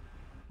 Usually when,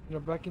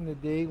 back in the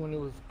day when it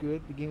was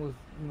good, the game was,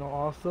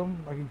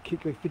 awesome. I could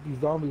kick like 50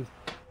 zombies.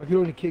 I could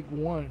only kick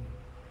one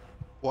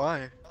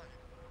Why?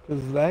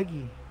 because it's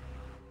laggy.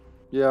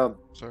 Yeah,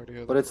 Sorry to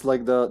hear but that. it's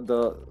like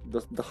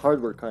the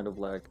hardware kind of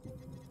lag.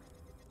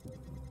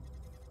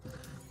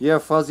 Yeah,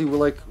 Fuzzy will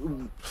like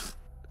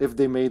if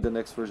they made the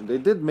next version. They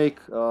did make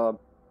oh,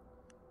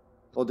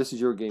 this is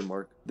your game,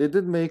 Mark. They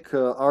did make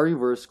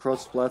Ariverse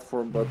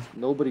cross-platform, but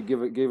nobody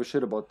gave a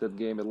shit about that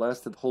game. It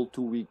lasted whole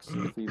 2 weeks,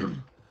 if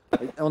even.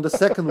 Like, on the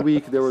second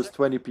week, there was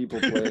 20 people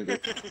playing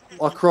it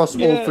across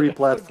all Yeah. 3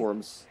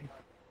 platforms.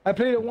 I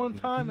played it one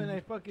time and I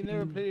fucking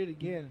never played it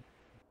again.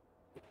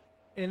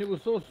 And it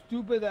was so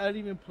stupid that I didn't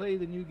even play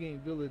the new game,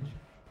 Village.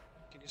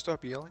 Can you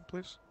stop yelling,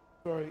 please?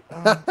 Sorry,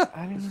 I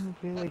didn't even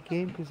play that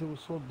game because it was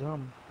so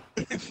dumb.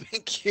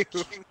 Thank you.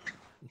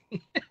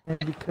 And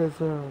because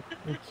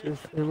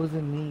it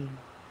wasn't me.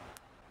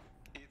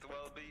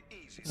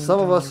 Some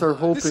of us are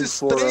hoping This is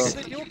for stress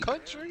in your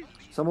country.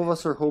 some of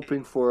us are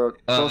hoping for a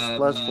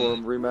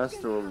cross-platform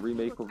remaster or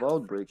remake of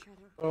Outbreak,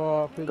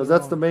 Oh, because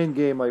that's the main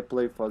game I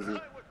play, Fuzzy,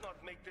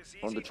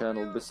 on the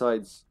channel.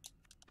 Besides,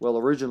 well,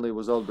 originally it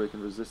was Outbreak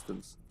and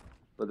Resistance,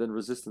 but then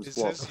Resistance Is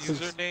flopped. his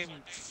username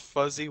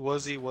Fuzzy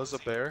Wuzzy Was a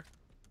Bear?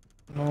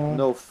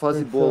 No,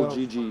 Fuzzy It's, Ball uh,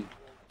 GG.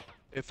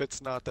 If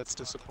it's not, that's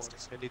disappointing.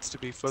 It needs to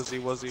be Fuzzy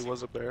Wuzzy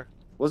Was a Bear.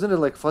 Wasn't it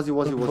like Fuzzy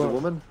Wuzzy was a But-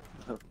 woman?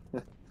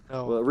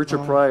 No. Well,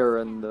 Richard No. Pryor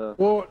and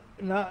Well,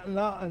 not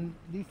in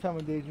these time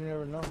of days. You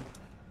never know.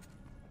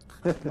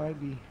 Might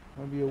be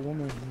a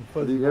woman. With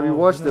fuzzy have you balls,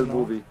 watched don't that know.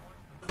 movie?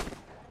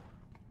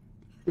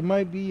 It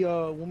might be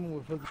a woman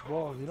with fuzzy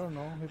balls. You don't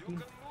know,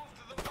 hippie.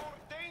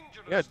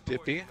 Yeah,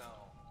 Dippy.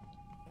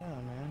 Yeah,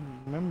 man.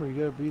 Remember, you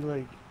gotta be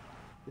like,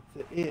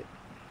 it's a it.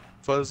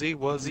 Fuzzy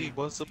Wuzzy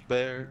Was a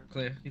Bear.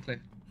 Clear, you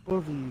clear.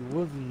 Fuzzy,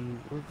 wuzzy.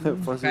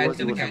 Fuzzy Repaired Wuzzy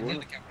to the was a camera.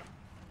 woman.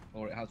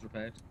 Or it has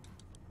repaired.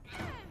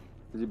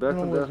 Is he I back don't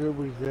from know where that?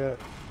 everybody's at.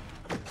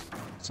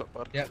 What's up,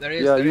 bud? Yeah, there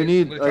is. Yeah, there you is.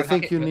 need. I'm gonna try I and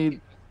think hack you it, but-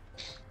 need.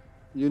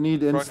 You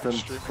need Run instant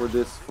stream. for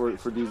this for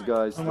these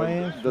guys. Am I Like,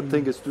 the answering?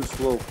 thing is too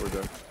slow for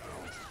them.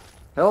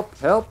 Help!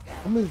 Help!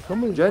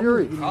 Somebody's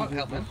January. getting I'll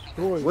help, man.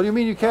 destroyed. What do you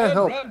mean you can't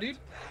help? Run, dude.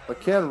 I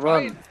can't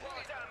run.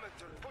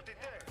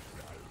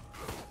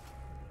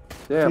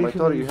 Damn, I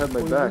thought you had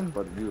my back,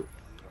 but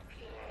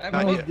I'm No,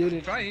 on he it. did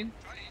it. Trying.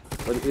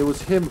 but it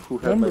was him who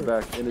had my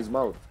Remember. back in his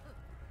mouth.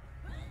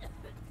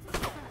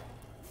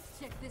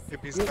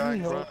 Dippy's Get me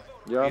dying, help. bro.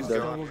 Yeah, I'm He's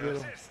dead. gone. We'll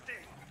get him.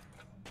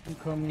 I'm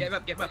coming. Get him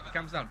up, get him up.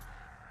 Cam's down.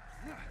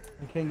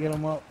 I can't get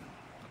him up.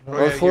 Oh,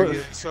 Well, yeah,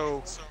 for-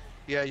 so,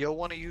 yeah, you'll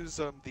want to use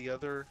the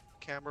other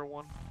camera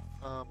one,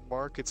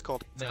 Mark. It's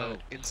called No.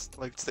 it's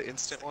the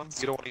instant one.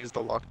 You don't want to use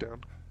the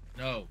lockdown.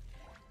 No.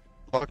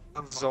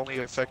 Lockdown's only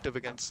effective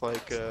against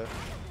like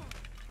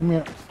Come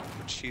here.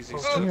 cheesy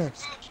Come stuff. here.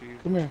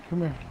 Jeez. Come here.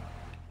 Come here.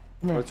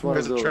 Come here. Which one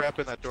There's of a those? trap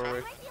in that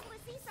doorway.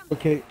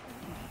 Okay.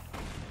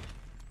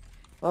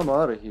 I'm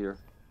out of here.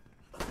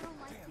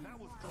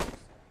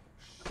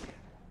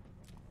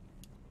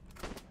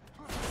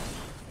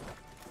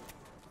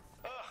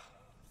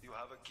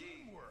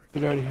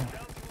 Get out of here.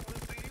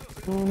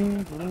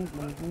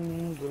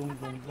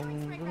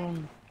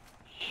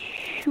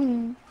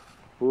 Shoo.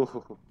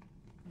 Ooh.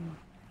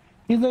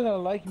 He's not gonna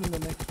like me in the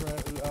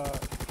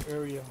next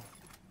area.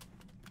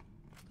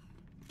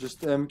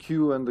 Just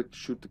MQ and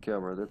shoot the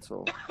camera. That's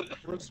all.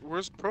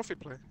 Where's Profi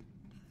play?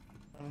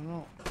 I don't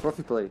know.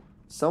 Profi play.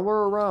 Somewhere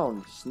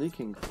around.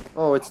 Sneaking.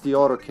 Oh, it's the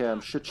auto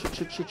cam. Shit, shit,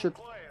 shit, shit, shit.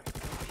 Come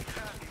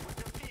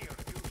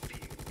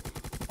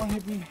on,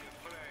 hit me.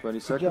 20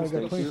 Good job, I seconds, got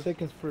thank 20 you.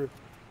 seconds for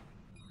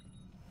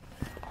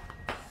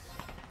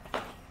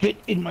hit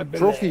in my belly.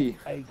 Trophy.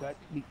 I got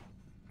me.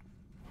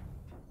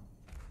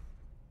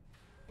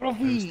 I'm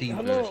Profi, Steam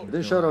hello. version.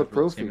 They shout out Xbox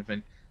Profi. game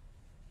thing.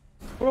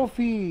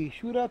 Profi,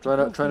 shoot out Trying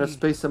to Profi.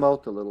 space him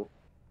out a little.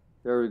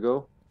 There we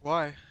go.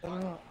 Why? I don't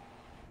know.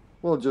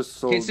 Well, just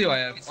so. Kitsu, I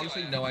have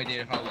honestly no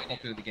idea how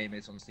popular the game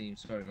is on Steam.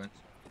 Sorry, man.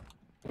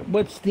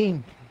 What's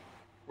Steam?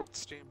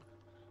 Steam.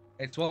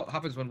 It's what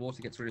happens when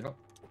water gets really hot.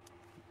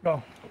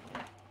 Oh,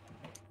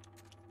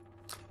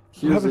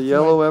 Here's haven't a seen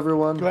yellow, my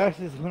everyone.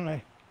 glasses when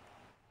I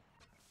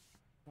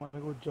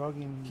go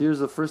jogging.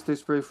 Here's a first aid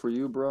spray for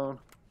you, Brown.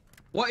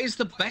 What is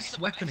the best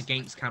weapon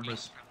against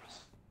cameras?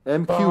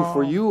 MQ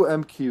for you,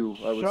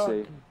 MQ, I would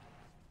say.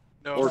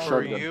 No, Or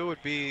for shotgun. you,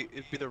 it'd be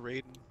the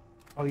Raiden.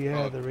 Oh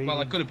yeah, the Raiden. Well,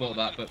 I could have bought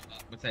that, but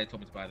Mateo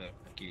told me to buy the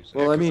MQ. So.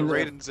 Well, I 'Cause mean, the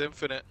Raiden's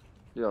infinite.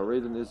 yeah,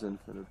 Raiden is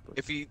infinite. But...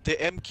 If the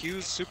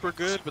MQ's super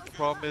good, but the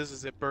problem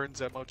is it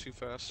burns ammo too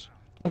fast.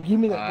 Oh, give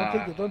me that. Don't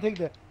take that. Don't take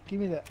that. Give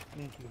me that.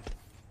 Thank you.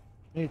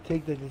 I need to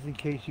take that just in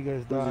case you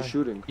guys Who's die. he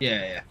shooting?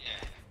 Yeah.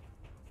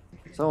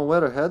 Someone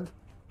went ahead.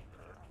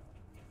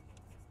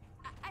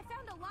 I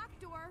found a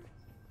locked door.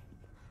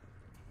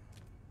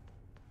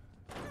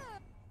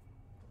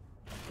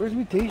 Where's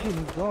mutation?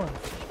 He's gone.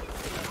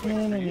 For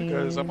you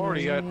guys, I'm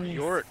already at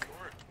York.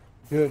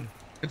 Good.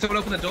 Can someone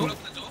open the door?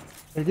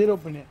 I did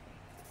open it.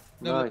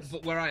 No, Nice.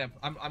 but where I am,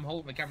 I'm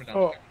holding the camera down.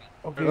 Oh,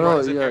 okay. Oh,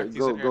 He's in yeah, here, he's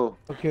go, in here. go.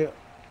 Okay.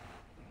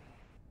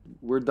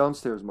 We're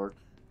downstairs, Mark.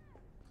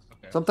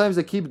 Okay. Sometimes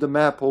I keep the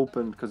map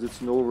open because it's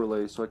an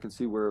overlay, so I can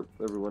see where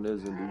everyone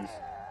is in these.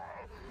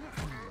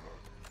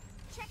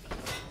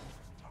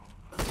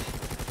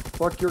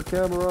 Fuck your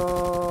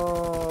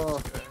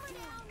camera!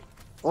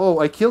 Oh,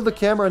 I killed the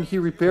camera and he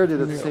repaired it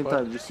at the same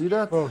time. Did you see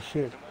that? Oh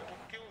shit.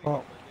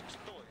 Oh.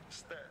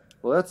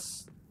 Well,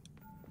 that's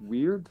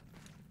weird.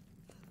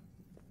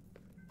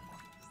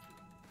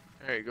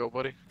 There you go,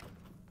 buddy.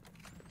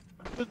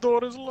 The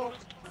door is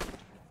locked.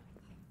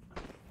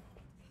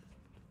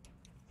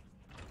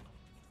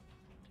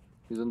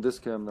 He's on this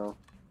cam now.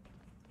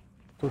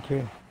 It's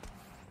okay.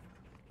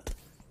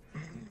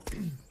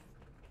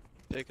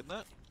 Taking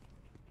that.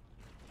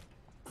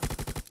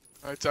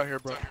 Alright, it's out here,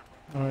 bro.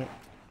 All right.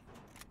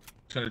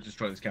 Trying to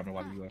destroy this camera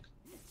while you work.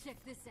 Check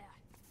this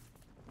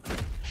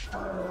out.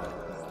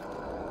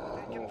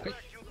 Okay.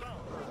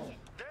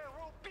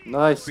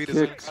 Nice Beat us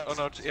in. kick. Oh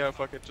no, yeah,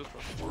 fuck it, just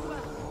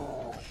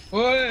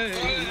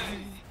Hey!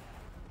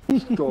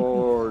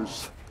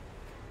 Scores.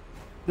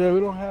 Yeah, we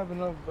don't have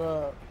enough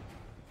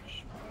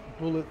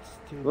bullets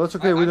to. Well, that's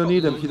okay. We I've don't got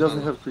need him. loads He of doesn't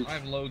ammo. have free. I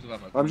have loads of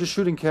ammo. I'm just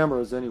shooting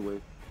cameras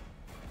anyway.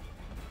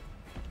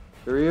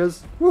 There he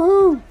is.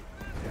 Woohoo!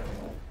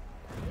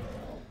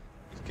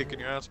 He's kicking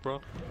your ass, bro.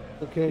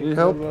 Okay. Need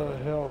help?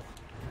 Health.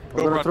 I'm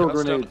gonna throw a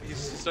grenade. He's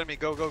stunned me.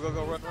 Go,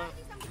 run.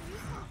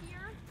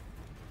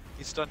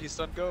 He's stunned,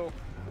 go.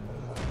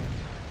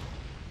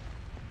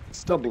 He's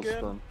stunned Double again.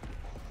 stun.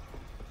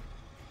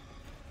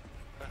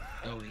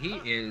 Oh, he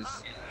is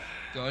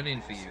going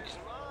in for you.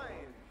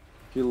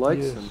 He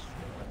likes Yes. him.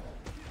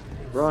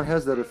 Brown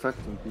has that effect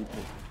on people.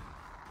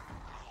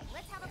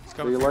 He's But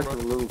coming you for you, like bro.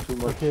 him a little too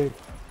much. Okay.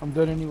 I'm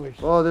done anyways.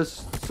 Oh,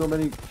 there's so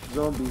many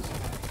zombies.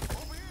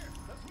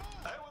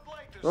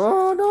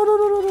 Oh,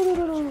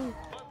 no.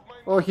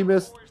 Oh, he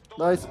missed.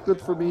 Nice, good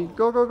for me.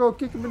 Go.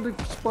 Kick him in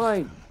the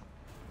spine.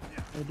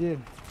 I did.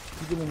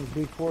 He did on his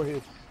big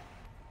forehead.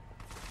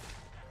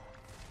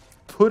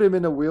 Put him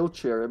in a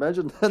wheelchair.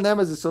 Imagine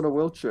Nemesis on a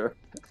wheelchair.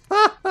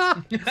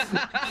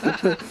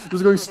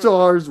 Just going,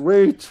 stars,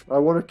 wait. I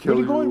want to kill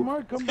Where you. you going,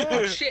 Mark? Come Oh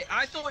back. shit!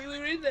 I thought you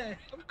were in there.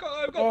 I've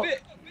got Oh.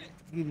 bit.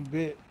 Getting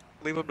bit.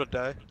 Leave him to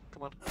die.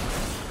 Come on.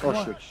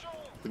 Oh, shit.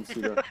 Didn't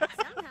see that.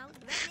 Somehow,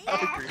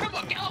 Oh, come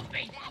on, get off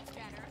me! that's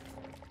better.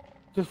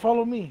 Just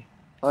follow me.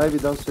 Ivy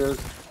downstairs.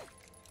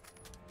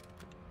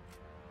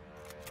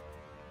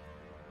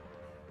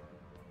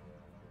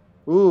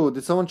 Ooh,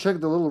 did someone check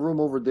the little room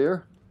over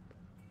there?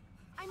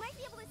 I might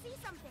be able to see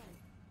something.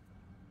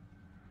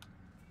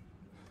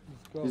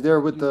 Let's go. He's there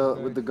with Let's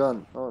the use the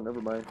gun. Oh,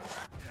 never mind.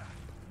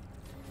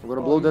 I'm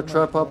gonna Oh, blow he's that not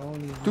trap up. down,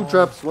 he's 2 not.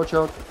 traps. Watch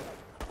out.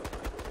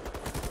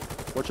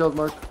 Watch out,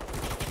 Mark.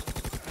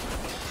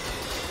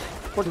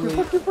 Fuck you!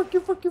 late. Fuck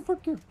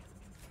you!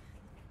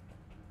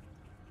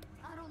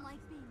 I don't like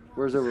being lost.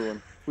 Where's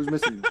everyone? Who's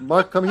missing?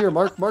 Mark, come here.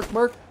 Mark.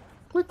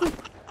 Quickly.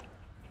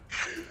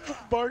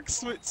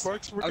 Mark's I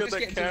working was on just that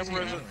getting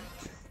camera. to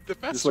The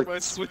Just mastermind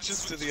like-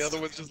 switches to the other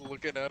one, just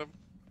looking at him.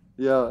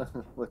 Yeah.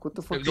 Like, what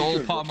the fuck? It was are you all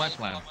doing? part of my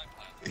plan.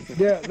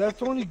 Yeah,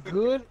 that's only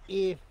good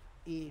if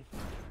we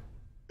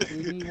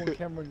need one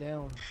camera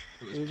down.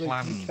 It was There's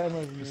like 2 planned.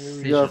 cameras in the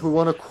area. Yeah, if we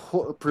want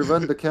to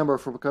prevent the camera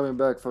from coming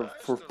back, for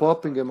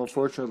popping him,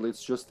 unfortunately,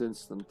 it's just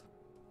instant.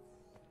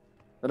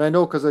 And I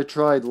know because I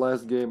tried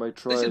last game. I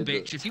tried. Listen,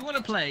 bitch, if you want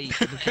to play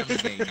the camera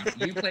game,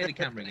 you play the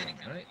camera game,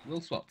 alright?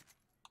 We'll swap.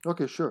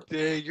 Okay, sure.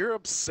 Yeah, you're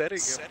upsetting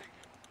him.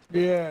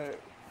 Yeah.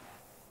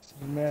 He's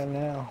mad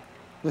now.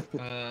 I'm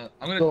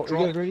gonna So, you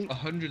drop guys ready?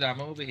 100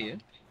 ammo over here.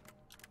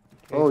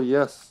 Oh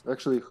yes,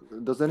 actually,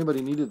 does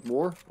anybody need it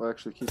more? Or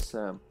actually, keep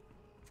Sam.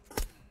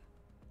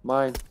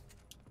 Mine.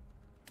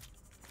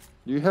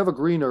 Do you have a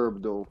green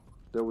herb though?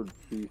 That would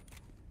be.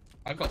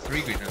 I've got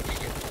 3 green herbs.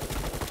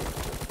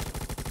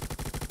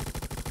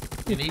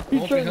 You need He's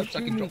more trying green to herbs? I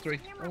shoot can me. drop 3.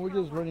 And we're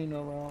just running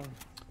around.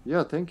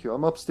 Yeah, thank you.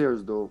 I'm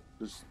upstairs though.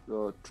 Just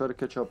try to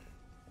catch up,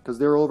 because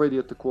they're already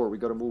at the core. We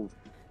gotta move.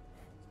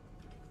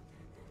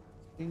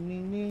 Ding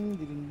ding ding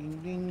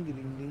ding ding ding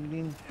ding ding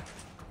ding.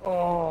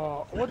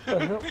 Oh, what the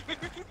hell?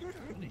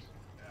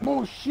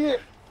 Oh shit!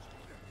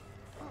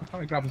 I'm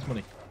trying to grab this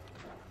money.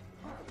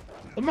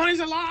 The money's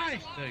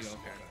alive! There you go, okay.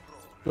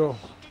 Go.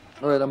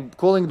 All right, I'm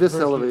calling this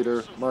Perfect.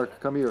 elevator. Mark,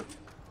 come here.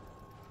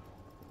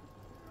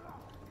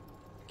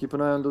 Keep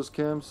an eye on those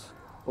cams.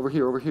 Over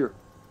here, over here.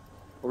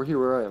 Over here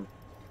where I am.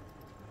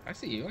 I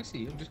see you. I see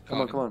you. I'm just Come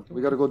on, come on.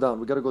 We gotta go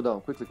down. We gotta go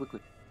down. Quickly, quickly.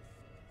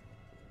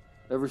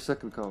 Every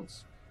second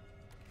counts.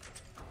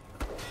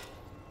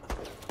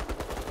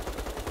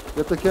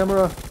 Get the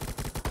camera.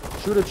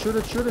 Shoot it, shoot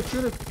it, shoot it,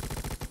 shoot it.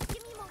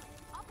 Give me a moment.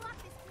 I'll block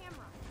this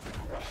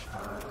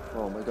camera.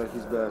 Oh my god,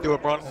 he's back. Do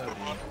it, run.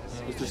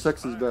 Mr.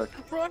 Sexy's back.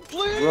 Run,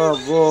 please.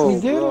 Bravo,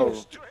 We did bravo.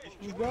 it.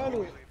 We got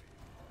it.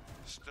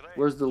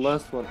 Where's the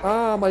last one?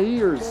 Ah, my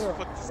ears.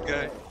 Fuck this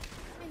guy.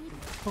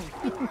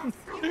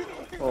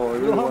 Oh, I You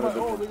really know how wanted my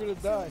to. they're gonna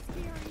die.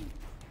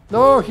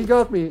 No, he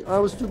got me. I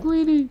was too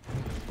greedy.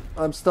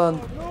 I'm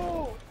stunned.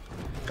 No.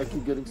 I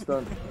keep getting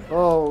stunned.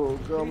 Oh,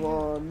 come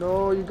on.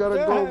 No, you gotta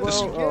go, bro.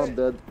 Oh, I'm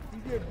dead.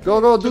 You get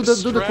Go, go, do the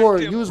Distract core.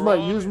 him, Use Ron. my I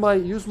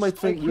thing. Use my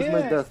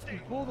can't. death. You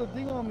pulled the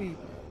thing on me.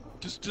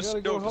 Just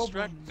gotta go no, help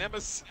distract him.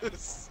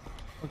 Nemesis.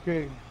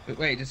 Okay.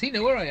 Wait, does he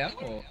know where I am?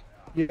 Or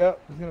Yeah,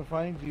 he's gonna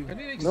find you. can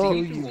he No.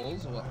 see through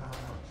walls? Or what?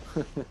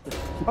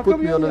 He How put come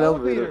me you're on in an the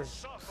elevator.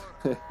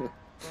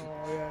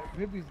 Oh yeah,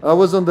 Hippie's I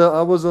was on the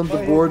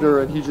Bye, border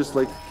Hippie. and he just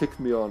like kicked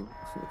me on.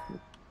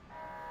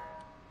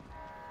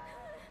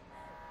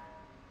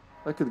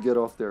 I could get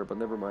off there, but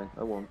never mind.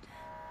 I won't.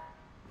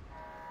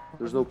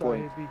 There's no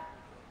point.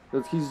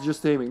 If he's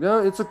just aiming. No,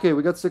 it's okay.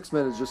 We got 6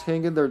 minutes. Just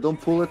hang in there. Don't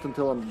pull it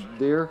until I'm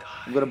there.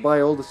 I'm gonna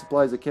buy all the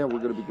supplies I can. We're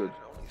gonna be good.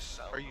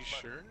 Are you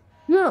sure?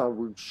 Yeah,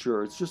 we're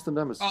sure. It's just a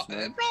nemesis, Oh,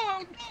 man.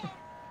 wrong!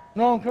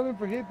 No, I'm coming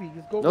for Hippie.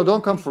 Just go. No, for don't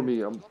the come for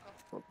station.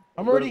 me.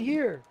 I'm already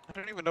here. I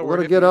don't even know We're where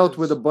gonna get Hippie out is.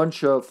 with a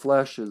bunch of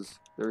flashes.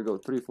 There we go.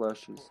 3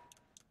 flashes.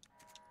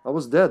 I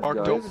was dead, Mark,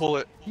 guys. don't pull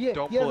it. Yeah,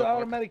 Don't he has pull an it, Mark.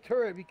 automatic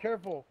turret. Be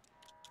careful.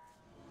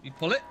 You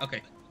pull it?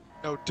 Okay.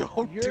 No,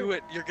 don't You're- do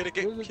it. You're gonna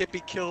get there's a-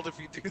 Hippie killed if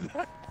you do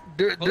that.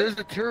 There's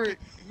a turret.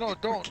 No,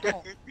 don't.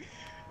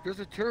 There's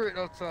a turret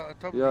outside.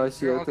 Top Yeah, of I me.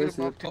 see Here, it, I'll I get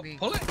see him it. up to me.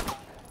 Pull it.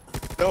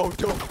 No,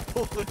 don't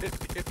pull it.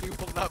 Hippie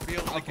will not be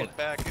able to I'll pull get it.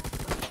 back.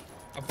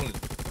 I'm pulling.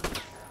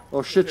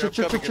 Oh shit, Here,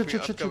 shit, I'm shit, coming, shit, Hippie,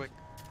 shit, I'm shit, coming. shit.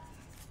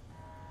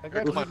 I Here,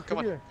 got come on, you. come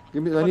on. Here.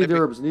 Give me, I Come on, need Hippie.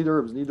 herbs, need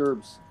herbs, need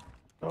herbs.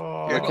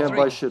 Oh, Here, I go can't three.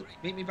 buy shit.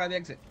 Meet me by the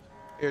exit.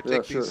 Here, Yeah,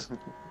 take sure. these.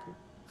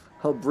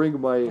 I'll bring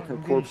my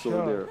getting corpse over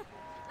shot. there.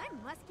 I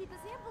must keep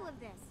a sample of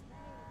this.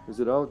 Is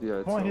it out? Yeah,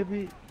 it's come on, out.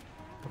 Hippie. Come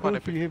on,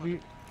 Coming for you, Hippie.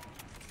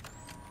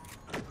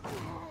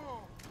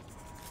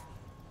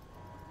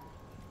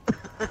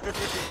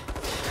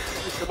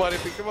 Come on,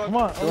 Hippie, come on. Come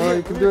on. Oh, over you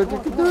here, can come do here, it, you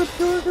come can on, do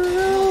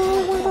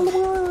come it,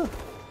 do it.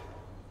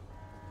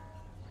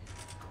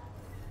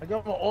 I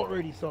got my ult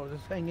ready, so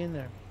just hang in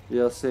there.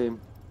 Yeah, same.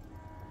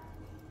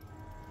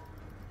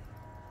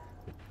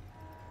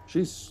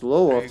 She's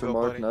slow There off you to go,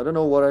 Martin. buddy. I don't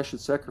know what I should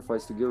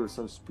sacrifice to give her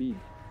some speed.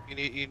 You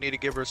need to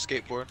give her a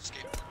skateboard. It's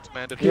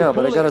mandatory. Yeah,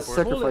 but I pull gotta it, pull it.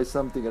 sacrifice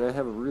something, and I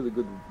have a really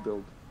good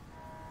build.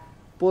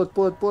 Pull it,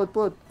 pull it, pull it,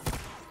 pull it.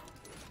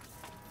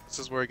 This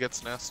is where it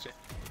gets nasty.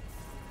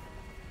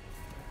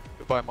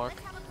 Goodbye, Mark.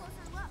 Let's have a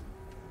closer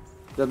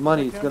look. That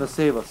money is gonna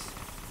save us.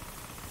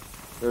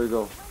 There we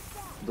go.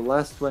 The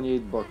last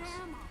 28 bucks.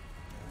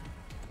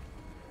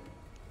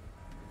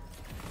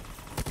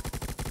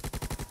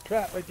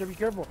 Trap right there. Be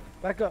careful.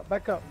 Back up.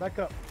 Back up. Back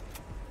up.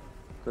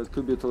 That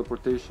could be a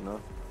teleportation, huh?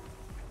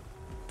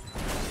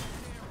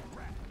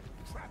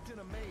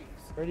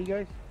 Ready,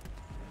 guys?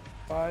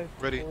 5,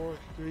 Ready. 4,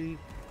 3,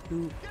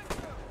 2.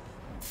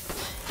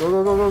 Go,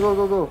 go, go, go, go,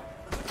 go, go.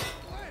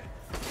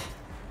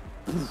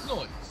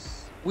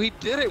 Nice. We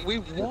did it. We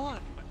won.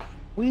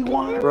 We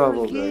won our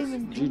Bravo, first game guys.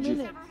 in 2 GG.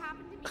 minutes. Never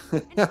happened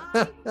to me. And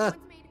I once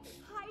made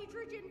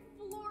hydrogen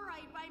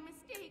fluoride by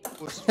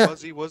mistake. Was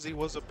Fuzzy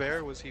was a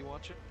bear? Was he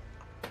watching?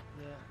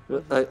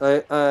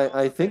 Yeah.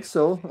 I think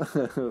so.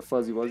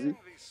 Fuzzy Wuzzy.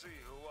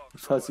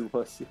 Fuzzy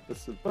Wuzzy.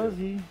 That's a bear.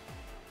 Fuzzy.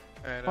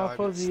 And How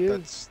fuzzy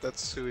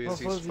that's who he How is.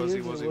 He's fuzzy Fuzzy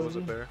is it, was a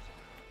Wuzzy? bear.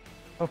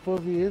 How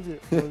fuzzy is it,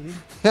 Fuzzy?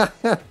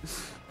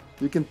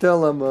 You can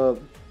tell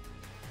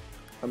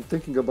I'm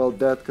thinking about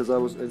that because I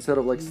was, instead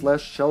of like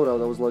slash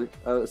shoutout, I was like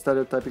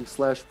started typing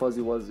slash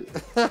Fuzzy Wuzzy.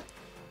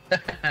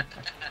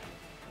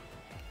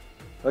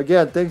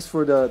 Again, thanks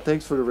for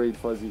the raid,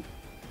 Fuzzy.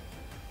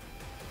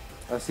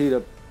 I see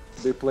that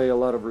they play a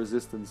lot of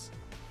Resistance,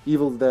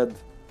 Evil Dead,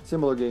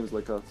 similar games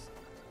like us.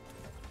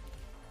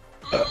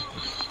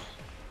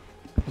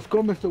 Let's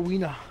go, Mr.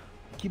 Wiener.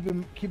 Keep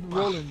it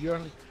rolling. You're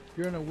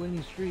on a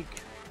winning streak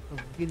of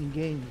getting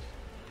games.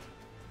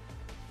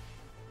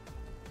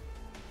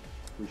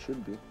 We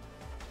should be.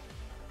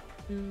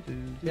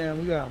 Yeah,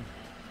 we got 'em.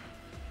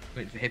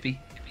 Wait for Hippie.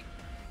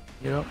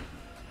 Yep.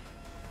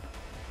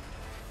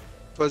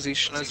 Fuzzy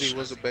Schnuzzy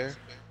was a bear.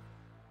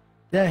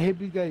 Yeah,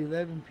 Hippie got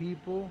 11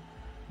 people.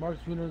 Mark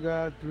Wiener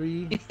got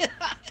 3.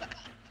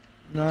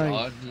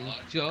 Nice.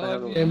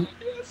 John, And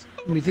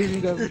Metici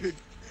got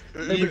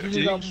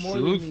more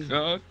than me.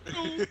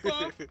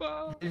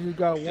 Metici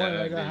got 1,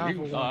 I got half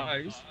of 1.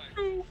 Is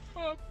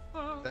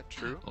that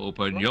true?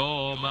 Open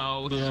your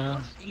mouth.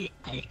 Yeah.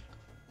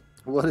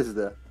 What is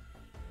that?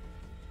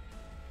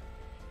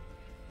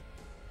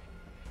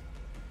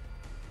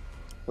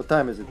 What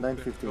time is it?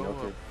 9:15.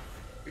 Okay.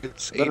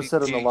 It's Better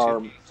set an 82.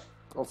 alarm.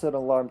 I'll set an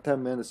alarm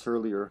 10 minutes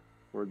earlier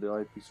for the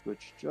IP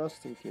switch,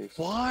 just in case.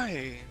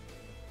 Why?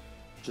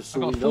 Just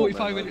I've so got we know,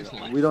 45 man. minutes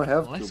left. We don't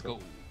have Let's to. go.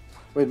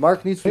 Wait,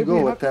 Mark needs to Hey,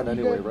 go how at 10 come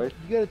you anyway, gotta- right?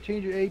 You gotta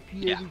change your AP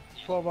Yeah. every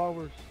 12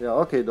 hours. Yeah,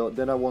 okay,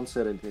 then I won't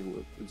set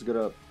anything. It's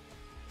gonna,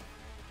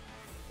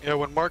 Yeah,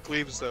 when Mark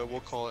leaves, though,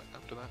 we'll call it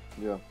after that.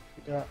 yeah.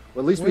 Yeah.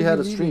 Well, at least we When had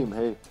you a leaving? stream,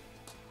 hey.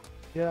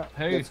 Yeah.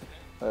 Hey,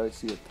 I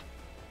see it.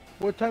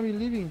 What time are you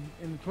leaving?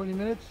 In 20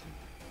 minutes?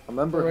 A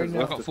member Right has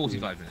now. I've left got the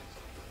stream. 45 minutes.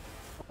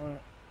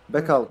 Alright.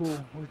 Back Yeah, out.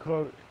 Cool. We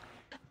call it.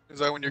 Is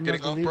that when you're I'm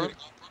getting not off, gonna bro? leave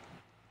it.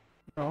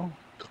 No. I'm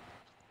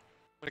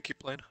gonna keep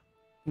playing.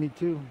 Me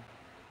too.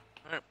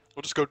 Alright,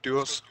 we'll just go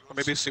duos. Or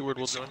maybe Seaward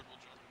will join.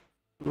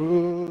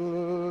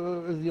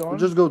 Is he on? We'll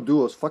just go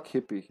duos. Fuck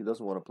Hippie. He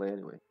doesn't want to play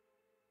anyway.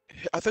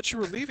 I thought you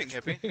were leaving,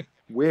 Hippie.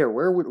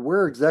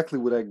 Where exactly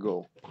would I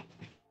go?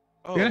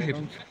 Oh, Yeah,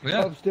 Hippie.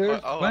 Yeah.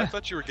 Upstairs? I Where?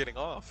 thought you were getting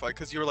off.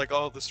 Because you were like,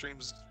 oh, the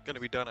stream's gonna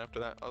be done after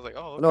that. I was like,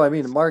 oh, okay. No, I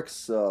mean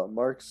Mark's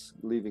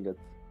leaving at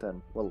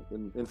 10. Well,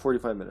 in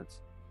 45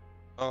 minutes.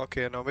 Oh,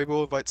 okay, no, maybe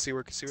we'll invite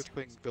Seaward, because Seaward's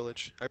playing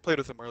Village. I played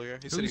with him earlier.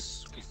 He said he...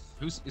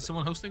 Is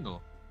someone hosting or?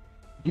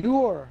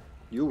 You are.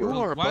 You were. You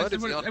are, Why bud.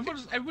 is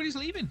It's everybody's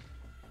leaving?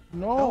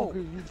 No, No, 'cause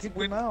you kicked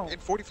When- him out. in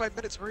 45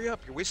 minutes, hurry up.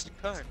 You're wasting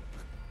time.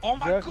 Oh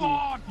my Exactly.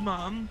 god,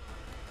 man!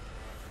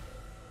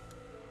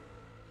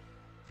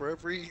 For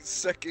every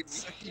second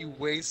you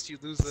waste, you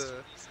lose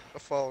a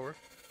follower.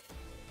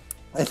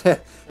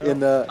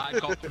 in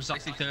I've got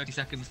precisely 30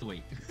 seconds to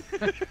wait.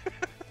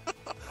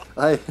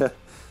 I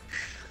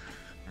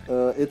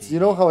it's, you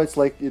know how it's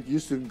like, it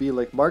used to be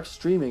like Mark's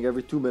streaming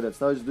every 2 minutes.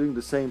 Now it's doing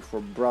the same for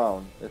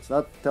Brown. It's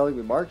not telling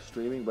me Mark's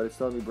streaming, but it's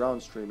telling me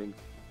Brown's streaming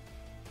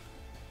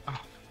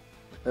Ah.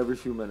 every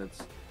few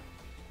minutes.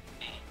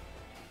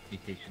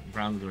 Mutation.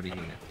 Brown's already here,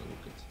 so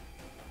we're good.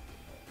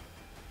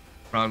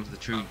 Brown's the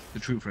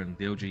true friend,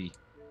 the OG.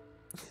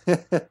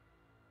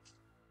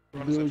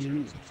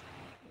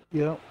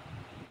 Yep.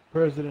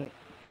 President.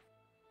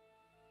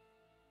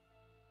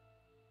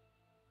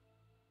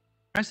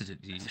 President?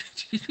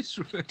 You just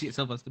refer to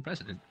yourself as the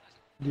president.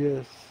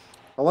 Yes.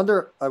 I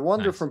wonder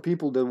Nice. from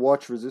people that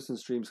watch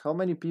Resistance streams, how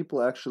many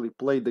people actually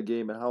play the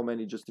game and how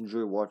many just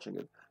enjoy watching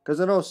it. Because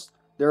I know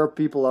there are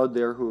people out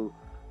there who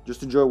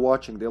just enjoy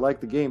watching. They like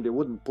the game. They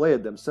wouldn't play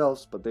it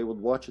themselves, but they would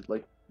watch it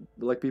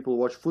like people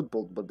watch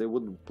football, but they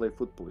wouldn't play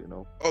football, you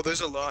know. Oh,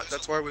 there's a lot.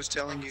 That's why I was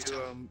telling you,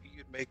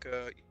 you'd make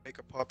a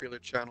popular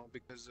channel,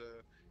 because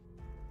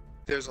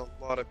there's a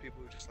lot of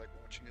people who just like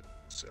watching it.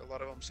 So a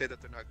lot of them say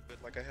that they're not good.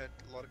 Like I had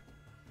a lot of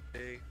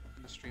today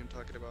in the stream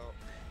talking about.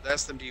 I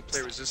asked them, do you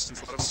play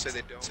Resistance? A lot of them say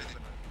they don't.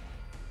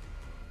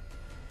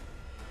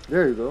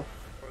 There you go.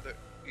 Or they're,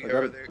 I yeah, got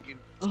or it. they're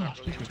it's not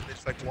really into it. They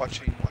just like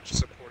watching,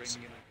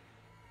 supporting. You know.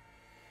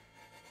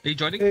 Are you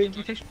joining Hey. the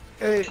mutation?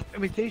 Hey,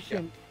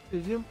 imitation.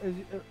 Is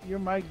your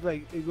mic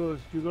like it goes?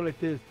 You go like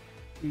this.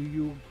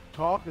 You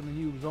talk and then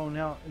you zone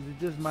out. Is it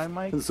just my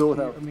mic? Zone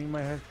out. I mean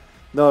my head.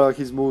 No,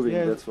 he's moving.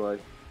 Yeah. That's why.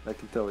 I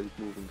can tell he's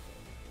moving.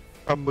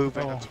 I'm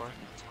moving. Oh. That's why.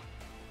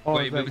 Oh,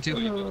 Wait, it's move like, it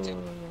to-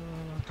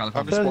 I'm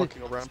California. just Sounds-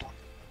 walking around.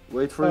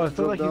 Wait for oh, it it to sounds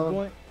drop like he's down.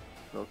 going.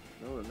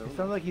 No. It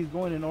sounds like he's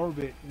going in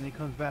orbit and he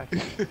comes back.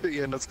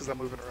 Yeah, that's because I'm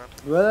moving around.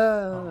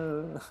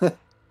 Well,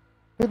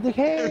 With the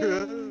hey,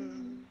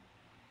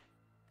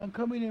 I'm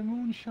coming in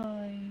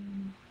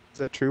moonshine. Is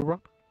that true,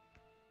 bro?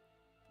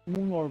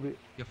 Moon orbit.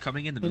 You're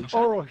coming in the In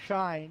moonshine. Oro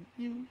shine.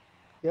 You.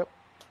 Yep.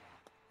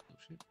 Oh,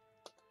 shit.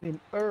 In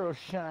Oro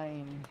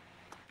shine.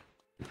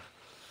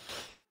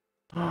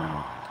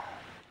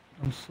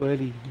 I'm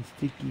sweaty and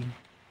sticky.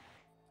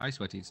 I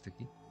sweaty and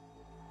sticky.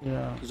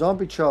 Yeah.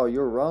 Zombie Chow,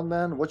 you're around,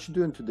 man. What you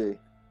doing today?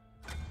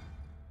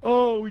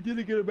 Oh, we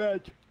didn't get a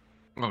match.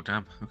 Oh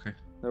damn. Okay.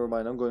 Never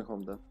mind. I'm going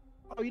home then.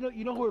 Oh, you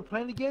know who we're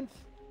playing against?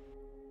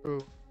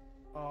 Who?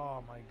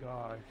 Oh my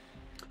gosh.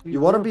 You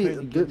want to were be?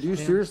 playing Do against you him.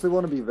 seriously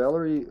want to be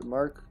Valerie,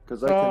 Mark?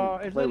 Because I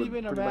can It's play not with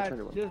even a pretty much match.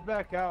 anyone. Just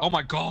back out. Oh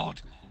my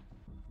god.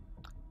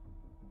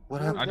 What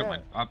Who happened? I don't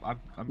Yeah. mind.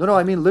 I'm No,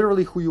 I mean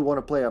literally who you want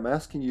to play. I'm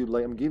asking you,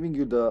 like, I'm giving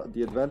you the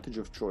advantage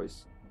of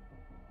choice.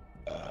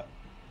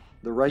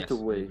 The right yes, of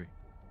I way. agree.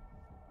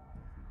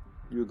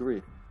 You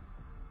agree?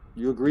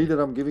 You agree that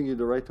I'm giving you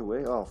the right of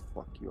way? Oh,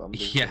 fuck you. I'm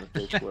just Yeah. gonna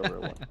take whoever I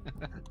want.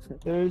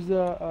 There's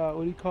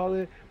what do you call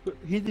it? But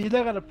he's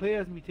not gonna play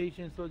as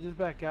mutation, so just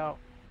back out.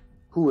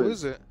 Who Who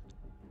is? is it?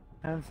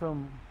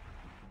 Handsome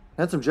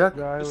Handsome Jack?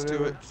 guy, Just do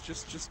whatever. it.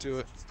 Just do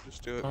it.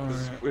 Just do it. All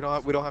 'Cause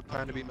right. we don't have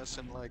time to be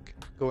missing like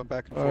going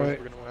back and All forth. right.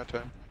 We're gonna run out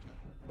of time.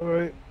 All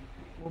right.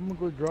 Well, I'm gonna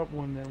go drop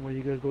one then, while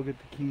you guys go get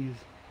the keys.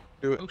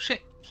 Do it. Oh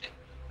shit.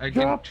 I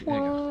Drop didn't. There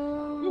you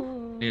go.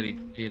 one. Nearly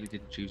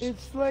didn't choose.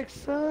 It's like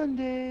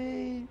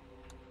Sunday.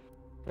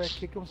 Should I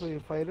kick him so he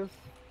fight us?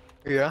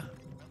 Yeah.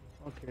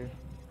 Okay.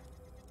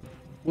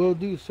 Will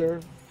do, sir.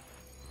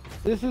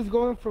 This is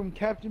going from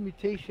Captain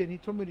Mutation. He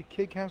told me to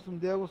kick Handsome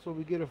Devil so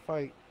we get a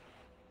fight.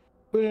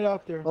 Put it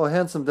out there. Oh,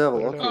 Handsome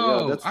Devil. Okay,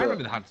 Oh, yeah, that's I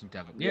remember the handsome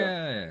devil. yeah.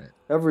 Yeah.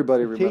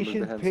 Everybody remembers the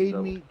Mutation Handsome paid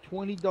Devil. me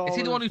 $20 Is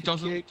he the one who to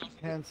doesn't? kick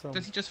Handsome.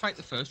 Does he just fight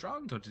the first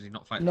round, or does he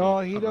not fight? No,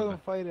 the, he I can't remember.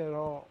 doesn't fight at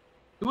all.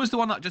 Who was the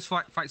one that just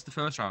fights the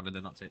first round and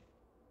then that's it?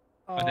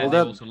 And then Well, they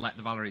that- also let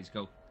the Valeries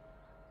go.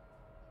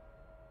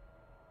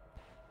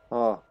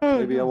 Oh,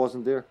 maybe I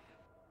wasn't there.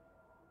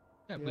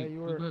 Yeah, Yeah,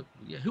 you were-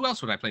 yeah, who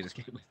else would I play this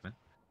game with, man?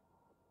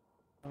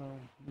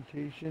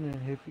 Mutation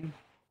and hippie.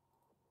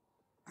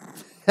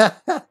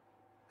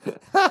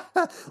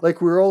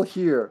 Like we're all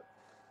here.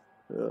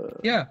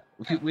 Yeah,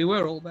 we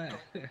were all there.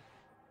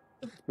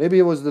 Maybe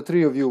it was the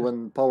three of you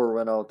when power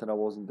went out and I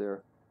wasn't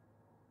there.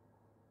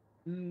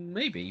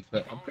 Maybe,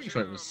 but I'm pretty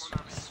sure it was.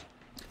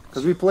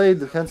 Because we played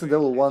Hanson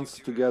Devil once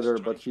together,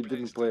 but he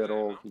didn't play at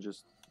all. He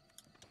just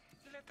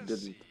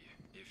didn't.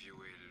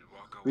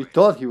 We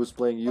thought he was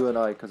playing you and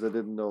I, because I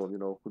didn't know, you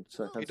know, who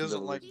Hanson He doesn't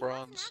Devil like is.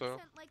 bronze,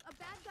 so. Like a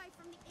bad guy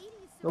from the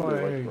 80s. Nobody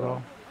there likes you Brown.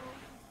 go.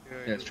 Yeah,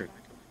 Yeah, it's true.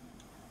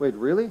 Wait,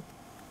 really?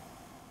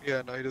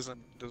 Yeah, no, he doesn't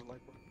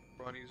like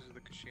Braun uses the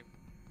Kashima.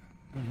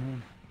 Mm-hmm.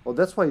 Oh,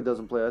 that's why he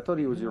doesn't play. I thought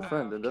he was your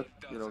friend, and that,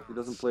 you know, he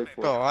doesn't play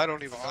for. No, I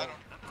don't even know.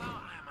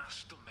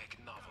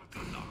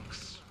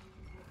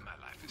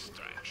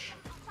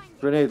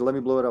 Grenade, let me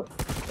blow it up.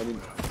 I mean,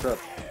 trap.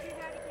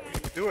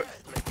 Do it.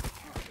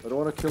 I don't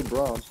want to kill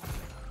Braun.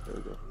 There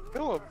we go.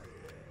 Kill him.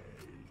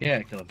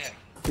 Yeah, kill him.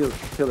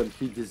 Kill him.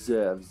 He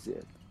deserves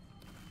it.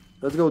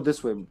 Let's go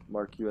this way,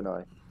 Mark. You and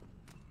I.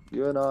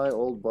 You and I,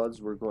 old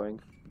buds, we're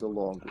going the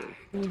long way.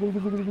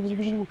 After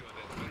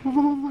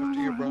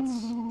you,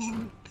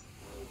 Braun.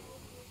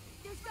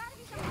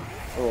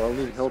 Oh, I'll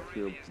need help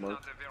here, Mark.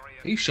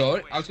 Are you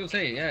sure? I was gonna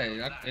say,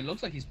 yeah, it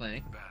looks like he's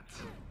playing.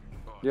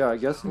 Yeah, I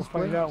guess We'll he's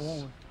find playing. out,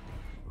 won't we?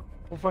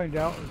 We'll find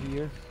out if he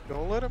is.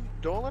 Don't let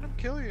him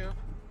kill you.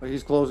 Oh,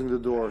 he's closing the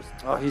doors.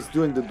 Oh, he's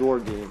doing the door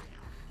game.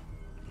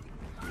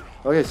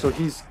 Okay, so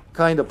he's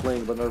kind of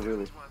playing, but not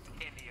really.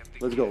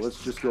 Let's go.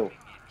 Let's just go.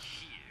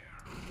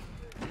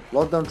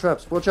 Lock down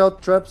traps. Watch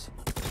out, traps.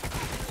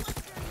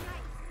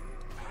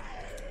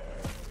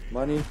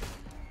 Money.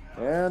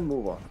 And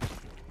move on.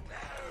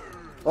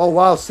 Oh,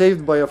 wow.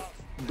 Saved by a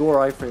door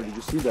iframe. Did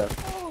you see that?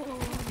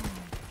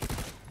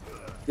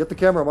 Get the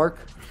camera, Mark,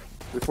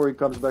 before he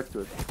comes back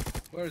to it.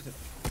 Where is it?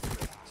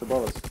 It's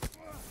above us.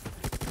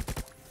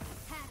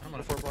 I'm on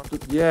Before Braun.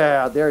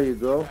 Yeah, there you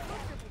go.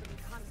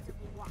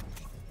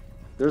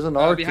 There's an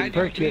arc. behind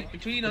in- you,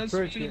 between us,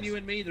 Purchase. between you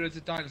and me, there is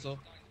a dinosaur.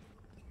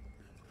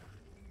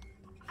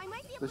 I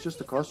might be able It's to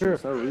just a use costume.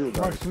 It's not a real Mark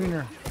guy.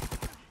 Sweener.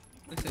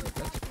 Listen,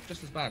 that's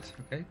just as bad,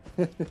 okay?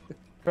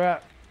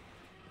 Crap.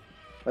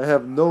 I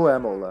have no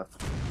ammo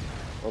left.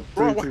 Oh,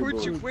 Bro, why 32 would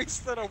you bullets.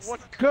 waste that on one?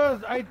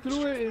 Cause I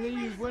threw it and then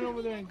you went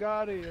over there and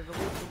got it as a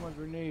waste of my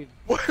grenade.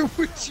 Why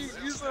would you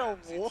use that on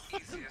one?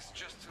 Let's have a closer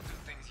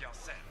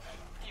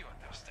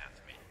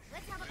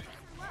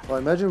look. Well,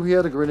 imagine we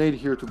had a grenade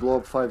here to blow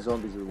up 5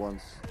 zombies at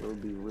once. That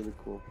would be really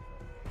cool.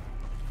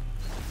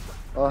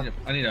 I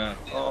need a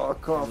Oh,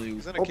 cough. blue.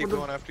 He's gonna Open keep the-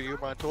 going after you,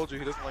 but I told you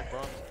he doesn't like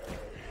bronze.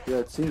 Yeah,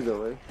 it seems that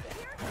way.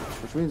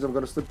 Which means I'm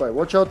gonna slip by.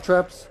 Watch out,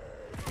 traps.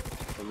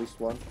 At least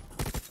one.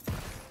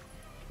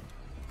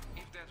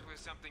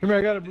 Come here,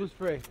 I got a blue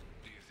spray.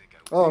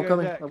 Oh, I'm guys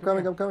coming. at? I'm Come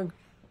coming. here. I'm coming.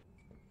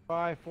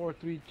 5, 4,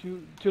 3,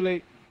 2. Too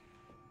late.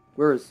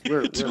 Where is?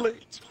 Where? Too where?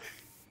 late.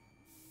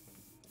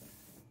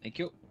 Thank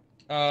you.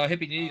 Hippie,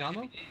 do you need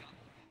ammo?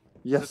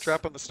 Yes. There's a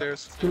trap on the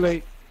stairs. Too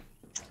late.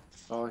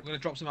 Oh, I'm gonna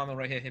drop some ammo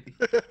right here, Hippie.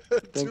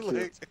 Thank Too you.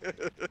 late.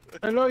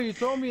 I know you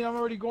told me I'm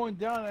already going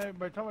down.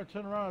 By the time I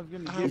turn around, I was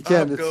gonna You get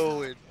can't, I'm it's-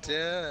 going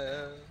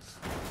down.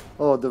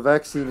 oh, the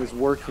vaccine is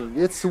working.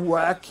 It's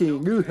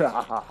whacking.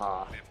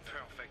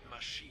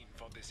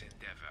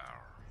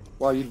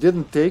 Wow, you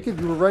didn't take it?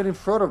 You were right in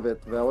front of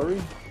it,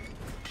 Valerie.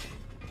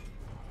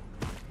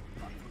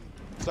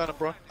 Sign up,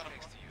 bro.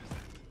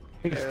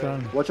 It's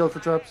done. Watch out for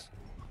traps.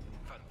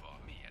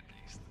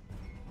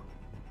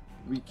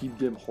 We keep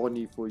them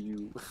honey for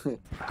you.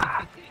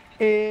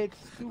 It's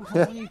too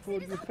horny for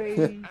your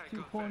face.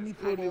 Too horny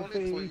for your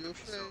face.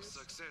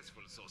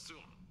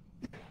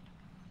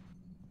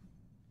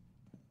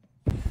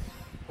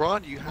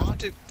 Braun, you have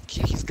to.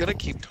 He's gonna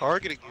keep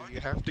targeting you.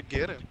 You have to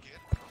get him.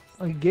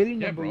 I'm getting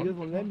Yeah, them, but he bro.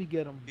 doesn't let me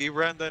get them. He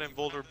ran that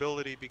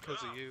invulnerability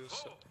because of you.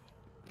 So.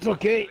 It's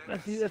okay.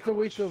 That's a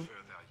waste of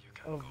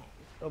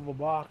a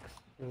box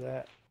for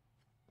that.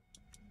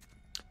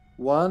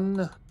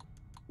 One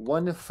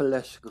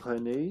flash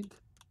grenade.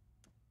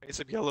 He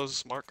said yellow's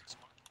smart.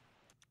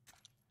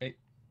 I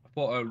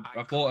bought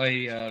a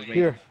raid.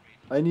 Here.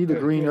 I need a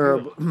Here, green here,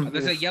 herb.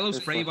 There's a If- yellow if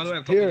spray, I- by the way.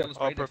 I've got Here. the yellow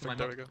spray. Oh, that's perfect. my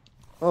There we note. go.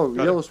 Oh,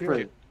 Got yellow it.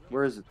 spray.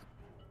 Where is it?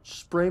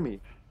 Spray me.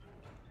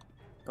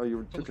 Oh,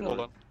 you took it. Hold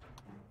already. on.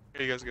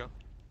 Here you guys go.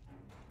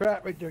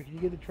 Trap right there. Can you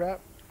get the trap?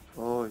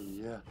 Oh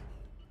yeah.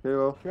 Here you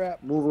go.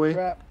 Trap. Move away.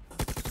 Trap.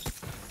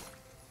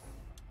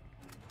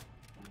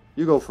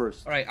 You go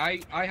first. Alright,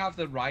 I have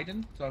the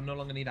Raiden, so I no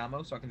longer need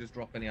ammo, so I can just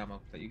drop any ammo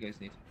that you guys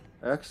need.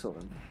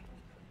 Excellent.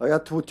 I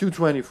got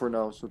 220 for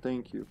now, so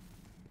thank you.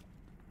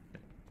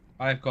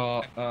 I've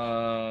got,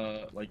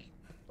 like,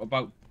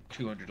 about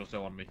 200 or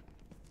so on me.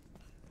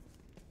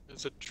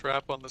 There's a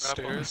trap on the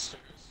stairs.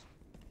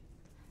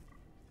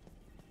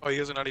 Oh, you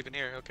guys are not even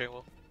here. Okay,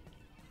 well.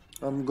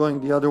 I'm going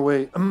the other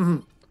way,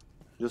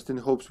 just in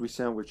hopes we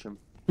sandwich him.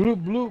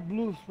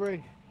 Blue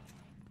spray.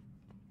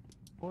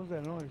 What was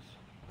that noise?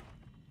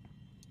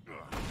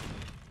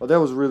 Oh, that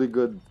was really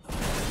good.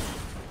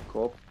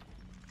 Cool.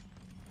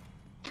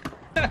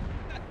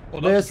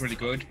 Well, Missed. that's really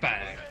good.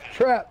 Bang.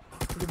 Trap!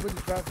 You can put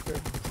the traps there.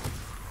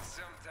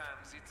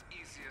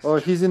 Oh,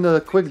 he's in the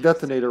quick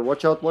detonator.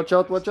 Watch out, watch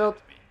out, watch out.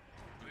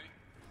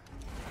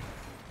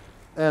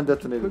 And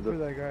detonated Quick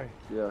for it. that guy.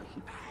 Yeah,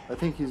 I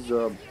think he's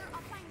Is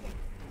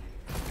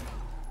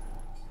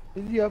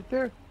he up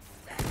there?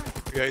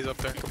 Yeah, he's up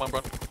there. Come on, bro.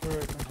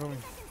 Alright, I'm coming.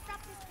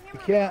 You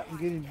can't, I'm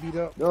getting beat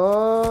up.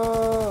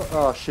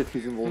 oh shit,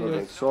 he's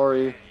invulnerable.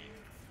 Sorry.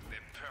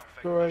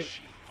 It's alright.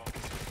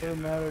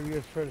 Doesn't matter if you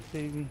guys try to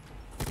save me.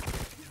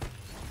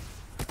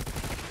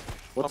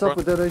 What's up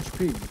with that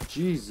HP?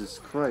 Jesus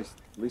Christ.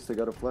 At least I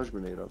got a flash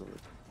grenade out of it.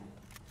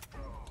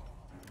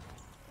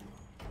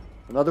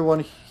 Another one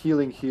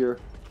healing here.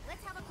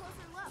 Let's have a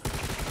closer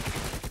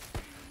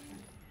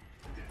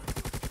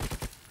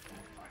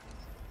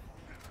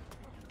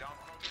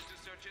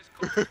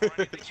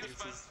look.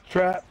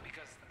 Trap!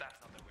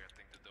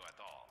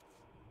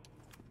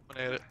 I'm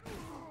gonna hit it.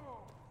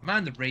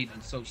 Man, the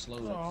Raiden's so slow.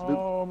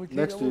 Oh, we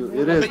Next to you.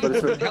 over It there. is, but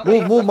it's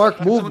move, Mark,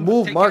 move,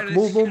 Mark,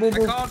 move.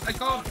 I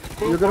can't.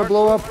 You're gonna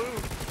blow up.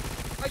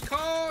 I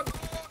can't.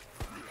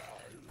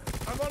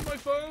 I'm on my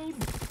phone.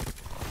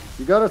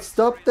 You gotta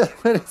stop that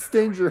when it's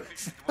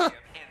dangerous. I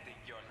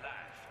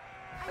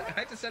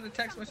had to send a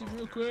text message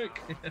real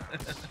quick.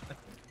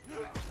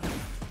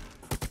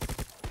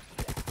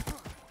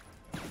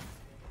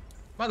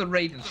 Man, the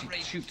Raiden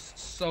shoots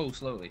so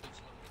slowly.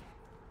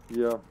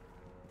 Yeah.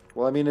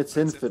 Well, I mean, it's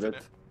infinite.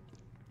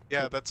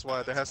 Yeah, that's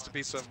why there has to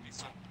be some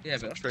Yeah,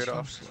 but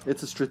trade-offs.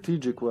 It's a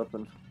strategic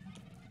weapon.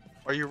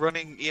 Are you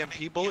running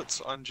EMP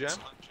bullets on Gen?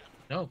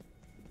 No.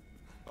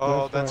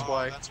 Oh, That's that's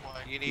why.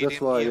 You need That's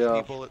why, EMP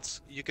yeah.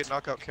 bullets. You can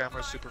knock out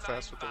cameras super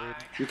fast with the Raiden.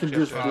 You can Yeah,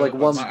 just yeah. like I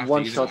one might have to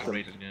one use it shot with them.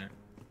 Raiden, yeah.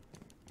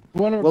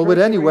 Well, with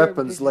any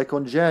weapons, like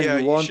on Jan, Yeah,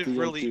 you you want should the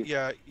really. EMP.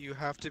 Yeah, you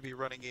have to be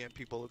running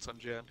EMP bullets on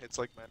Jan. It's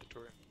like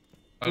mandatory.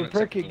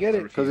 Perky, get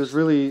it. Because it's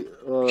really.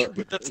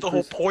 But that's the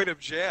whole point of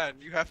Jan.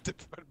 You have to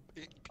put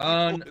EMP bullets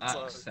on.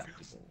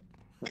 Unacceptable.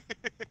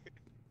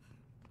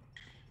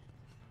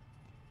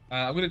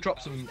 I'm gonna drop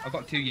some. I've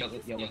got 2 yellow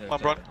heads. Come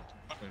on, bro.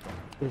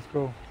 Let's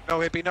go. No,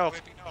 Hippie, no.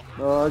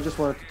 No, I just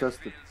wanted to test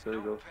it. There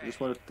you go. I just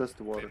wanted to test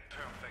the water.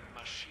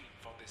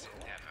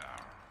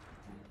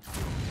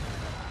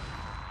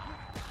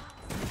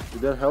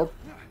 Did that help?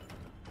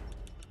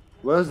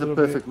 Where's the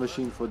Little perfect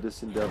machine for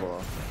this endeavor?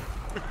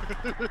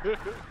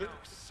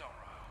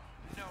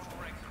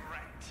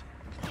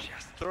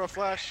 Throw a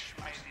flash.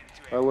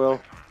 I will.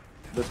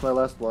 That's my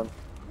last one.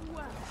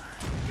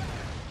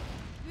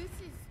 This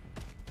is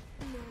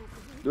no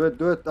good. Do it,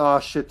 do it. Ah,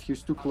 shit,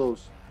 he's too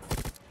close.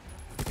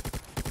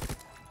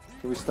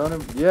 Can we stun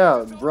him?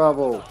 Yeah,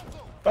 bravo.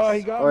 Oh,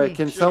 he got me. Alright,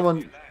 can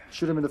someone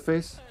shoot him in the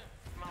face?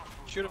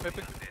 Shoot him,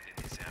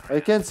 Hippie. I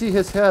can't see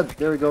his head.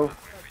 There we go.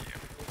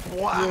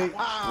 Wow.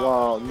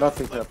 Wow,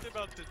 nothing Left happened.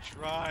 him out to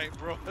dry,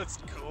 bro. That's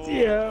cold.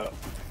 Yeah.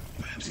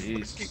 That's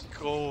Jeez. fucking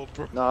cold,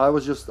 bro. No, I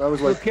was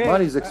like, Okay.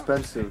 money's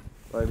expensive.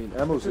 I mean,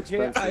 ammo's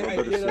Okay, expensive. I I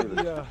better did save it.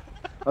 the,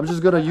 I'm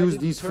just gonna use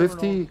did these the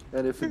terminal. 50,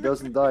 and if it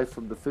doesn't die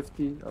from the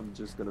 50, I'm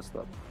just gonna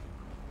stop.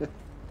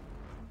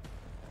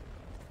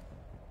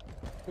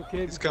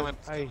 okay, He's coming.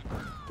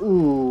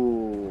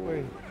 Ooh,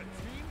 Wait.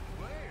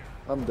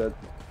 I'm dead.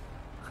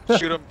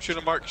 Shoot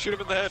him, Mark. Shoot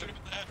him in the head.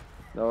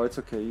 No, it's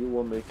okay. You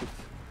won't make it.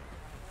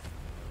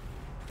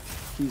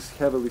 He's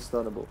heavily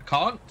stunnable.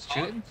 Can't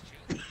shoot him.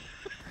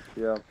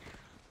 Yeah.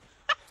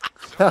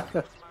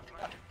 God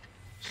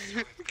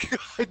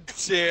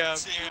damn.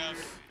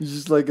 He's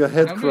just like a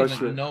head I'm doing,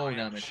 crusher. like, no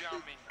damage.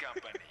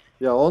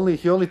 Yeah,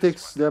 he only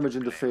takes damage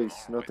in the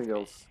face, nothing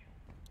else.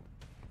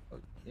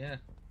 Yeah.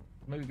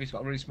 Maybe he's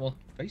got a really small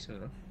face. I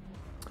don't know.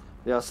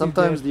 Yeah,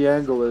 sometimes the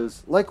angle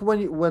is like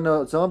when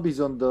a zombie's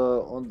on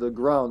the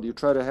ground, you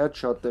try to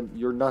headshot them,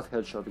 you're not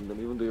headshotting them,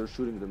 even though you're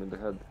shooting them in the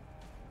head.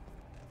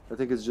 I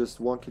think it's just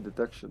wonky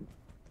detection,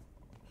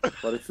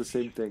 but it's the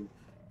same thing.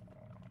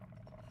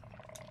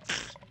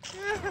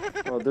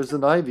 Oh, there's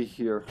an ivy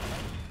here.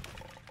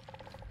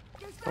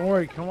 Don't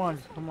worry, come on,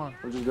 come on.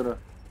 I'm just gonna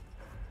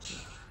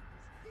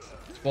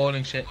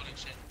Spawning shit.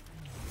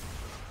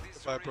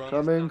 Bye, bro.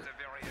 coming.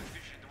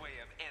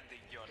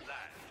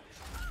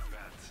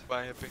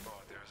 Bye, Hippie.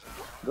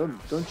 Don't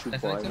you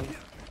That's buy nice, me?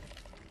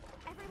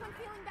 Everyone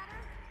feeling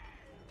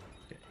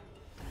better?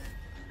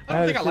 I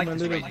don't think I say like my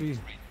this little Raiden.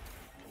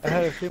 I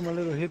had to say my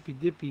little hippy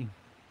dippy.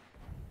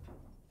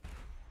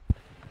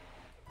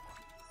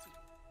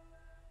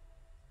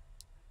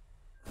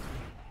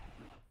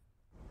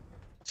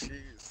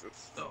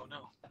 Jesus. Oh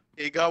no.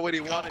 He got what he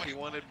wanted. He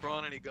wanted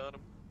Braun and he got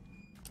him.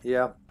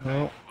 Yeah,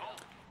 No.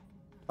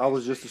 I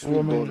was just a sweet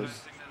Woman.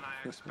 bonus.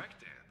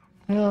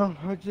 No,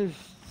 I just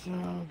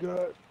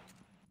got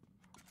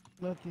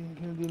nothing.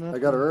 Can do nothing. I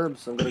got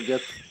herbs. I'm gonna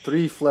get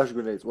 3 flash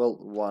grenades. Well,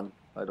 1.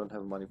 I don't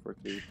have money for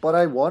 3, but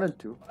I wanted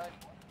to.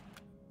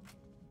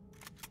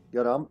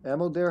 Got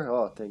ammo there?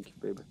 Oh, thank you,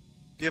 baby.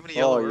 Do you have any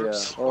yellow Oh yeah.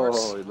 herbs? Oh,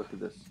 Mars? look at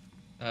this.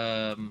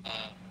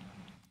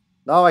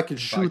 Now I can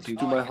Bye, shoot dude.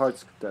 to my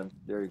heart's content.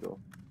 There you go.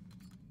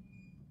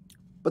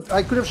 But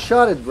I could have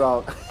shot it,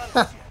 Brown.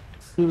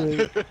 Too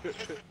late.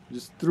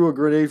 Just threw a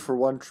grenade for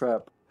one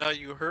trap. Now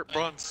you hurt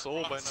Braun's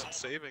soul by not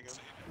saving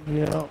him.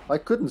 Yeah. I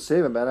couldn't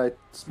save him, man. I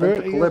spent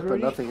the You guys clip and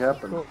ready? nothing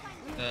happened. Go.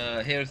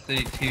 Here's the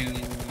two.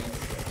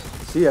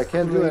 See, I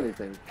can't do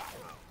anything.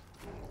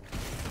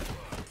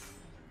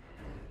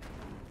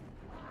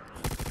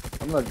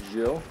 I'm not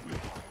Jill.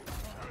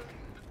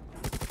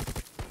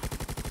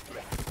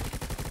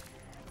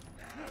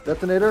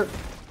 Detonator.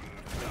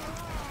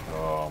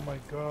 Oh my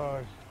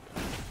gosh.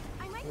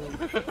 I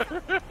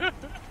might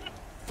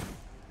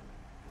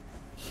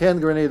Hand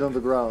grenade on the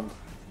ground.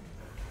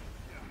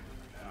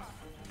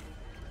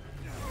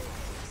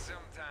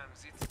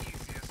 Sometimes it's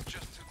easiest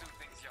just to do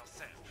things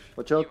yourself.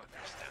 Watch out.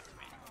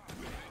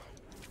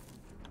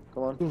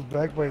 Come on. Those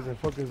backbites that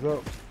fuck us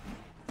up.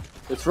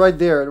 It's right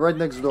there, right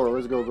next door.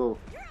 Let's go, go.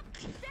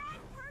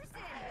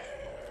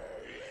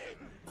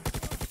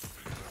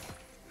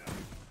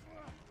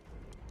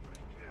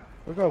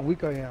 Look how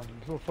weak I am.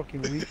 I'm so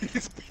fucking weak.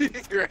 He's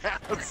beating your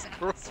ass,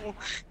 bro.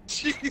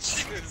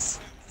 Jesus.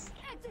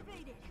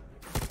 activated.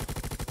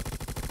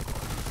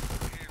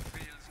 He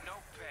feels no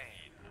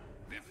pain.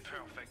 The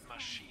perfect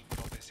machine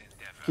for this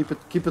endeavor.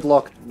 Keep it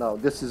locked now.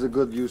 This is a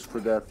good use for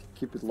that.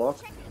 Keep it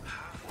locked.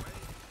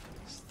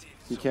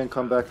 He can't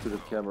come back to the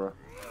camera.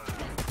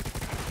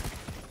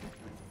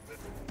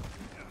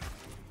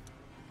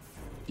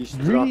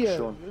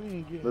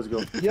 Destruction. Let's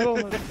go.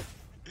 Yellow.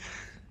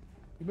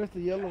 You missed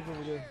the yellows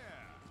over there.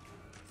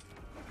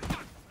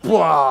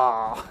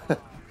 Wow!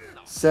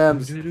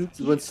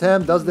 When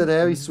Sam does that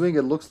heavy swing,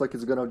 it looks like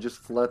it's gonna just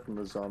flatten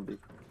the zombie.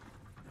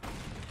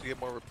 To get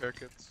more repair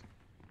kits.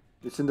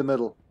 It's in the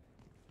middle.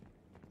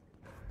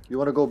 You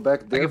wanna go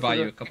back I there? can for buy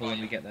you that? a couple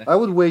when we get there. I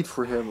would wait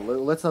for him.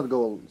 Let's not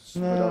go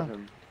Nah. without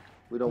him.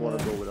 We don't want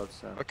to go without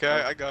Sam. Okay,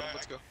 I got him.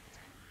 Let's go.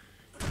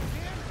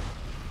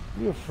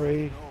 You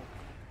afraid?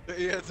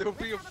 Yeah, don't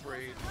be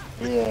afraid.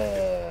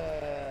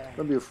 Yeah.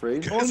 Don't be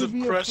afraid. Because of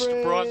Only be crushed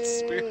bronze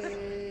spear.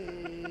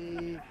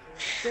 afraid.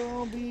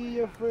 Don't be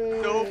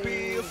afraid. Don't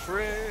be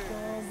afraid.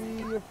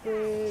 Don't be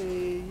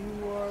afraid.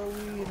 You are a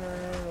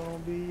winner.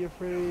 Don't be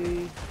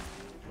afraid.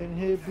 And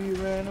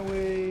Hippie ran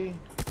away.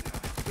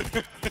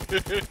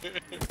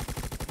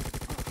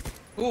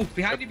 Oh,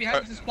 behind you,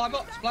 supply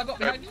bot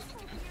behind you.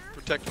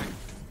 Protect me.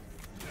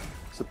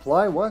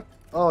 Supply what?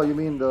 Oh, you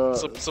mean the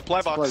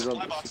Supply box.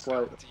 zombie.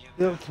 Supply.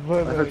 Yep,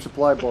 I heard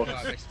supply box. Oh,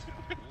 I missed.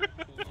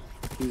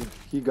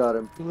 He got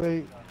him. Too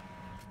late.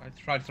 I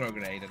tried to throw a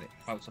grenade and it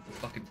bounced off the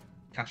fucking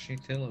cashew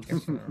till. I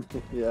guess.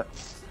 Yeah. Ugh.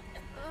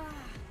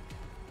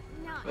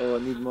 No. Oh, I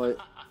need my.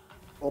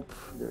 Oh,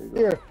 there you go.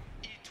 Here.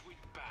 It will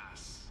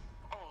pass.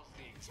 All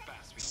things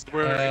pass with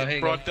Where Here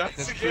you Braun go. dies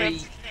There's again.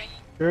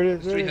 There it is.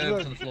 There three it is. herbs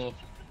Look. on the floor.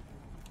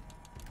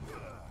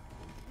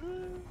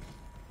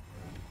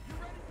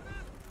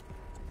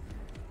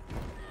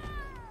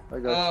 I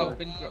got Oh, you.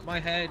 been got my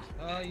head.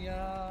 Oh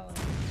yeah.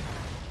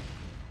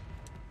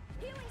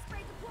 Healing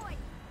spray deployed.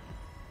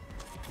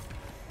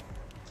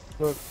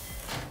 Look.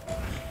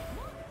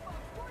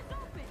 Doors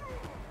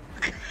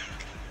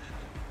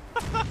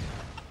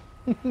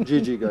open.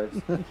 GG,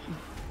 guys.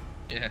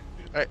 Yeah.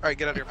 Alright,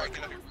 get out of here, Mike.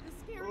 Get out of here.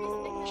 The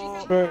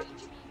scariest thing Alright.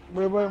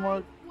 Bye bye,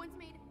 Mark. once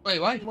made Wait,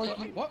 why?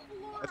 What?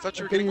 I thought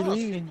you were Okay, getting you're off.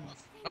 leaving.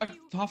 I've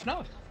half an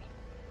hour.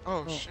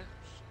 Oh, shit.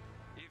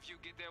 If you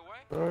get their way,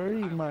 Sorry,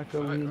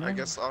 Macarena. I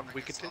guess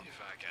we continue.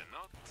 if I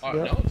cannot, Oh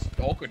Yeah. no, it's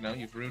awkward now.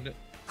 You've ruined it.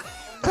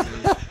 false.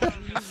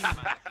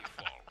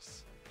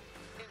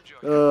 Enjoy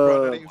Braun, how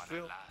Uh, do you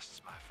feel?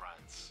 lasts, my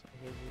friends.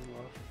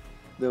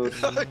 there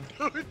was, I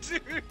know,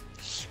 dude.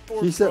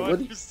 Poor He said, Braun,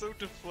 what? you're so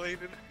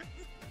deflated.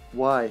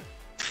 why?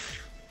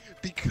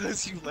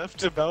 Because you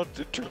left him out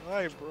to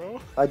dry, bro.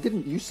 I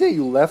didn't. You say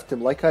you left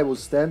him like I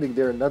was standing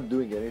there and not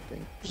doing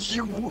anything.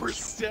 You were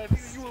standing,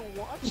 you were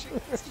watching.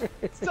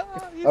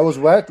 Stop. I was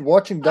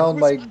watching down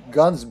my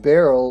gun's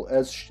barrel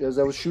as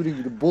I was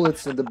shooting the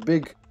bullets in the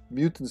big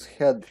mutant's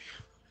head.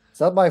 It's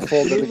not my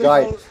fault that the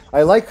guy.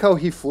 I like how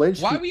he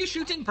flinched. Why were you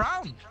shooting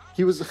Brown?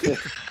 He was.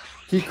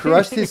 He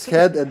crushed his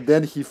head and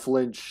then he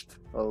flinched.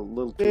 A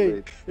little too Hey,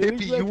 late. it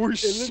Hippie, looks you were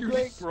like- it looks shooting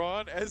like-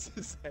 Braun as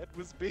his head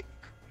was being.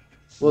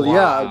 Well, Wow.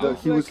 yeah, it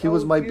looks he was. like He I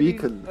was my getting,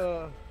 beacon. It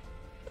looked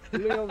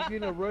like I was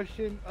getting a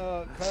Russian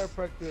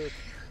chiropractor.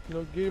 You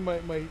know, getting my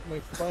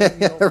spine.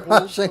 You know, A pulled,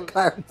 Russian pulled-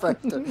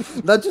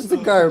 chiropractor, not just a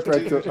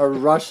chiropractor, a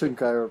Russian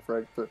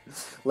chiropractor.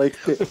 Like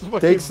fucking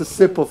takes a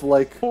sip of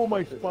like Pull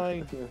my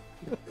spine.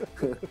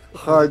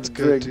 hard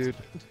drink. dude.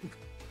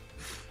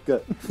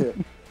 Good.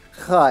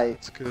 Hi,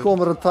 good.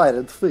 come retire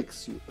and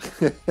fix you.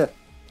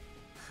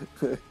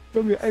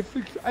 Come here.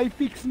 I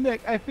fix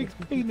neck. I fix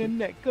pain in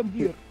neck. Come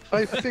here.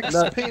 I fixed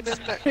No. pain in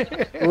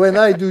neck. When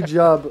I do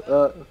job,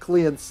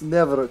 clients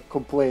never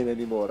complain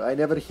anymore. I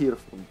never hear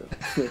from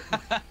them.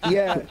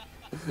 Yeah.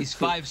 He's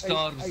 5 I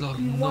stars see or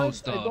no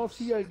once, I don't stars.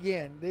 see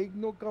again. They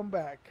no come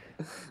back.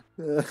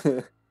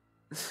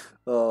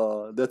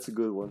 Oh, that's a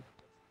good one.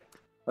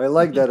 I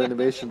like that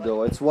animation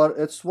though. It's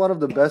one of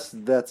the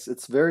best deaths.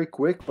 It's very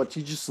quick, but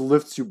he just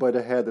lifts you by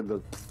the head and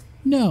the.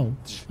 No,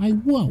 I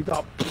won't.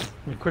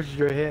 It crushes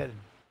your head.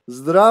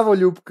 Zdravo,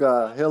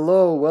 Ljubka.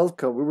 Hello,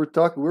 welcome. We were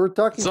talking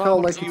how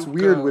like it's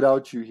weird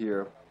without you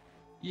here.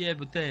 Yeah,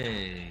 but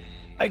they.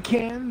 I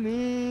can't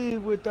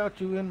live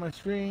without you in my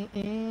stream.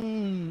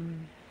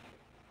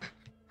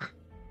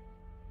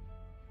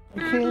 I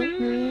can't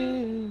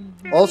live.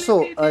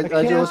 Also, I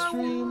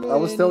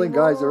can't was telling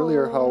guys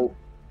earlier how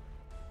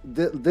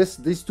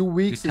these 2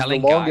 weeks is the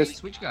telling longest.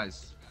 guys? Which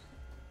guys?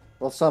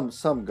 Well,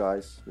 some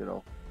guys, you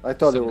know. I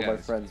thought they Some were my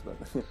guys. friends, but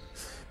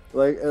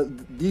like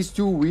these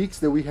 2 weeks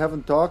that we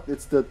haven't talked,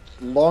 it's the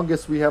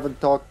longest we haven't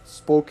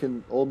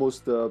spoken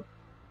almost 2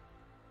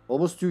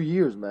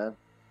 years, man.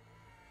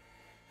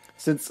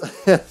 Since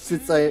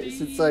since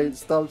I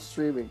stopped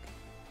streaming.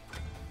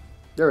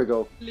 There we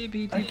go.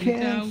 I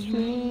can't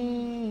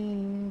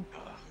stream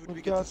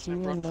without you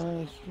in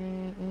my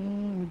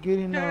stream.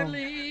 Getting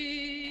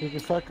take a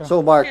second.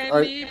 So Mark,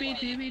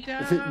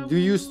 do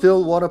you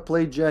still want to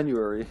play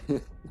January?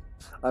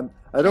 I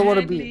don't want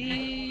to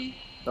be.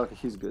 Okay,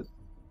 he's good.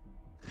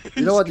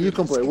 You know what? You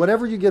can play.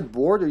 Whenever you get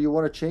bored or you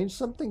want to change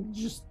something,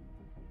 just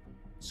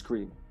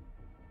scream.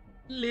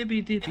 What do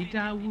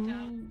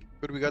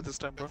we got this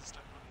time, bro?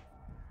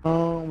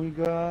 We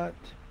got.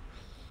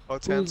 Oh,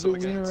 it's who's the handsome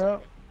again. winner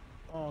up?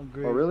 Oh,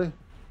 great. Oh, really?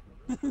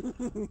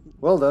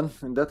 Well then,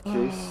 in that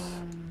case.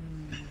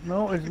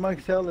 No, it's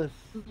Mike Sellis.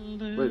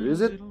 Wait,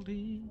 is it?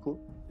 Cool.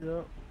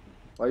 Yep.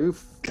 Are you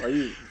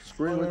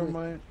screwing Oh, with never me?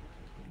 mind.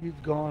 He's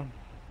gone.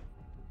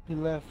 He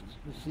left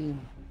the scene.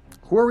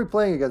 Who are we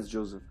playing against,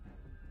 Joseph?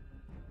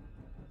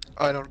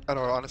 I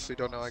honestly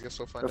don't know. I guess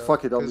we'll find out.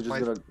 Fuck it, I'm 'Cause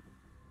just gonna.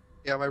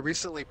 Yeah, my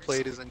recently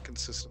played is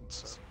inconsistent.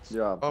 So.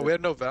 Yeah. Oh, we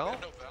had no Val?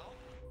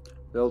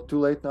 Well, too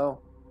late now.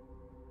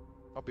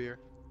 I'll be here.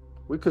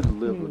 We could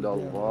live without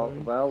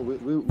Val.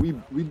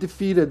 We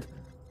defeated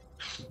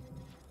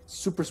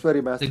Super Sweaty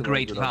The Mastermind.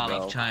 Great without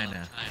Val of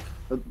China.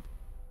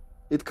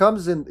 It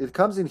comes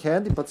in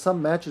handy, but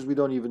some matches we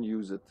don't even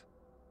use it.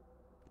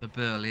 The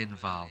Berlin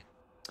Val.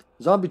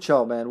 Zombie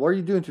Chow, man, what are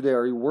you doing today?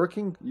 Are you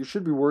working? You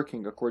should be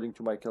working according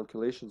to my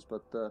calculations,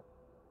 but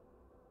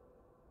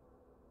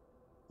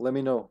let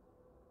me know.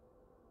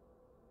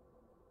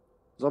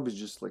 Zombie's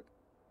just like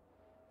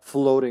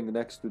floating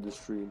next to the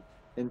stream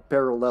in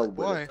parallel with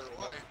Why? it.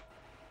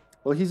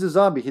 Well, he's a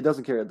zombie. He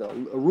doesn't care though.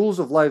 Rules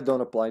of life don't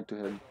apply to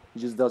him.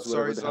 He just does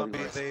whatever Sorry, the hell Zombie.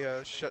 he wants.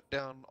 They shut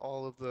down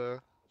all of the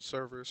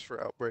servers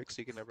for outbreaks.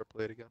 You can never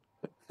play it again.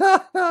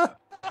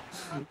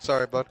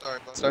 Sorry, bud.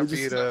 Sorry for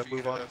you to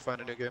move on and find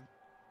a new game.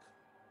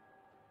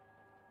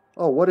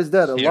 Oh, what is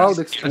that? A loud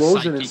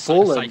explosion in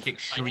Poland. Psychic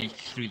shriek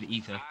through the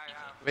ether.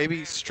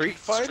 Maybe Street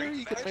Fighter?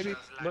 You could maybe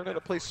learn how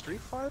to play Street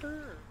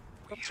Fighter?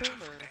 Or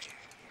something? Or...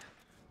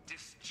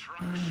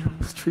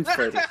 Street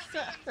Fighter.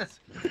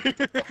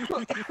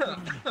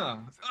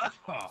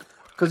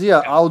 Because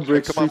yeah,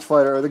 Outbreak, Come on. Street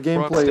Fighter, the Ron,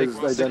 gameplay stay is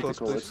close,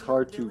 identical. please. It's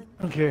hard to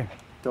Okay.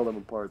 tell them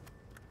apart.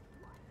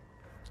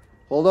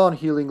 Hold on,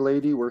 healing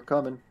lady, we're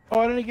coming. Oh,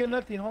 I didn't get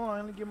nothing. Hold on,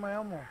 I didn't get my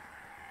ammo.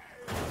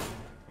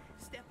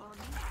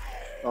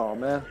 Oh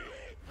man.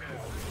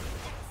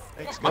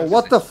 Thanks, Oh, guys.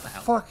 what the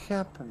fuck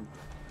happened?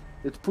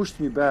 It pushed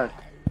me back.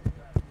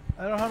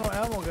 I don't have no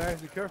ammo, guys.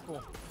 Be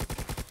careful.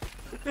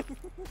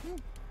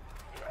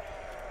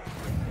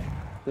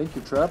 Thank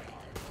you, Trap.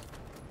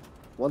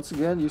 Once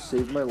again, you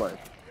saved my life.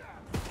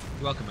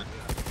 You're welcome, man.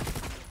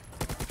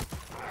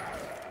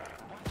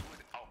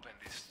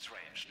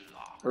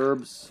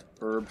 Herbs,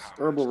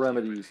 herbal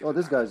remedies. Oh,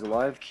 this guy's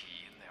alive.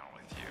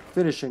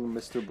 Finishing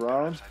Mr.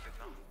 Brown.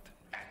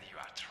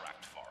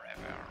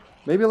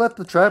 Maybe let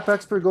the trap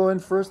expert go in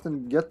first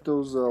and get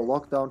those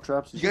lockdown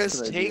traps. You It's just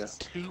guys an take idea.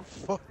 too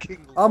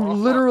fucking I'm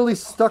long. literally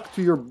stuck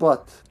to your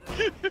butt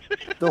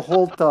the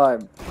whole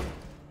time.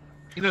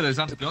 You know there's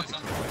antibiotics.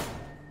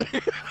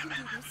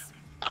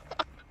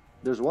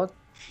 There's what?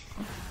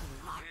 He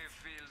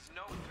feels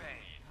no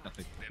pain.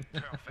 Nothing.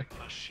 The perfect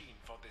machine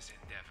for this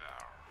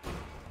endeavor.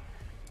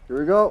 Here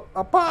we go.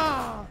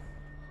 Appa!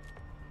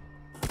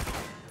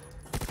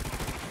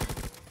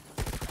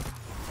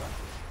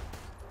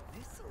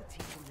 This'll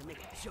teach him to make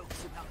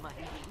jokes about my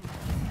name.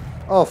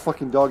 Oh,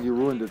 fucking dog, you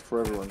ruined it for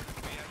everyone.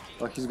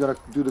 He's gonna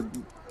do the...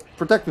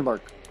 Protect me,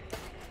 Mark.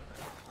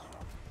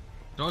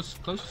 Doors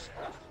close.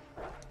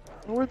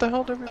 Where the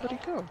hell did everybody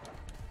go?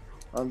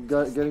 I'm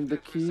getting the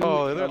key.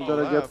 Oh, they're I'm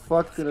gonna alive. get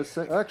fucked in a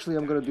sec. Actually,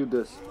 I'm gonna do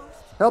this.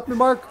 Help me,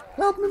 Mark!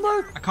 Help me,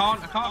 Mark! I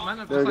can't, man.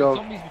 There you There's go.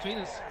 like zombies between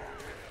us.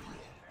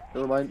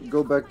 Never mind.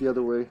 Go back the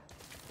other way.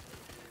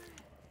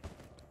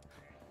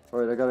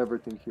 Alright, I got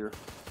everything here.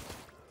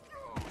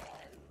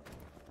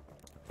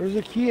 Where's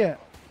the key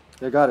at?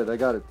 I got it. I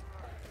got it.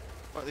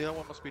 Oh, the other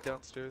one must be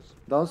downstairs.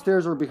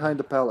 Downstairs or behind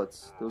the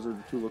pallets. Those are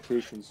the two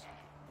locations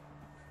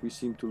we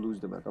seem to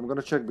lose them at. I'm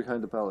gonna check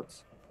behind the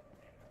pallets.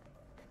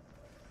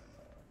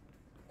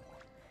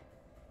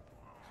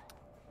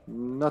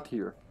 Not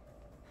here.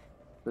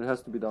 But it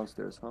has to be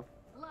downstairs, huh?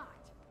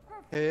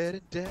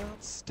 Headed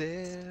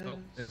downstairs. Oh,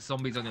 there's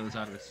zombies on the other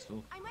side of this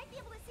store. I might be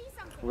able to see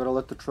We're gonna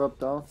let the trap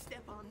down.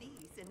 Step on these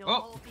and they'll Oh,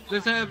 all be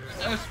there's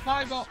a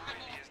spy bot.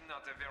 It is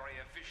not a very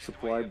efficient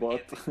Supply way of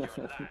bot. getting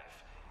your life,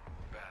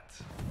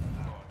 but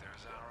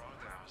orders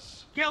are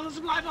orders. Kill the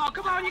supply bot.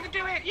 Come on, you can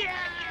do it.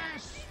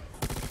 Yes.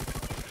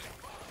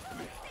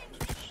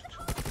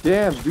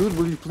 Damn, dude,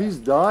 will you please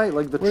die?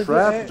 Like the Where's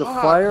trap, the- the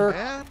Fuck, fire,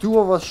 man. 2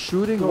 of us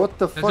shooting. What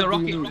the There's fuck a do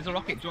rocket. you There's need? a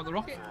rocket. Do you want the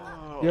rocket?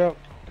 Yep.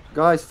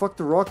 Guys, fuck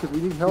the rocket.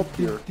 We need help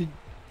here. Did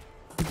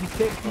you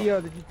take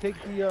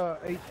the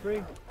H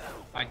spray?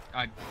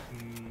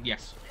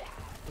 Yes.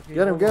 Okay,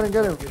 Get him, hold get on, him,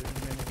 get I'll him. it in a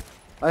minute.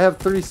 I have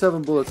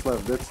 37 bullets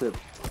left. That's it.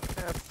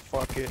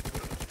 Fuck it.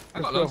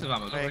 I got loads of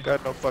ammo. I ain't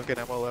got no fucking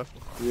ammo left.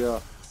 Yeah.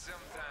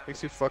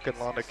 Makes you fucking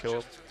long to kill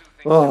him.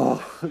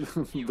 Oh,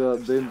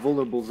 the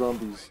invulnerable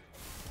zombies.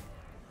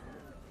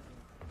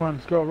 Come on,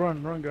 let's go.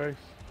 Run, guys. Is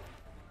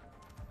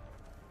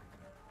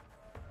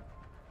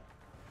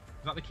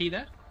that the key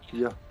there?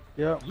 Yeah.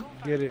 Yep,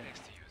 get it. Next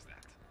to use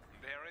that.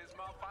 There is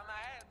more fun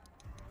ahead.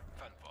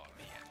 Fun for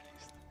me, at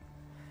least.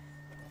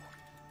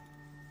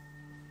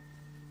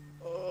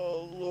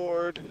 Oh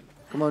lord.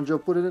 Come on, Joe,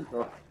 put it in.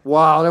 Oh.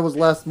 Wow, that was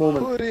last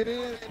moment. Put it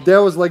in. That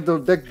was like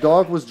that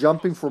dog was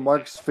jumping for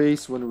Mark's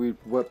face when we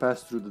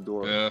passed through the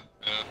door.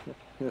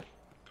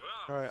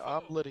 Alright,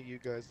 I'm letting you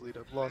guys lead.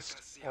 I've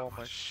lost all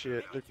my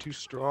shit. They're too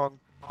strong.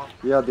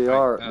 Yeah, they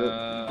are.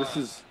 This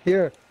is.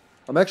 Here,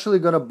 I'm actually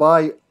gonna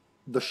buy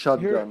the here.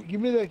 shotgun. Give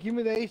me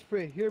the A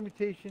spray. Here,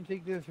 mutation.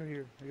 Take this right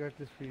here. I got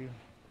this for you.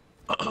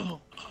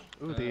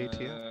 Ooh, the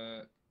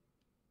ATM.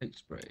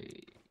 Spray.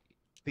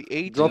 The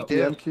ATM. Drop the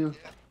MQ.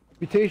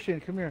 Mutation,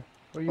 come here.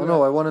 Where you Oh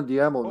no, at? I wanted the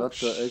ammo, Oh not the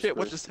shit, H-spray.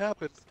 what just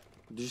happened?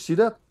 Did you see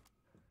that?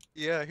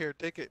 Yeah, here,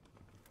 take it.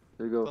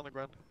 There you It's go. on the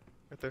ground.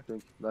 Right there.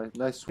 Thank you.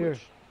 Nice Here.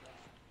 switch.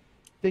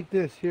 Take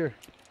this. Here.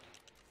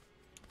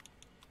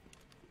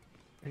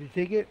 Did you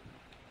take it?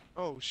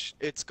 Oh,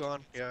 it's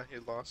gone. Yeah, he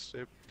lost.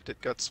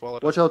 It got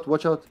swallowed Watch up. out!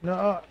 Watch out!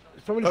 No,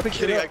 somebody I'm picked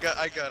kidding, it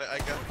I up. got it.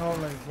 Oh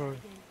my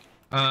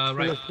god.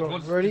 Right. let's go.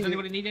 Does Ready?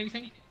 anybody need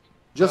anything?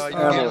 Just you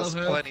ammo. get us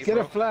plenty, Get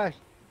bro. a flash.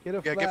 Get a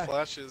Yeah, flash. get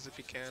flashes if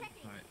you can.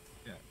 Right.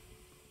 Yeah.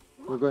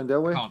 We're going that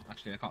way. I can't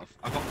actually. I can't.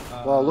 I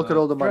got. Wow! Look at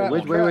all the money.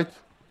 Trap, Wait! trap.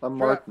 I'm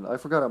Martin. I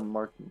forgot I'm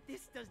Martin.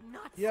 This does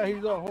not Yeah, seem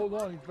he's hold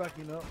on. He's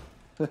backing up.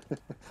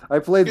 I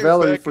played You're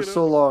Valerie backing for up.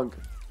 so long.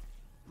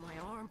 my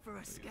arm for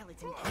a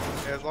skeleton.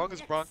 Yeah, as long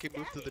as Bron can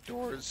move through the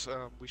doors,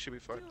 we should be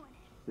fine.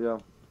 Yeah.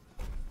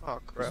 Oh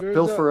crap. There's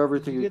Pill a- for did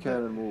everything you get can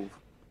that? and move.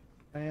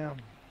 I am.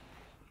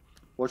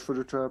 Watch for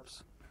the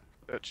traps.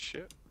 That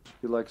shit.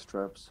 He likes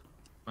traps.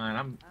 Man,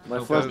 I'm. My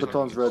so flash close.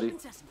 baton's ready. Open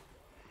sesame.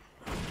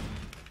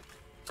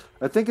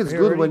 I think it's Here,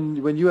 good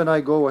ready? when you and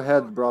I go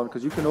ahead, Brown,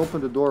 because you can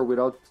open the door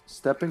without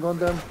stepping on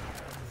them.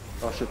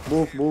 Oh shit!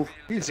 Move!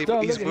 He's He's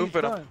done. moving Look, he's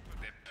him. done.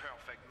 The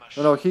perfect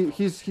machine. No,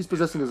 he's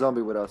possessing a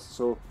zombie with us.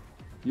 So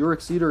you're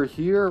either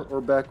here or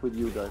back with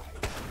you guys.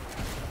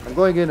 I'm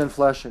going in and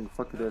flashing.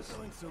 Fuck this.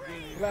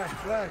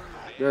 Flash.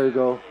 There you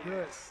go.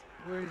 Good.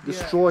 Where is he at?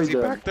 Destroy Is he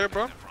them. back there,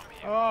 bro?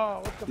 Oh,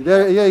 what the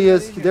There, fuck? yeah, he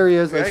is. Get in There he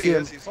is. Yeah, I he see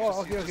him. is. He's Oh, just,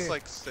 okay, he's just okay.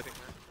 like sitting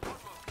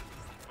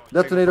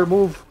there. Detonator,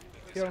 move.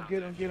 Get him. They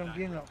have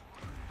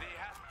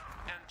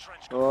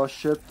entrenched Oh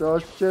shit!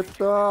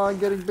 Oh, I'm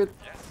getting bit.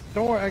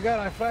 Don't worry,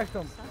 I flashed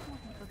him.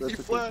 That's He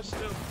okay. flashed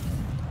him.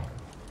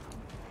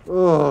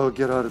 Oh,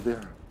 get out of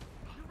there.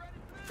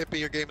 Hippie,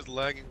 your game is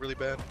lagging really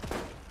bad.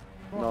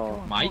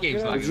 No. My game's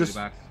get out. lagging It's really just-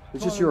 bad.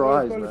 It's just your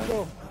eyes,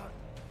 man.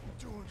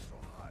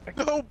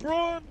 No,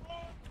 Bron!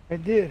 I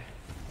did.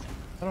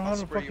 I don't I'll have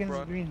no spray you, fucking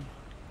Bron. green.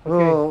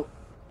 Okay. Oh,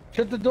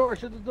 Shut the door.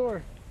 Here,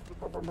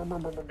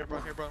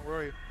 Bron, where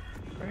are you?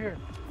 Right here.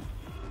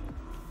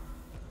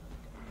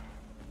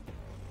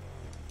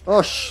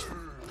 oh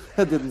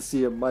I didn't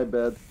see him. My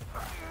bad.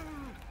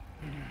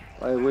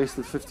 I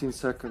wasted 15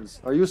 seconds.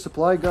 Are you a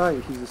supply guy?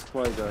 He's a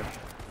supply guy.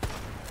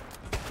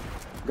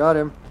 Got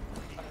him.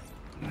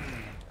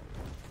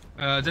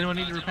 Does anyone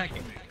need a repair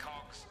kit?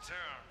 Cog's turn.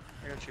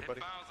 I got you,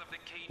 buddy. Bars of the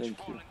cage Thank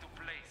fall you. into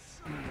place.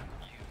 You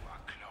are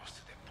close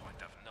to the point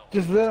of no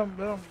Just let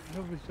him.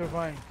 He'll be so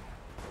fine.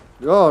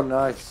 Oh,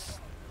 nice.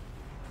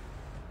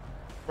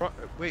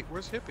 Wait,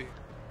 where's Hippie?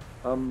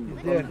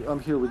 He's dead.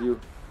 I'm here with you.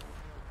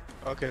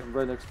 Okay. I'm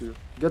right next to you.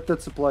 Get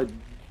that supply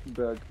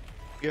bag.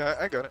 Yeah,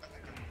 I got it.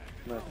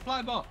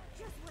 Supply bot.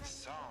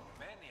 So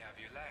many of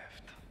you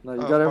left. Now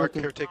you got Mark,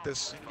 everything. here, take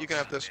this. You can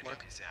have this,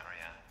 Mark. This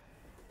area.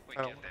 We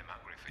I get don't- them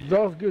hungry for you.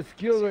 That was good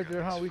skill right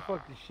there, huh? We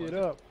fucked the shit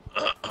up.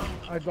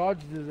 I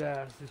dodged his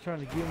ass. He's trying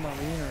to get my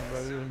wiener, but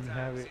I didn't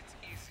have it. It's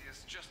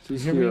easiest just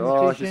He's You hear me, here.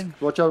 Oh, he's, mutation?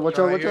 watch out! Watch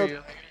No, out! I Watch hear out! you.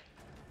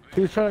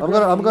 He was trying to I'm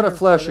grab gonna my wiener,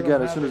 flash but I again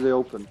don't as soon have as they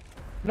open. it.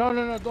 No,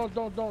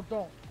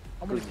 don't.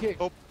 I'm gonna kick.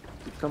 Oh.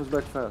 It comes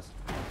back fast.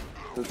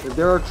 If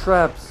there are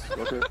traps,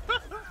 okay.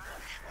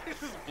 He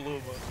just blew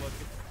him up.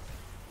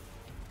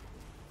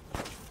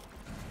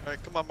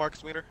 Alright, come on,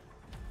 Marcus Wiener.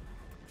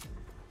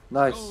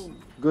 Nice. Oh.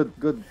 Good.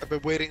 I've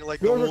been waiting like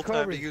Good the whole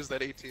time recovery. to use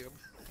that ATM.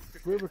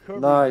 Good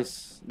recovery.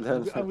 Nice. we So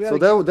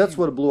gotta keep that's you.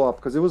 what blew up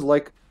because it was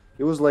like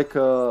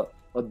a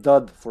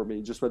dud for me.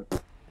 It just went.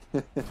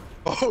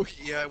 Oh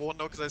yeah, well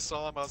no, because I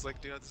saw him. I was like,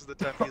 dude, this is the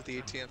time to use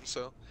the ATM.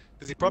 So,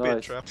 because he probably had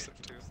Nice. traps there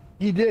too.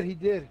 He did. He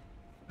did.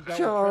 He got one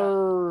trap.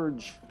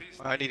 Charge!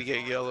 I need to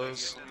get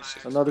yellows.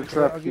 Another Okay,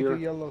 trap I'll get the here.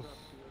 yellow.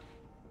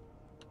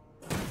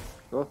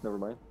 Oh, never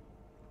mind.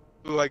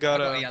 Ooh, I I got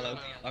got a yellow.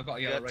 I've got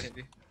a yellow got- right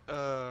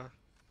here.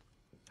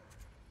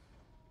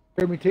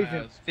 Here,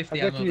 mutation. 50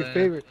 I got ammo you your there.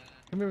 favorite.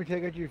 Come here,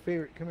 mutation. I got you your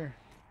favorite. Come here.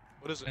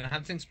 What is it?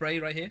 Enhancing spray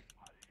right here.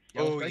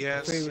 Yellow Oh spray.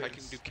 yes, Favorite. I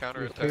can do counter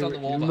Your attack. It's on the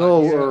wall.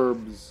 No behind you.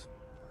 herbs.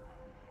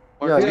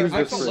 Yeah, Mark, use Yeah, I've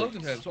this got for loads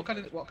of herbs. What kind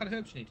of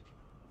herbs do you need?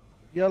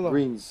 Yellow.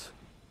 greens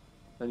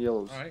and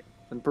yellows Alright.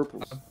 and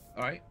purples.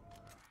 Alright.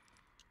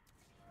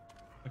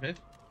 Okay.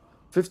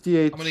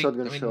 58 How many-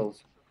 shotgun I mean,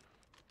 shells.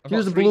 I've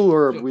Here's got the three- blue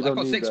herb. look, We I've don't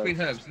got need 6 that.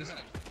 green herbs.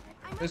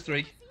 There's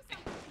 3.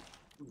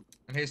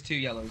 And here's 2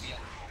 yellows.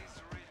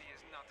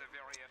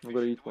 I'm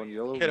gonna eat one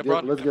yellow. Hit it, bro.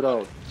 Let's get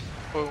out.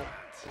 Boom.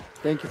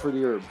 Thank you for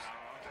the herbs.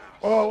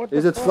 Oh, what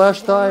Is the it fuck flash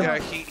is going time? on?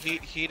 Yeah,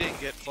 he didn't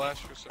get flash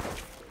for some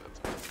reason.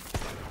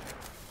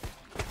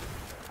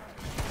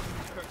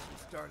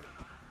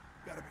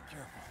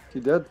 He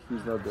dead?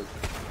 He's not dead.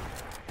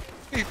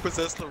 He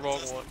possessed the wrong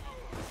one.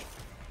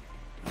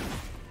 Okay,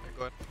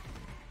 go ahead.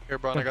 Here,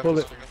 Bron, I got Pull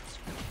this. it.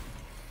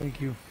 Thank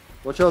you.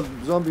 Watch out,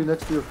 zombie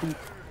next to your feet.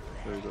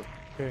 There you go.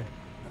 Okay.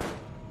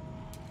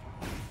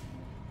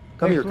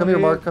 Come Next here, one come here,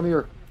 is- Mark, come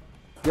here.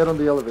 Get on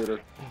the elevator.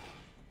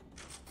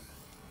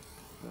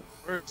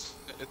 Where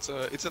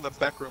it's in the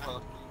back room, huh?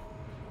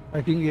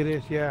 I think it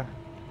is. Yeah.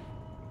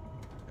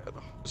 Yeah,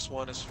 this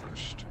one is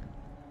first.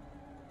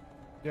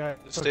 Yeah.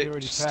 Just fuck, they stay,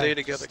 already just stay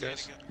passed. together,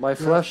 guys.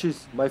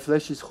 My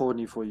flesh is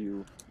horny for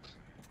you.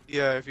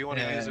 Yeah, if you want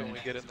to Yeah. use it when we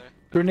get in there.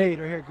 Grenade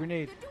right here.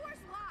 Grenade. The door's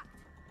locked.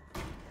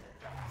 If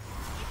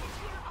it's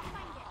here, I'll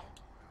find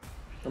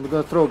it. I'm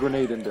gonna throw a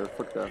grenade in there.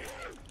 Fuck that.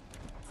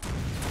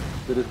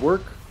 Did it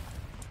work?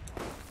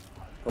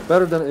 Well,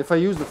 better than if I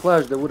used the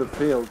flash, they would have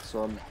failed.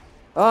 So I'm.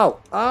 Ow!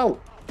 Ow!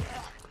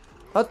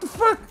 What the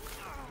fuck?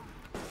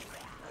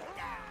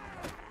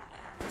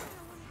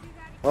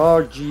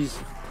 Oh jeez.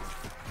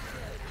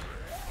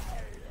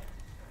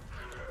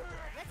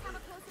 Let's have a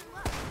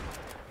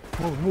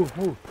closer look.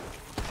 Move.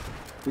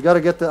 We gotta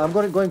get the. I'm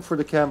going for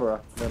the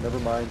camera. No, never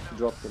mind.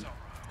 Dropped him. I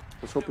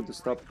was hoping to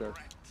stop there.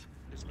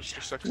 It's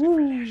Mr. Sexy. Made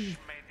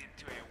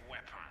into a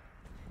weapon.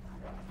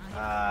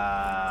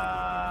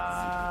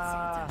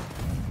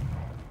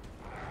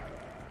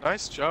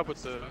 Nice job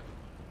with the.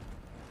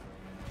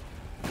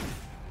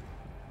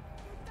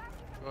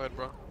 Go ahead,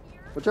 bro.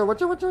 Watch out!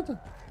 Watch out! Watch out!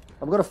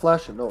 I'm gonna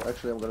flash him. No,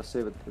 actually, I'm gonna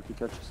save it if he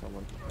catches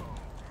someone.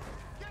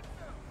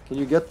 Can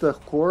you get the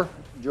core,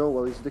 Joe,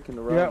 while he's dicking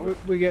around? Yeah,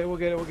 we get it. We'll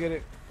get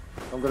it.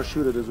 I'm gonna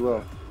shoot it as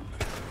well.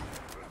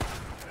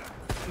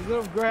 Just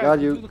let him grab. Got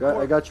Do you. the I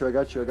core. got you.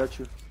 Okay,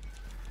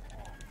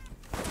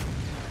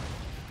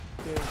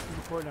 do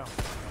the core now.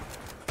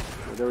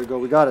 There we go.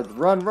 We got it.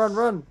 Run!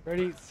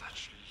 Ready?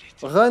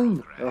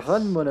 Run!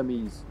 Run, mon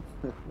amis.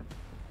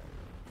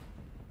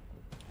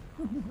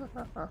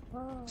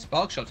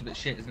 Spark shot's a bit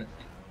shit, isn't it?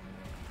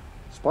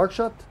 Spark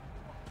shot?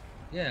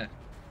 Yeah.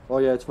 Oh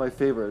yeah, it's my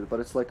favorite, but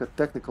it's like a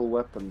technical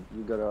weapon.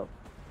 You gotta.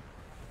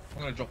 I'm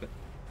gonna drop it.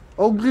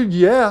 Oh good,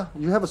 yeah.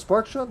 You have a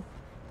spark shot?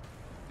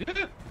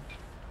 Yeah.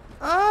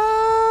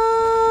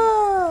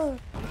 Ah!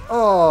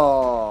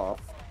 Oh!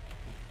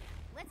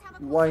 Let's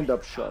have a Wind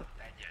up shot.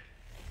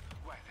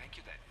 Why, thank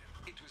you, Dad.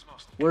 It was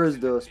most. Where is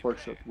the spark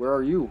shot? Where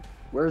are you?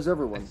 Where is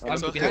everyone? I'm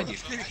It's behind okay.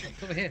 you.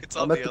 It's over here. It's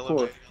I'm on at the the core.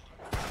 elevator.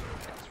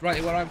 It's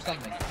right where I'm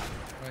standing.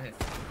 Right here.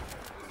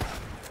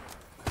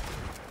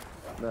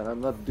 Man,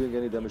 I'm not doing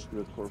any damage to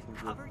that core from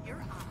here. Cover your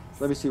eyes.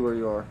 Let me see where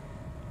you are.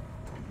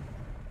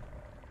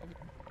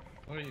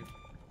 Where are you?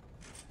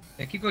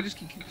 Yeah, keep going. Just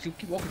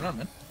keep walking around,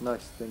 man.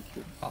 Nice, thank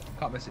you.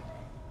 Can't miss it.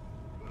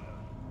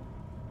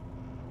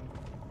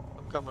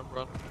 I'm coming,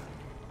 bro.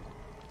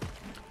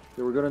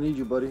 Yeah, we're gonna need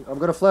you, buddy. I'm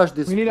gonna flash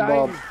this We need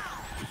mob. ivy.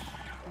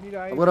 We need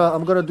ivy.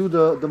 I'm gonna do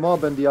the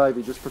mob and the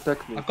ivy. Just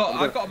protect me. I've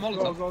got a Go,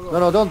 Molotov. go,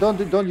 go.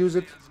 No, don't use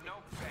it. No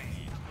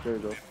pain. There you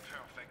go.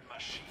 Perfect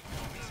machine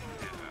for this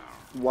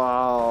endeavor.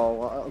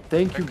 Wow.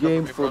 Thank you, Cover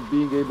game, me, for bro.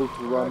 being able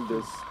to run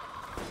this,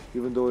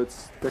 even though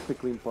it's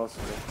technically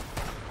impossible.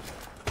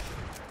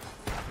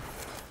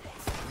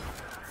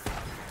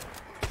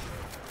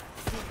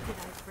 Did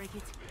I break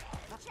it?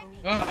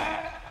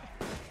 Ah,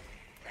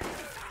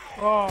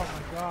 Oh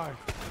my gosh.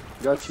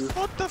 Got you.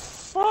 What the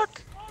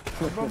fuck?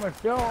 I'm by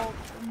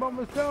myself. I'm by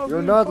myself. You're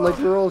dude. not like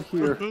we're all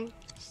here. Still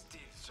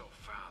so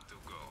far to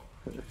go.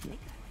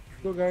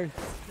 Go, guys.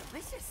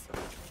 Delicious.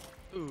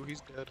 Ooh,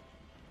 he's dead.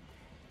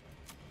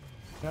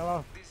 Now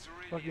off. This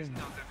really Fucking- is not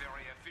a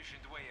very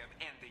efficient way of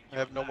ending I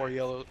have no more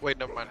yellow. Wait,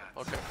 never mind.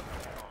 Okay. Oh,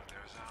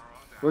 there's our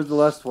other. Where's the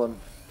last one?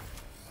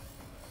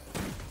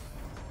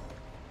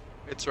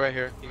 It's right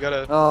here. You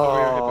gotta. Oh, over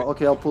here, Hippie.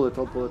 okay, I'll pull it.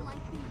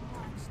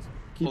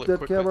 Keep Pull it that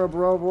quickly. camera,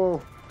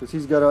 Bravo. Because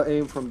he's gotta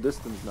aim from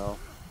distance now.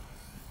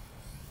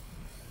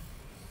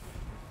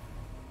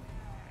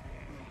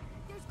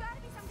 There's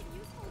gotta be something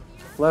useful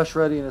here. Flash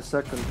ready in a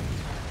second.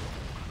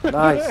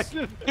 Nice.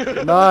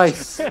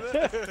 Nice.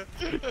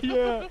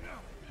 Yeah.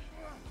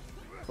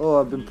 Oh,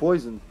 I've been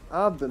poisoned.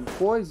 I've been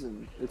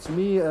poisoned. It's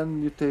me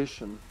and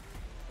mutation.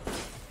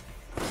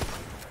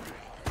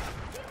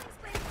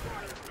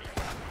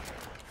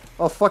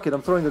 Oh, fuck it.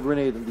 I'm throwing a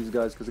grenade on these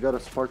guys because I got a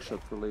spark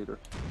shot for later.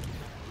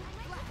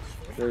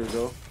 There you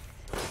go.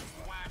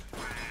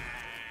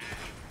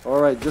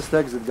 Alright, just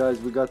exit, guys.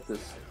 We got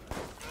this.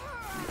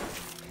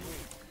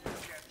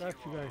 Got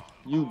you guys.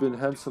 You've been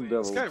handsome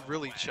devil. This guy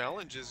really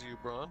challenges you,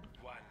 Braun.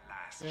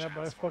 Yeah,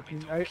 but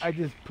I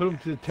just put him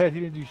to the test.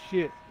 He didn't do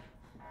shit.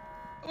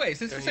 Oh, wait, is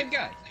this the same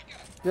guy?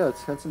 Yeah,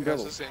 it's handsome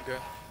That's devil. the same guy.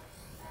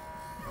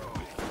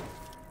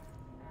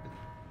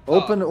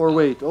 Open or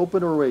wait?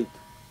 Open or wait?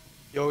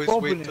 You always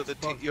wait till the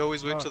you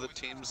always wait till the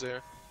team's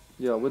there.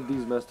 Yeah, with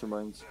these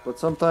masterminds. But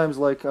sometimes,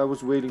 like, I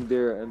was waiting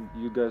there and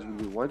you guys would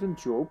be, why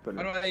didn't you open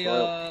it? How do I,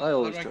 So I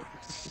always how do check.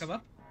 I come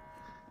up?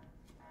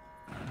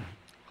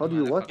 How do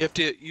you what? You have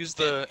to use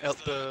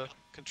the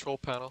control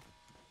panel.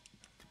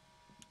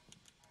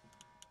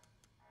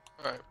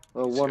 Alright.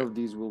 One of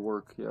these will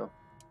work, yeah.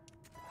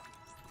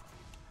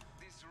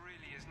 This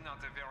really is not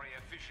a very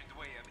efficient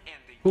way of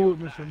ending Who,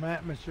 Mr.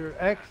 Matt, Mr.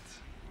 X?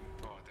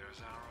 Oh,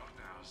 there's our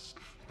roundhouse.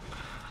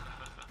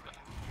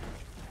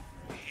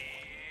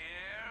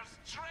 Here's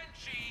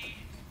Trenchy.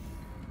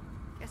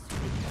 Guess you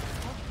didn't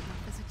help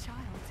enough as a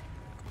child.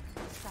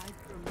 Aside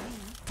from me.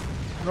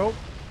 Nope.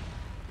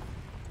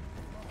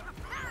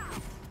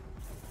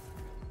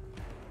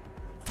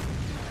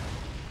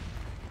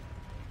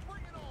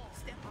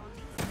 Step on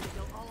these and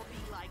they'll all be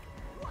like,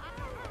 what?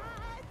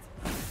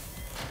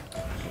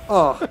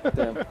 Oh,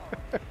 damn.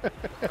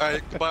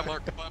 Alright, goodbye,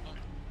 Mark. Goodbye, Mark.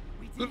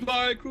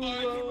 Goodbye,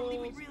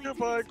 Cruel.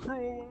 Goodbye,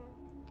 Cruel.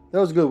 That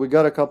was good. We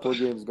got a couple of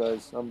games,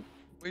 guys.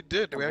 We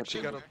did. We I'm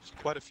actually happy. got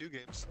quite a few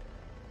games.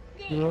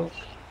 You know? The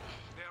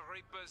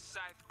Reaper's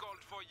scythe called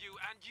for you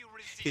and you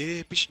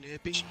Hippy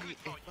resisted. snippy,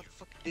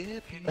 motherfucking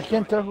dippy. I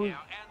can't tell who's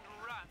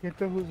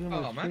in my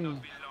Oh, man.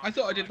 stream. I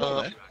thought I did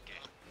well there.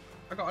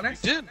 I got an You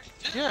S. did.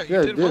 Yeah, Yeah, you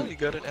you did well. did. You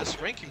got an S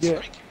ranking.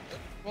 Yeah.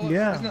 Well,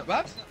 Yeah. Isn't that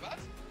bad?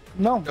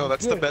 No. No,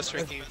 that's the good. best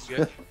ranking you can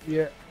get.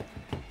 Yeah.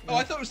 Oh,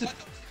 I thought it was the...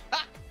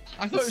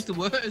 I thought it was the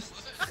worst.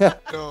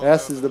 No,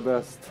 S no, is the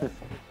best.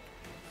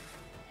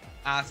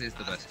 Ass is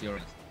the best, you're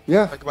right.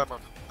 Yeah. Like, goodbye,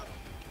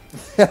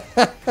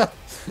 Mark.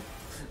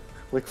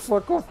 Like,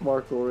 fuck off,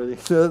 Mark, already. I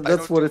That's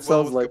don't what do it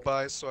well sounds with like.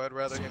 Goodbyes, so I'd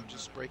rather him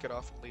just break it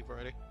off and leave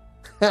already.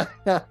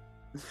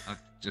 I'll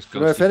just You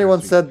know, if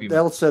anyone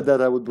else said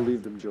that, I would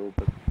believe them, Joe.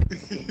 But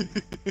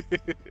That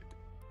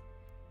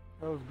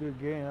was a good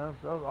game. That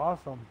was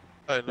awesome.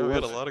 I know we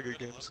had a lot of good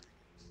games.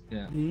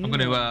 Yeah. Yeah. I'm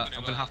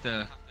gonna have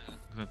to...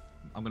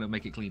 I'm gonna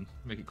make it clean.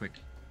 Make it quick.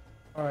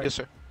 All right. Yes,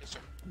 sir. Yes, sir.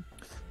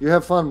 you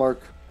have fun,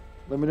 Mark.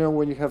 Let me know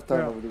when you have time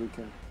Yeah. over the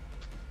weekend.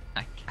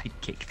 I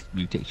kicked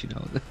mutation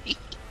out.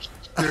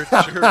 You're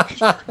a jerk.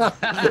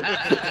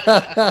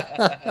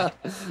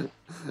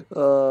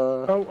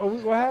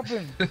 What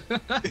happened?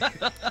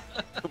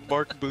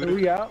 Mark Are booted.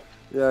 we out?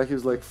 Yeah, he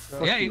was like,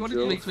 fuck Yeah, you, you wanted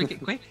Joe. to make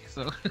it quick,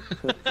 so...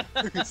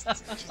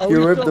 Are You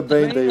we ripped still the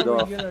Bane playing, Date or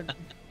are off. we gonna-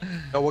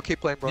 No, we'll keep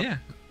playing, bro. Yeah.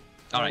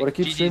 Alright, Wanna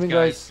keep GG's, streaming,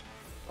 guys?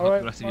 Hope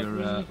Alright, the rest Mark,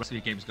 of we-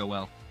 your games go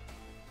well.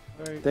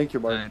 All right. Thank you,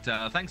 Mark.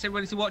 And thanks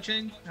everybody for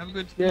watching. Have a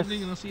good Yes.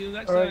 evening, and I'll see you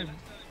next All right. time.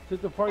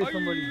 Hit the party,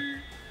 somebody.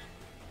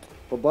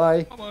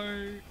 Bye-bye.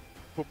 Bye-bye.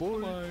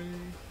 Bye-bye.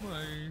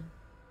 Bye.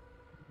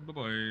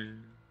 Bye-bye.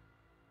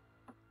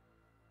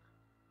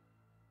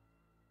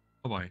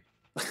 Bye-bye.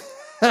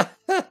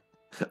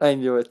 I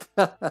knew it.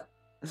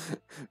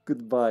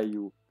 Goodbye,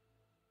 you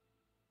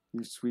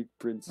sweet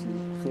prince.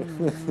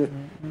 You.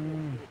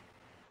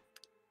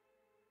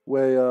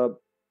 Wait, are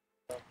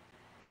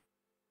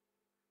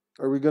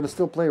we gonna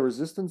still play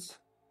Resistance?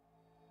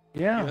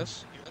 Yeah.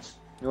 Yes. Yes.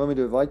 You want me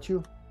to invite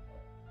you?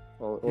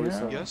 Or Yeah.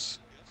 something? Yes.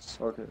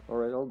 Okay,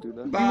 alright, I'll do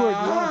that. Stewart, you want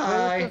to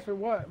play with us or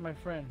what, my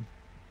friend?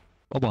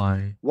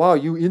 Bye-bye. Wow,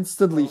 you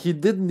instantly, he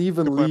didn't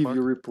even Goodbye, leave, Mark.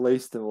 you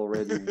replaced him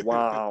already.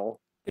 Wow.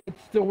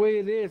 It's the way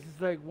it is. It's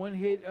like one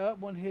hit up,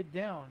 one hit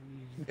down.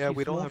 You just Yeah, keep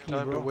we don't have smoking,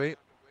 time to bro. wait.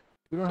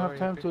 We don't have Sorry,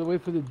 time to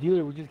wait for the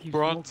dealer. We just keep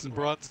smoking.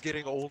 Bron's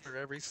getting older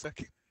every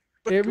second.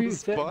 Every goes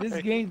set, by.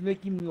 this game's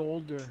making me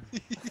older. He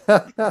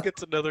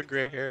gets another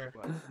gray hair.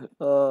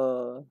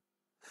 Hello,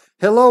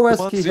 Come on,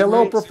 Esky.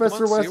 Hello, Seaworth.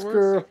 Professor Come on,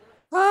 Wesker.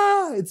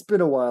 Ah, it's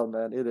been a while,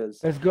 man. It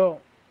is. Let's go.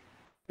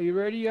 Are you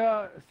ready?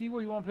 See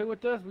where you want to play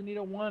with us? We need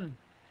a one.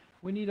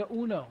 We need a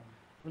uno.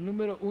 A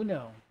numero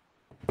uno.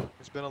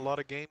 There's been a lot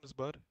of games,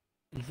 bud.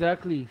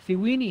 Exactly.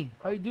 Siwini.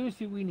 How you doing,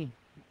 Siwini?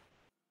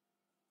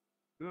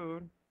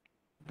 Good.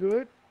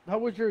 Good. How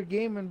was your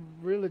game in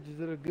Village? Is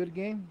it a good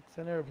game? 'Cause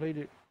I never played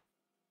it.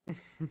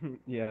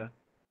 Yeah.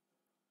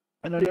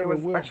 And I Yeah, never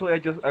will. actually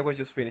I was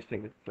just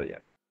finishing it, so yeah.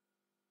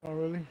 Oh,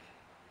 really?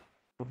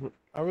 Mhm.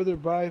 I'd rather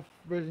buy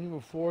Resident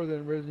Evil 4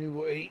 than Resident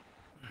Evil 8.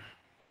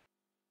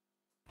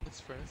 That's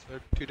fair.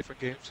 They're two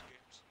different games.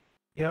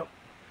 Yep.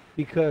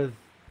 Because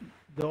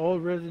the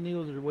old Resident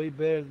Evils are way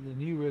better than the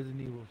new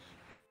Resident Evils.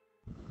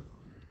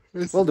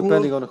 Well,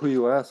 depending on who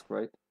you ask,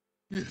 right?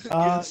 You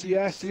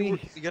asked me.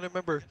 You gotta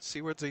remember,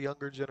 Seaward's a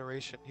younger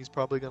generation. He's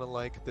probably gonna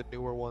like the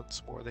newer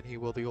ones more than he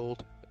will the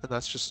old, and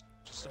that's just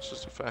That's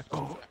just a fact.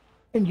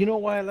 And you know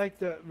why I like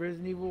the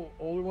Resident Evil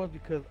older ones?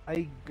 Because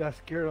I got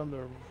scared on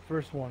the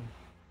first one.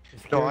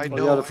 No, I Oh,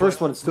 know. yeah, the first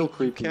but one's still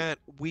creepy.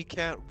 We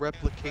can't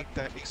replicate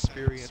that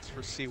experience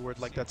for Seaward.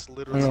 Like that's I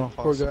literally know,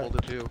 poor guy. impossible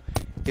to do.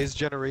 His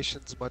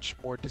generation's much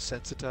more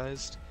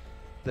desensitized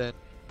than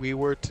we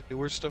were to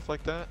newer stuff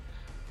like that.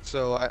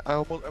 So I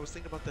was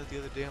thinking about that the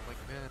other day. I'm like,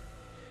 man,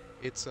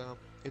 it's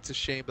a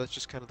shame. That's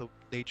just kind of the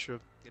nature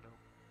of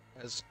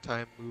as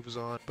time moves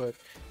on. But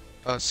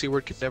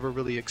Seaward could never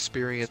really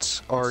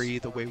experience RE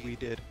the way we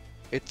did.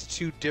 It's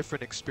two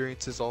different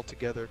experiences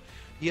altogether.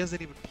 He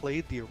hasn't even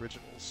played the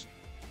originals.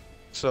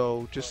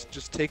 So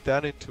just take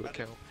that into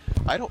account.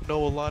 I don't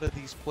know a lot of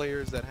these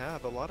players that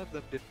have. A lot of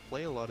them didn't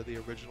play a lot of the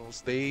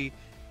originals.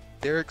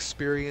 Their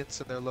experience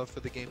and their love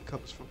for the game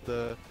comes from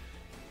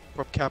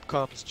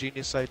Capcom's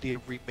genius idea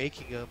of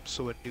remaking them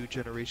so a new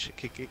generation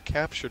can get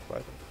captured by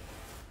them.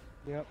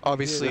 Yep.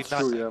 Obviously,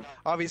 That's true, yeah.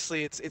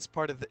 obviously it's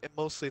part of the.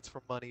 Mostly it's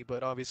for money,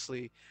 but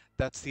obviously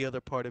that's the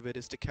other part of it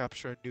is to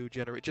capture a new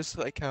generation. Just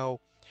like how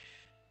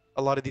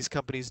a lot of these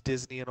companies,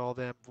 Disney and all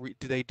them,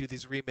 they do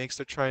these remakes.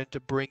 They're trying to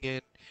bring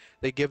in,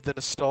 they give the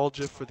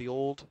nostalgia for the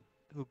old,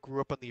 who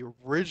grew up on the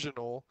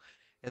original,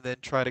 and then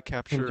try to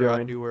capture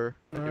a newer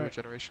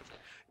generation.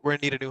 We're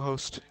gonna need a new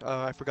host.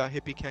 I forgot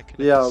Hippie can't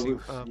connect. Yeah,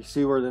 to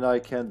Seaward and I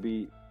can't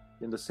be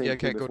in the same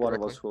team if one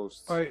of us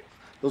hosts. All right.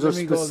 Those are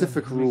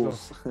specific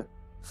rules.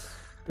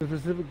 The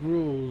specific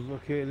rules.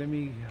 Okay, let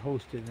me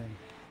host it then.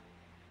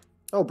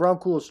 Oh, Brown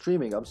Cool is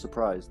streaming. I'm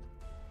surprised.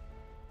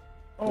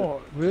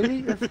 Oh,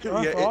 really? That's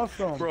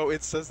awesome. Bro,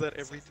 it says that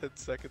every 10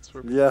 seconds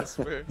for me. Yeah. I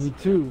swear. Me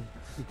too.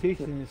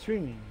 Mutation and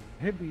streaming.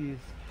 Hippie is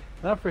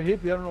not for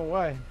Hippie. I don't know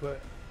why,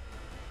 but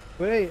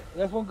hey,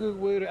 that's one good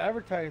way to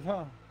advertise,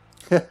 huh?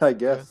 I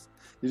guess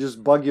you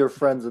just bug your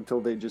friends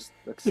until they just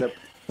accept.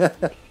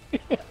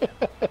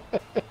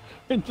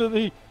 Until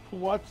they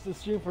watch the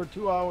stream for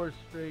 2 hours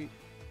straight.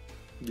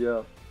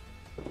 Yeah.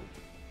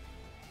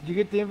 Did you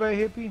get the invite,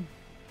 Hippie?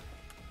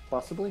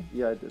 Possibly.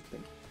 Yeah, I did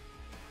think.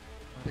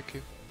 Thank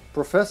you.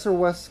 Professor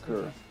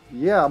Wesker.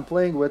 Yeah, I'm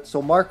playing with. So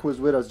Mark was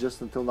with us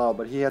just until now,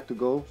 but he had to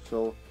go.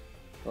 So,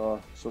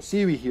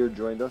 Siwi here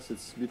joined us.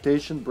 It's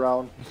Mutation,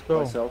 Brown,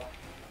 myself.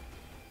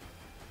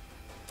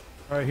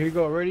 All right, here you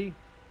go. Ready?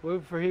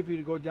 Wait for Hippie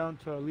to go down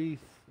to at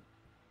least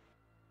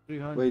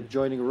 300. Wait,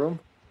 joining room.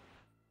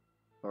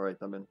 All right,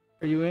 I'm in.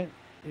 Are you in?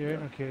 You're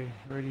in. Okay.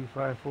 Ready?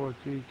 5, 4,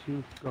 3,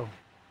 2, go.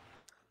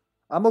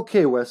 I'm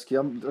okay, Wesky.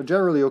 I'm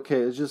generally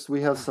okay. It's just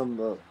we have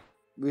some.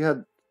 We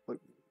had like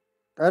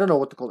I don't know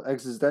what to call it,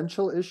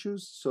 existential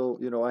issues. So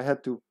I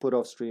had to put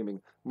off streaming.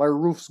 My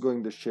roof's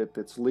going to shit.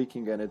 It's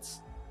leaking and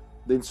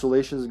the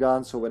insulation's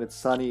gone. So when it's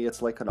sunny,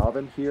 it's like an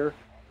oven here,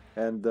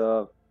 and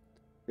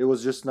it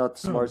was just not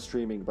smart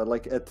streaming. But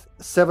like at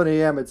 7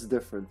 a.m., it's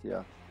different.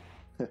 Yeah,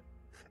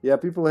 yeah.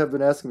 People have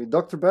been asking me.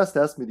 Dr. Best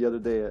asked me the other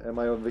day, am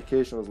I on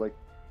vacation? I was like,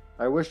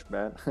 I wish,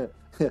 man.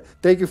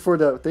 thank you for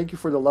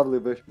the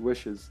lovely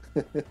wishes.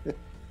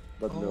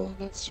 But no.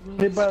 That's really,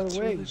 hey, by the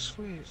way, really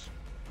sweet.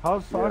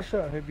 How's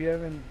Sasha? Have you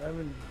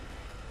haven't?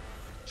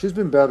 She's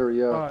been better,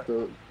 yeah.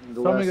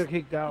 Somebody got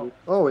kicked out.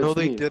 Oh, it's no,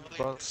 they me.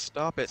 didn't.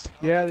 Stop it.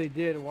 Yeah, they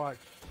did. Watch.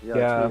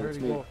 Yeah, it's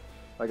me.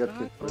 I got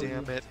kicked.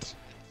 Damn it.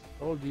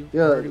 Told you.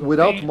 Yeah,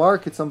 without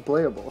Mark, it's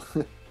unplayable.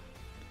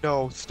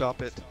 No,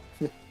 stop it.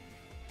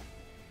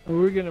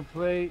 We're gonna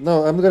play.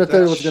 No, I'm gonna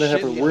tell you what's gonna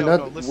happen. Shit.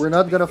 We're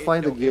not gonna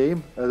find a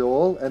game at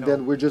all, and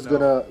then we're just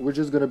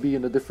gonna be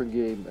in a different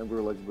game, and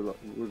we're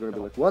gonna be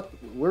like, what?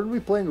 Weren't we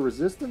playing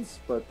Resistance?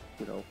 But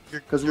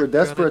because we're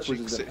desperate, we're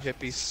just gonna.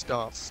 Hippie,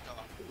 stop.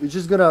 You're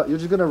just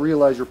gonna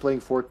realize you're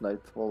playing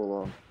Fortnite all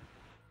along.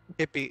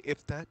 Hippie,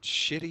 if that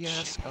shitty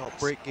ass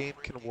Outbreak game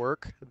can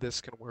work, this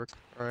can work.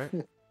 All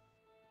right.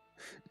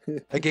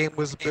 A game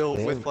was built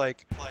with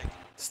like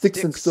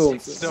sticks and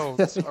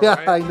stones. Yeah,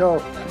 right? I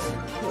know.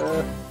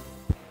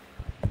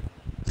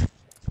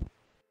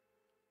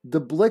 The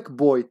Blick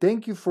Boy,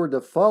 thank you for the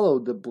follow,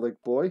 the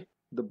Blick Boy.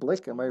 The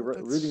Blick, am I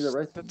reading that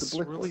right? That's the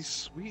Blick really Boy.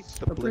 sweet.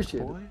 The Blick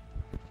Appreciate Boy. it.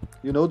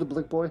 You know the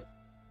Blick Boy?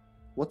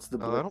 What's the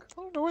Blick? I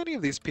don't know any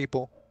of these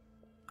people.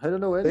 I don't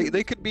know any.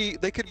 They could be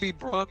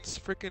bronze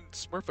freaking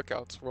Smurf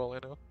accounts for all I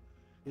know.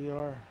 They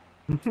are.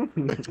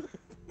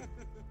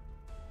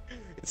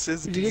 It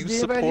says, do you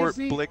support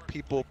Blick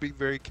people? Be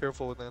very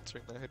careful when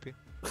answering that, Hippie.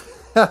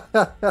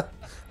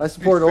 I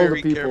support all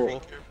the people.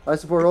 Careful. I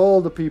support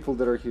all the people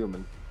that are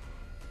human.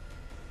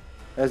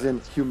 As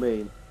in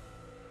humane.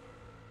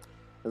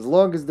 As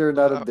long as they're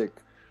not a dick.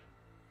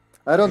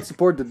 I don't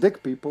support the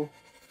dick people.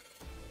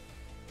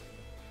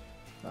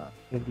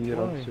 And you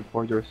don't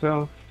support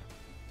yourself.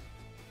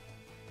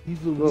 He's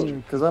the winner.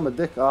 Because I'm a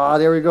dick. Ah,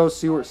 there we go.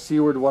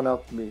 Seaward one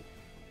up me.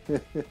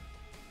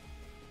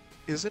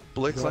 Isn't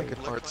Blick like an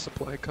art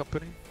supply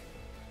company?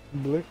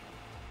 Blick?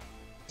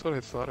 That's what I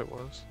thought it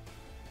was.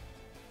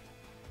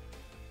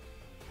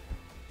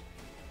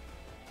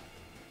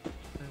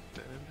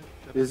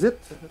 Is it?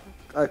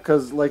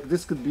 Because like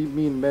this could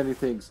mean many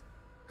things.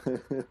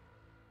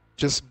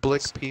 Just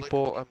Blick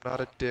people. I'm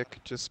not a dick.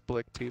 Just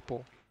Blick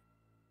people.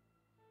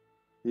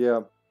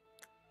 Yeah.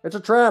 It's a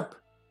trap.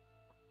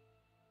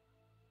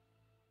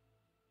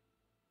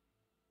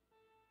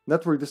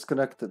 Network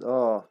disconnected.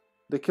 Oh,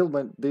 they killed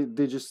my.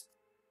 They just.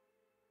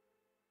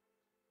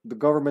 The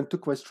government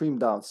took my stream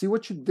down. See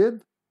what you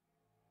did?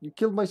 You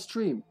killed my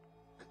stream.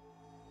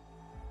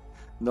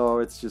 No,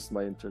 it's just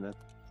my internet.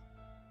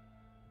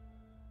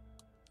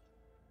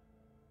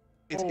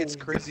 It's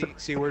crazy,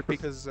 Seaward,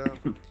 because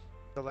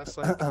the last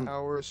like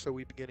hour or so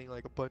we've been getting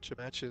like a bunch of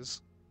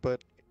matches,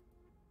 but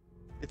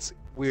it's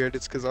weird.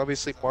 It's because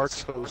obviously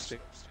Mark's hosting,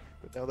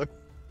 but now they're.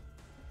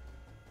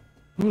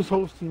 Who's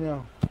hosting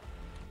now?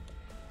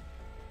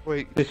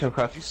 Wait, Did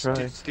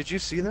you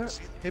see that,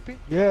 Hippie?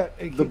 Yeah,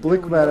 The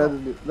Blinkman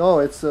added it. No,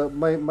 it's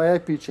my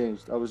IP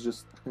changed. I was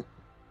just.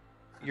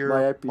 Your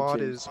my IP mod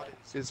changed.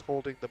 is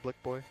holding the Blick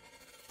Boy.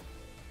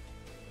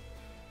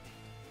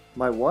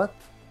 My what?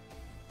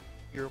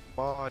 Your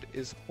mod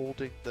is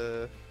holding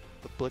the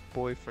Blick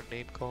Boy for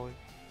name calling.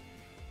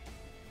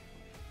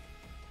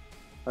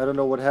 I don't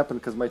know what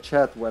happened because my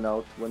chat went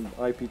out when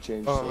IP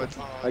changed. Oh, so that's...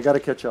 I gotta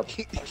catch up.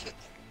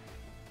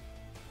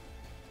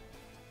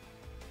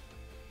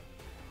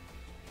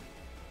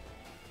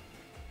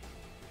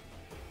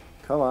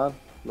 Come on,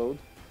 load.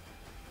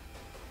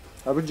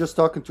 I've been just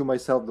talking to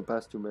myself the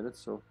past 2 minutes,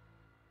 so.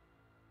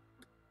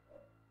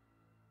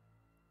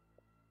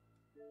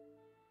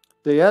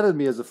 They added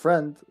me as a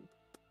friend.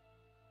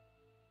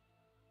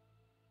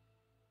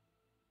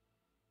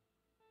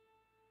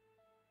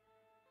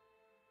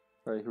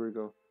 Alright, here we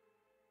go.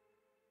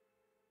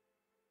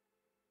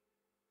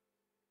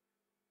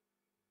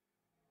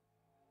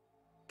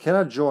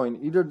 Cannot join.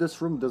 Either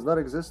this room does not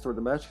exist or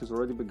the match has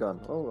already begun.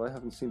 Oh, I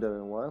haven't seen that in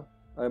a while.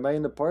 Am I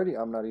in the party?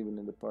 I'm not even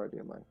in the party,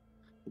 am I?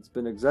 It's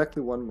been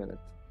exactly 1 minute.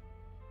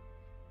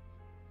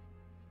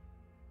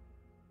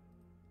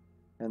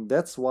 And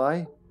that's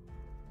why...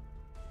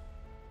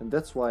 And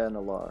that's why an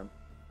alarm.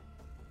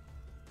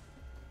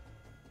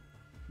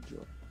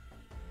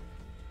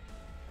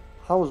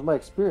 How was my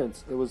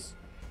experience? It was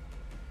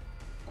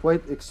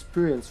quite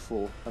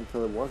experienceful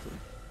until it wasn't.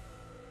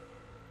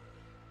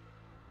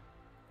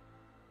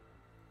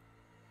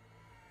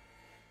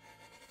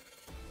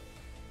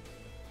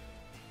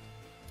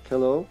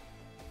 Hello?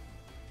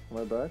 Am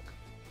I back?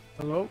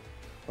 Hello?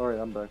 Alright,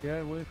 I'm back.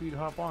 Yeah, waiting for you to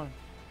hop on.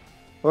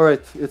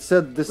 Alright, it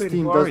said this Wait,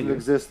 team who are doesn't you?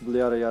 exist,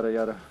 yada yada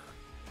yada.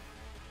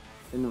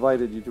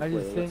 Invited you to I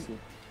play, just let's sent- see.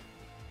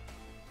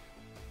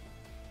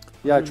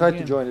 Yeah, I Do it tried to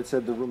again. join, it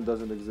said the room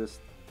doesn't exist.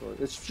 So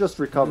it's just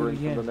recovering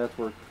from the again.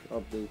 network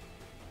update.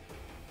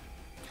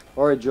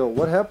 Alright Joe,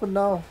 what happened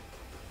now?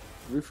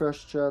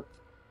 Refresh chat.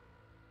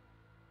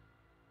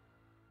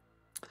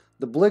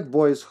 The Blick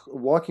Boy is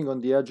walking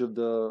on the edge of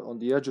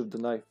the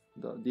knife,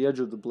 the edge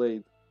of the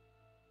blade.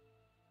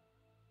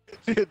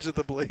 The edge of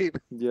the blade.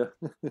 Yeah.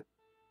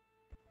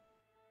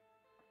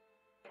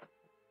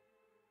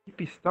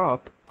 Hippie,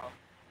 stop.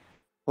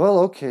 Well,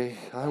 okay,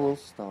 I will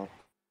stop.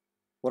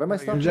 What am I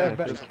stopping?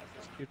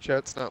 Your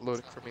chat's not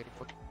loading for me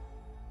anymore.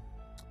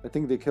 I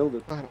think they killed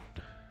it. Oh.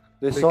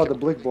 They They saw the killed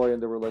Blick Boy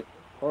and they were like,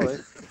 alright.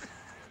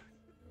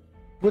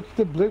 What's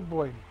the Blick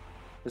Boy?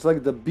 It's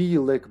like the bee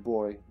lick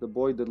boy, the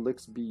boy that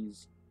licks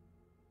bees.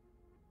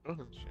 Oh,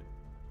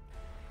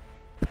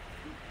 shit.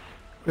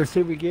 Let's see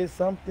if we get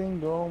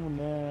something going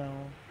now.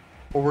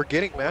 Well, we're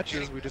getting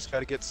matches. We just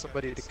gotta get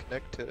somebody to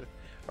connect to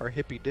our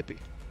Hippy Dippy.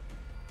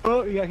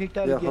 Oh, you got kicked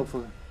out Yeah, again.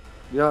 hopefully.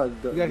 Yeah, You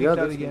got yeah, kicked out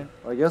that's again.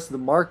 I guess the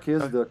mark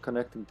is the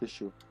connecting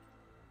tissue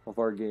of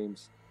our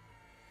games.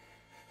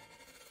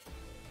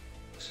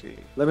 See.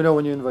 Let me know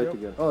when you invite Yep.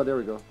 again. Oh, there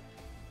we go.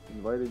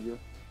 Invited you.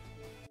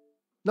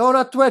 No,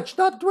 not Twitch,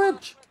 not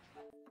Twitch!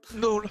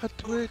 No, not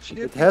Twitch.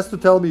 It has to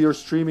tell me you're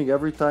streaming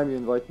every time you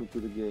invite me to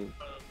the game.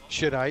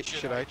 Should I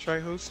try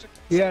hosting?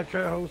 Yeah,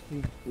 try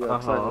hosting. Yeah,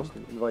 try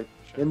hosting. Invite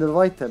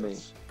me.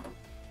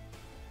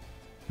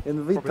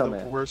 Invita Probably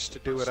the me. worst to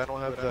do it. I don't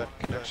have that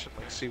connection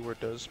like Seaward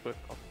does, but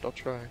I'll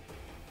try.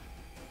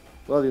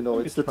 Well, you know,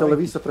 Maybe it's the try to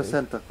Televisa stay.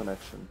 Presenta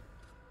connection.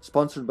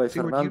 Sponsored by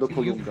Seaward, Fernando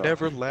you've Colunga.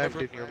 never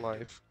lagged in your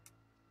life.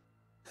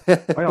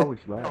 I always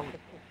lag.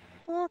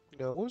 Fuck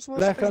no. When was the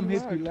Last last time you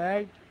Hippie lagged?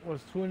 lagged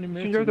was 20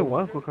 minutes You're the ago.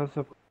 one who has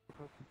a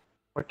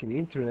fucking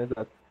internet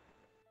that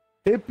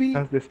Hippie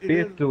has the it speed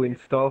is- to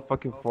install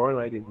fucking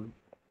Fortnite in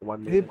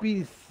 1 minute.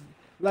 Hippie's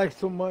like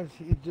so much,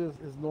 it just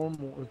is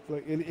normal. It's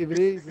like if it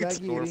ain't It's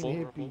laggy, it normal.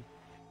 ain't hippie.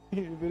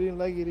 If it ain't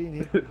like it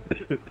ain't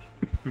hippie.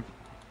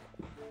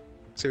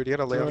 Seaward, you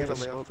gotta lay off Yeah. the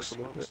smokes a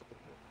little bit.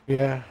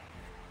 Yeah.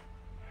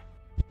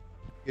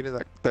 Get in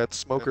that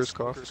smoker's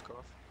cough.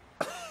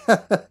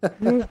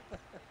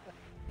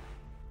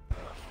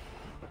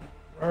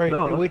 All right,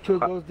 No, wait till it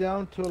goes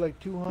down to like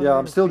 200. Yeah,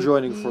 I'm still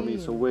joining for me,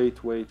 so wait.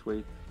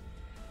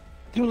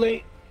 Too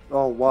late.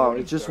 Oh wow,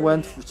 Already it just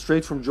started. went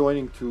straight from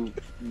joining to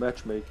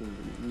matchmaking.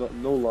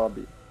 No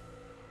lobby.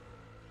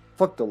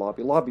 Fuck the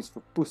lobby. Lobby's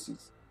for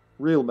pussies.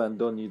 Real men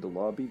don't need a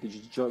lobby. They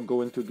just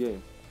go into a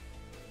game.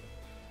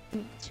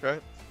 That's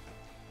right.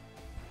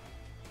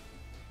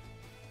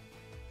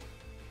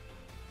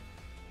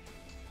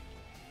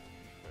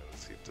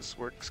 Let's see if this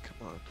works.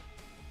 Come on.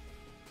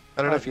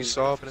 I don't know if you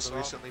saw, but in the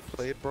recently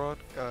played broad,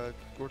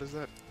 what is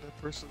that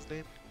person's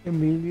name?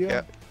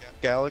 Emilia.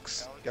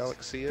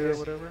 Galaxia or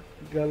whatever.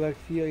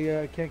 Galaxia,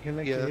 yeah, I can't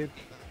connect to Yeah. it.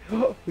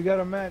 Oh, we got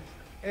a match.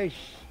 Hey,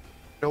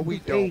 No, we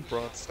Who's don't, H?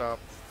 Braun. Stop.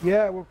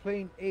 Yeah, we're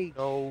playing 8.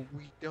 No,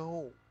 we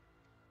don't.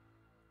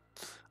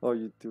 Oh,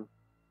 you too.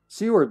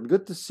 Seward,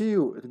 good to see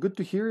you. Good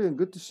to hear you and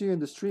good to see you in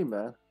the stream,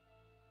 man.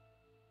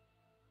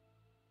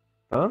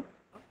 Huh?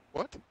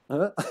 What?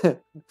 Huh?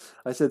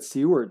 I said,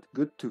 Seward,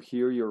 good to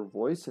hear your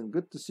voice and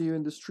good to see you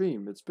in the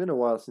stream. It's been a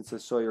while since I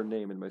saw your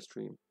name in my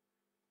stream.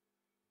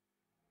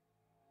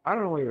 I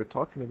don't know what you're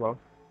talking about.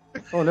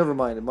 Oh, never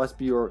mind. It must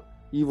be your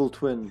evil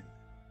twin,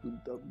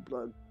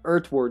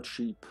 Earthward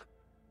Sheep.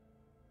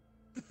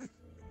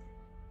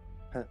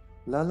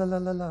 La la la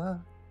la la.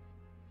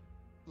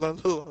 La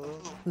la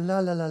La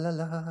la la la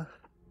la.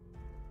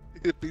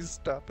 Hippie,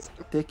 stop it.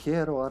 Te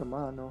quiero,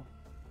 hermano.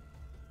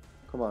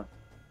 Come on.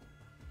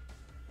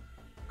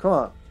 Come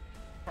on.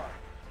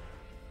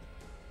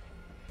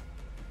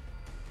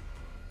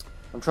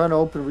 I'm trying to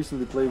open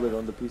recently played with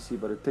on the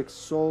PC, but it takes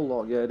so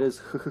long. Yeah, it is.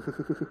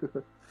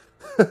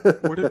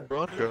 Where did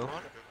Braun go?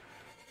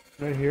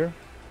 Right here.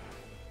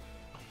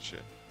 Oh,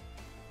 shit.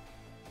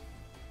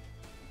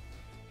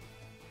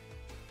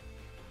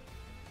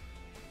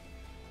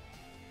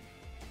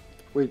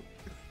 Wait,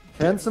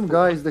 handsome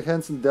guy is the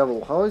handsome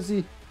devil. How is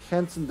he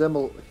handsome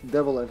devil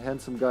and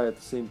handsome guy at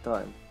the same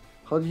time?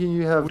 How do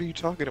you have... What are you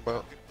talking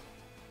about?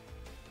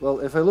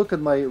 Well, if I look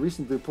at my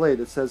recently played,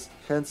 it says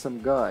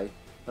handsome guy,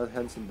 not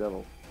handsome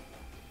devil.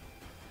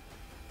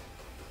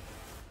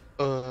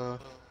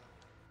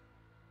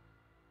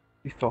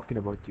 He's talking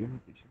about you.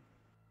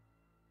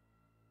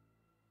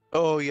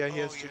 Oh yeah, he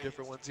has 2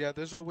 different ones. Yeah,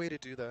 there's a way to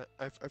do that.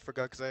 I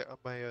forgot because on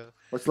my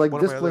It's like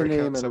one of my display other name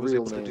accounts, and I was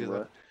real able to name, do right?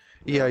 that.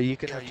 Yeah, you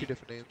can have 2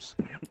 different names.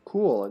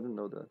 Cool, I didn't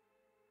know that.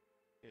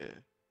 Yeah.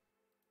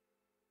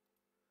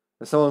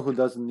 As someone who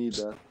doesn't need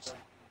that.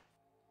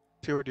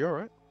 Stuart, you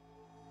alright?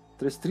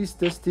 Tres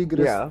tristes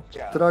tigres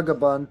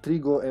tragaban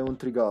trigo e un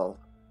trigal.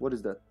 What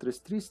is that? Tres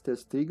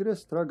tristes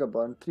tigres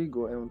tragaban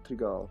trigo e un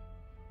trigal.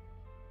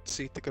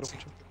 Sí, te quiero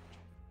mucho.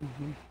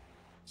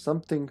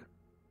 Something.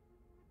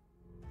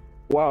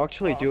 Wow,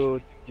 actually,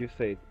 you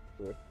say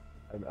it.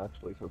 I'm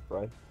actually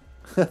surprised.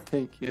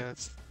 Thank you. Yeah,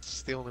 it's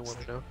the only one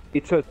I know.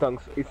 It's a tongue.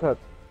 It's a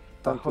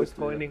Tongue how it's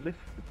twister, called in yeah. English?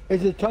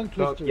 It's a tongue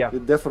twister. Yeah.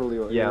 It definitely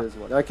Yeah. is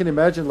one. I can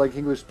imagine like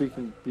English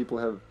speaking people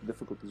have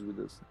difficulties with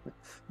this.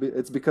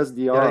 It's because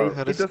the Yeah, R.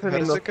 it doesn't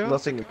mean does it go?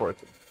 nothing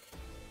important.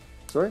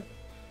 Sorry?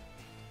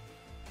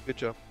 Good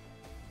job.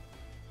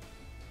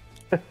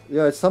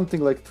 Yeah, it's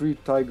something like 3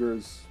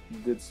 tigers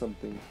did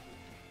something.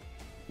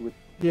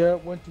 Yeah,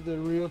 went to the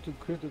Rio to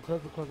crypto.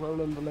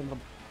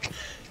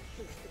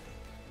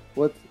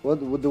 What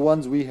with the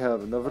ones we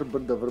have? Never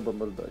burda verba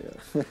murda,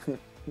 yeah.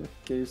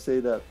 Can you say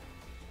that?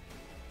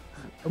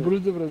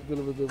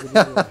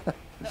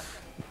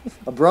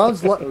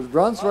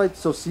 Brown's right.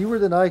 So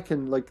Seward and I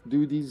can like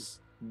do these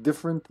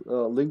different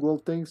lingual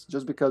things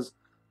just because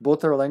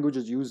both our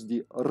languages use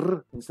the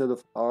R instead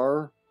of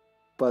R.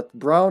 But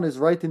Brown is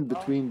right in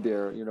between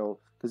there, you know,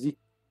 because he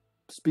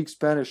speaks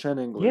Spanish and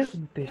English. Yes,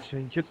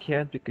 Station, you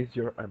can't because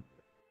you're.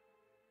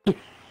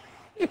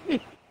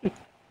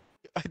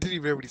 I didn't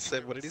even hear what he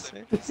said. What did he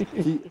say?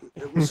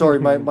 Sorry,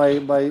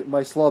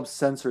 my slob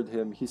censored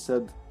him. He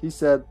said,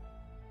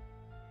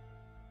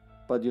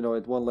 but you know,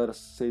 it won't let us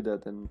say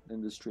that in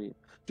the stream.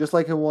 Just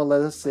like it won't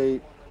let us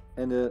say,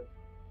 and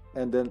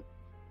then,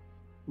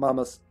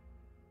 mamas.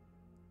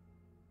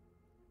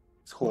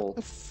 What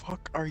the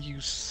fuck are you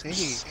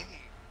saying?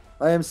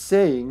 I am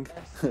saying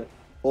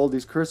all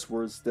these curse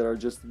words that are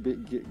just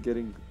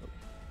getting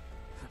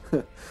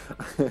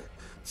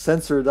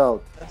censored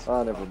out.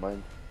 Ah, never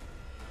mind.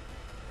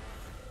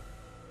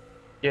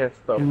 Yes,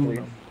 stop,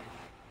 please.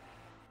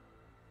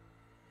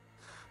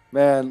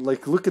 Man,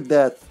 like look at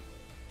that.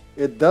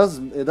 It does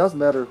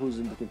matter who's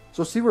in the team.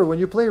 So Seaver, when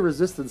you play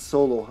Resistance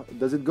solo,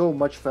 does it go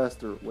much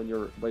faster when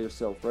you're by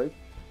yourself, right?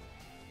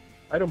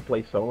 I don't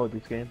play solo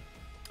this game.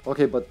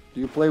 Okay, but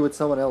do you play with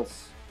someone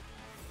else?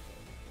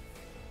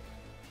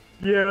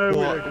 Yeah, with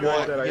a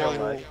girl that I don't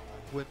like.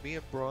 When me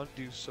and Braun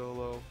do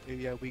solo,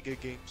 yeah, we get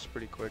games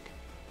pretty quick.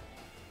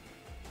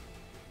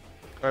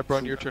 Alright,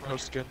 Braun, your turn,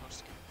 host again.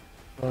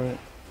 Alright.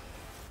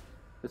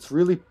 It's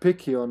really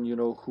picky on, you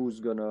know, who's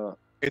gonna...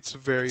 It's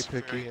very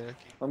picky, yeah.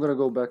 I'm gonna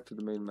go back to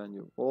the main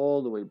menu.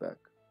 All the way back.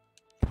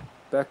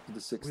 Back to the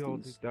 60s. We all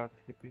did that,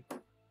 Hippie.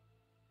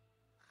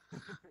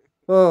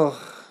 Oh.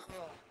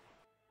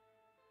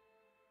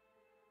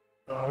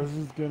 Oh, this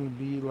is gonna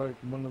be like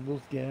one of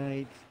those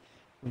nights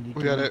when you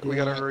We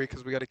gotta hurry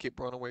because we gotta keep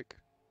Braun awake.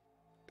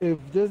 If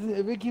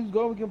it keeps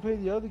going, we can play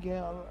the other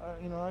game.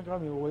 I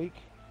got me awake.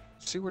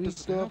 See where does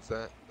it have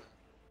that?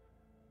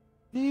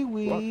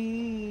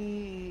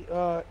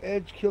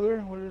 Edge Killer,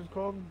 what is it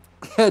called?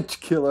 Edge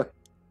Killer.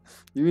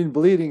 You mean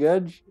Bleeding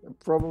Edge?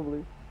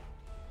 Probably.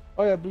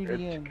 Oh yeah,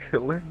 Bleeding End.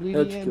 Killer?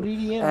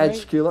 Bleeding End, Edge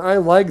right? Killer. I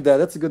like that.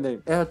 That's a good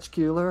name. Edge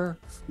Killer.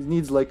 He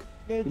needs like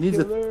Edge he needs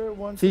Killer, a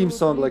 1, theme 2,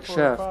 song 3, like 4,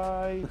 Shaft.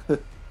 5.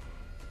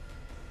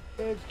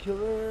 Edge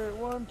Killer,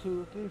 1,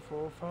 2, 3,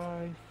 4,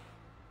 5.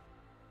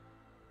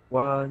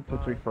 1, 2,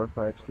 3, 4,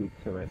 5, 6,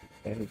 7,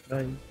 8,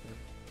 9.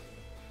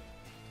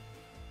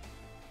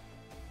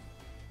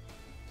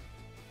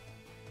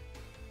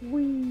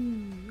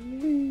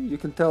 Whee! You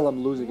can tell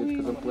I'm losing it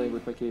because I'm playing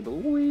with my cable.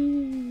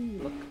 Whee!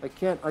 Look, I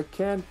can't. I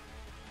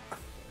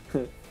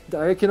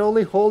can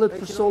only hold it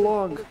for so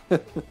long.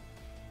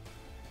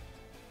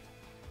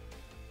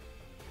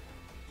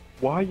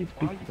 Why are you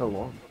speaking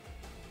alone?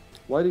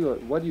 What do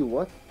you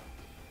what?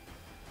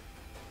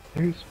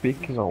 Are you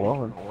speaking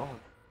alone?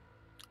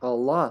 A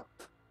lot.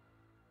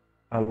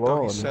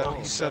 Alone? No,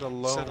 he said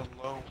alone.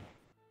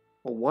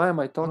 Well, why am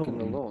I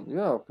talking alone?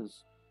 Yeah,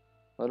 because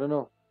I don't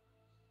know.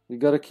 You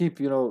gotta keep,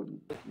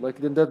 like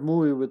in that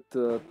movie with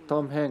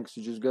Tom Hanks,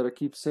 you just gotta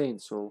keep saying.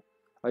 So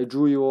I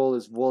drew you all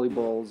as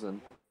volleyballs,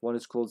 and one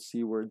is called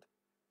C-word,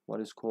 one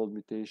is called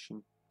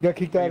mutation. Got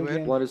kicked out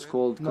again. One is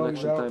called No,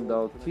 connection he's out. timed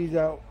out. He's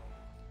out.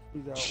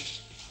 He's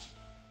out.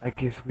 I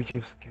guess we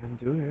just can't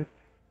do it.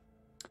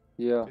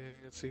 Yeah. Okay,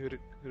 let's see who did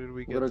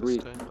we I get would agree.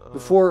 this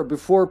time.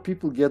 Before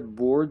people get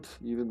bored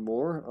even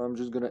more, I'm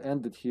just gonna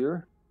end it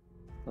here.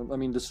 I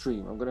mean the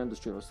stream. I'm gonna end the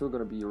stream. I'm still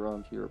gonna be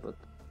around here, but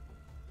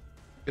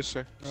Yes,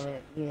 sir.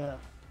 Alright, yeah.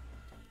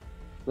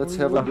 let's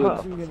have a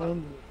good.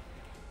 good.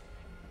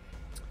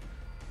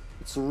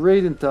 It's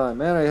raiding time,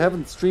 man. I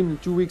haven't streamed in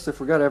 2 weeks. I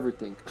forgot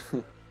everything.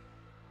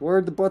 Where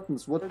are the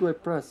buttons? What do I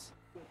press?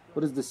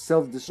 What is the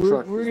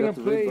self-destruct? We're Is gonna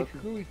that the raid play button?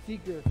 Screwy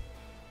Seeker.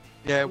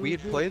 Yeah, we'd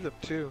play them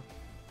too.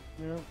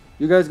 Yeah.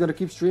 You guys gonna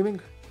keep streaming?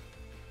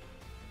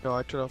 No,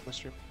 I turned off my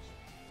stream.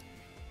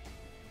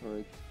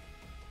 Alright.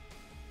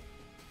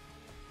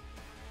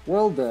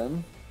 Well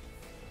then,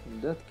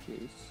 in that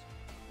case...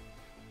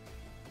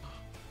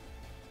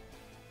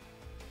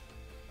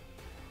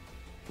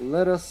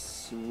 let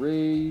us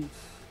raid...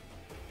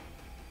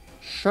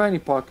 Shiny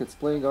Pockets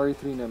playing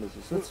RE3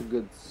 Nemesis. That's a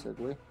good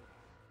segue.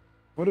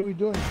 What are we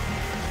doing?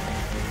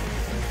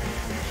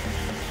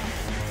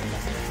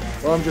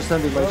 Well, I'm just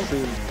ending my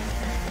stream.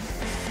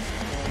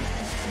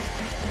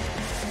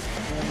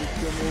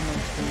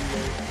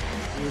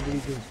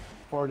 Everybody just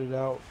farted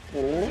out.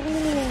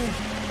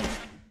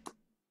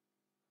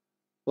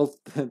 Well,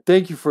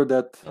 thank you for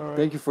that. Alright.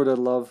 Thank you for that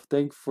love.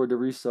 Thank you for the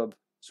resub,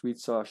 sweet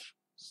Sash.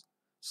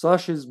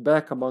 Sash is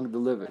back among the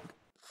living.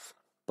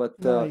 But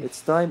Nice.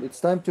 it's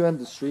time to end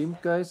the stream,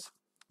 guys.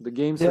 The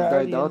games Yeah, have I died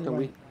already out, ended and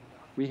mine.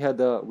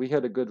 we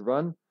had a good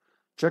run.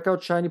 Check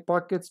out Shiny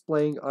Pockets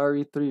playing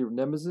RE3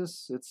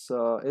 Nemesis. It's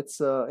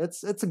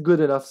a good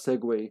enough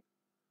segue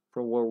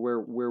from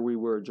where we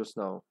were just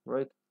now,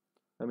 right?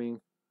 I mean,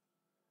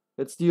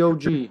 it's the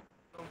OG.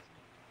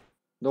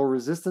 No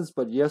resistance,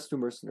 but yes to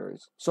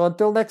mercenaries. So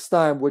until next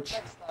time, which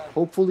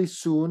hopefully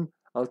soon,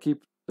 I'll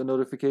keep the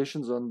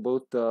notifications on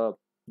both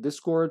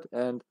Discord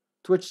and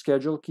Twitch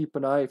schedule. Keep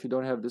an eye, if you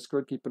don't have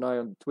Discord, keep an eye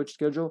on the Twitch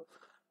schedule.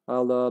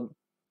 I'll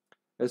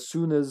as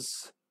soon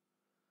as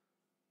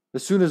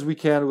we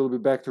can, we'll be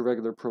back to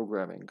regular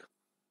programming.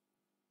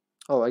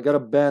 Oh, I gotta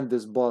ban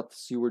this bot,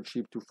 Seaward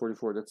Sheep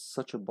 244. That's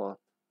such a bot.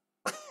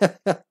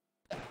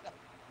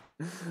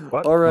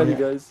 What? Alrighty, Okay.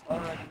 guys.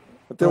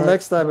 Until Alright.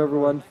 next time,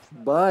 everyone.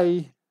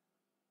 Bye.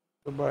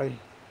 Goodbye.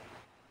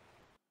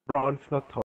 Ron's not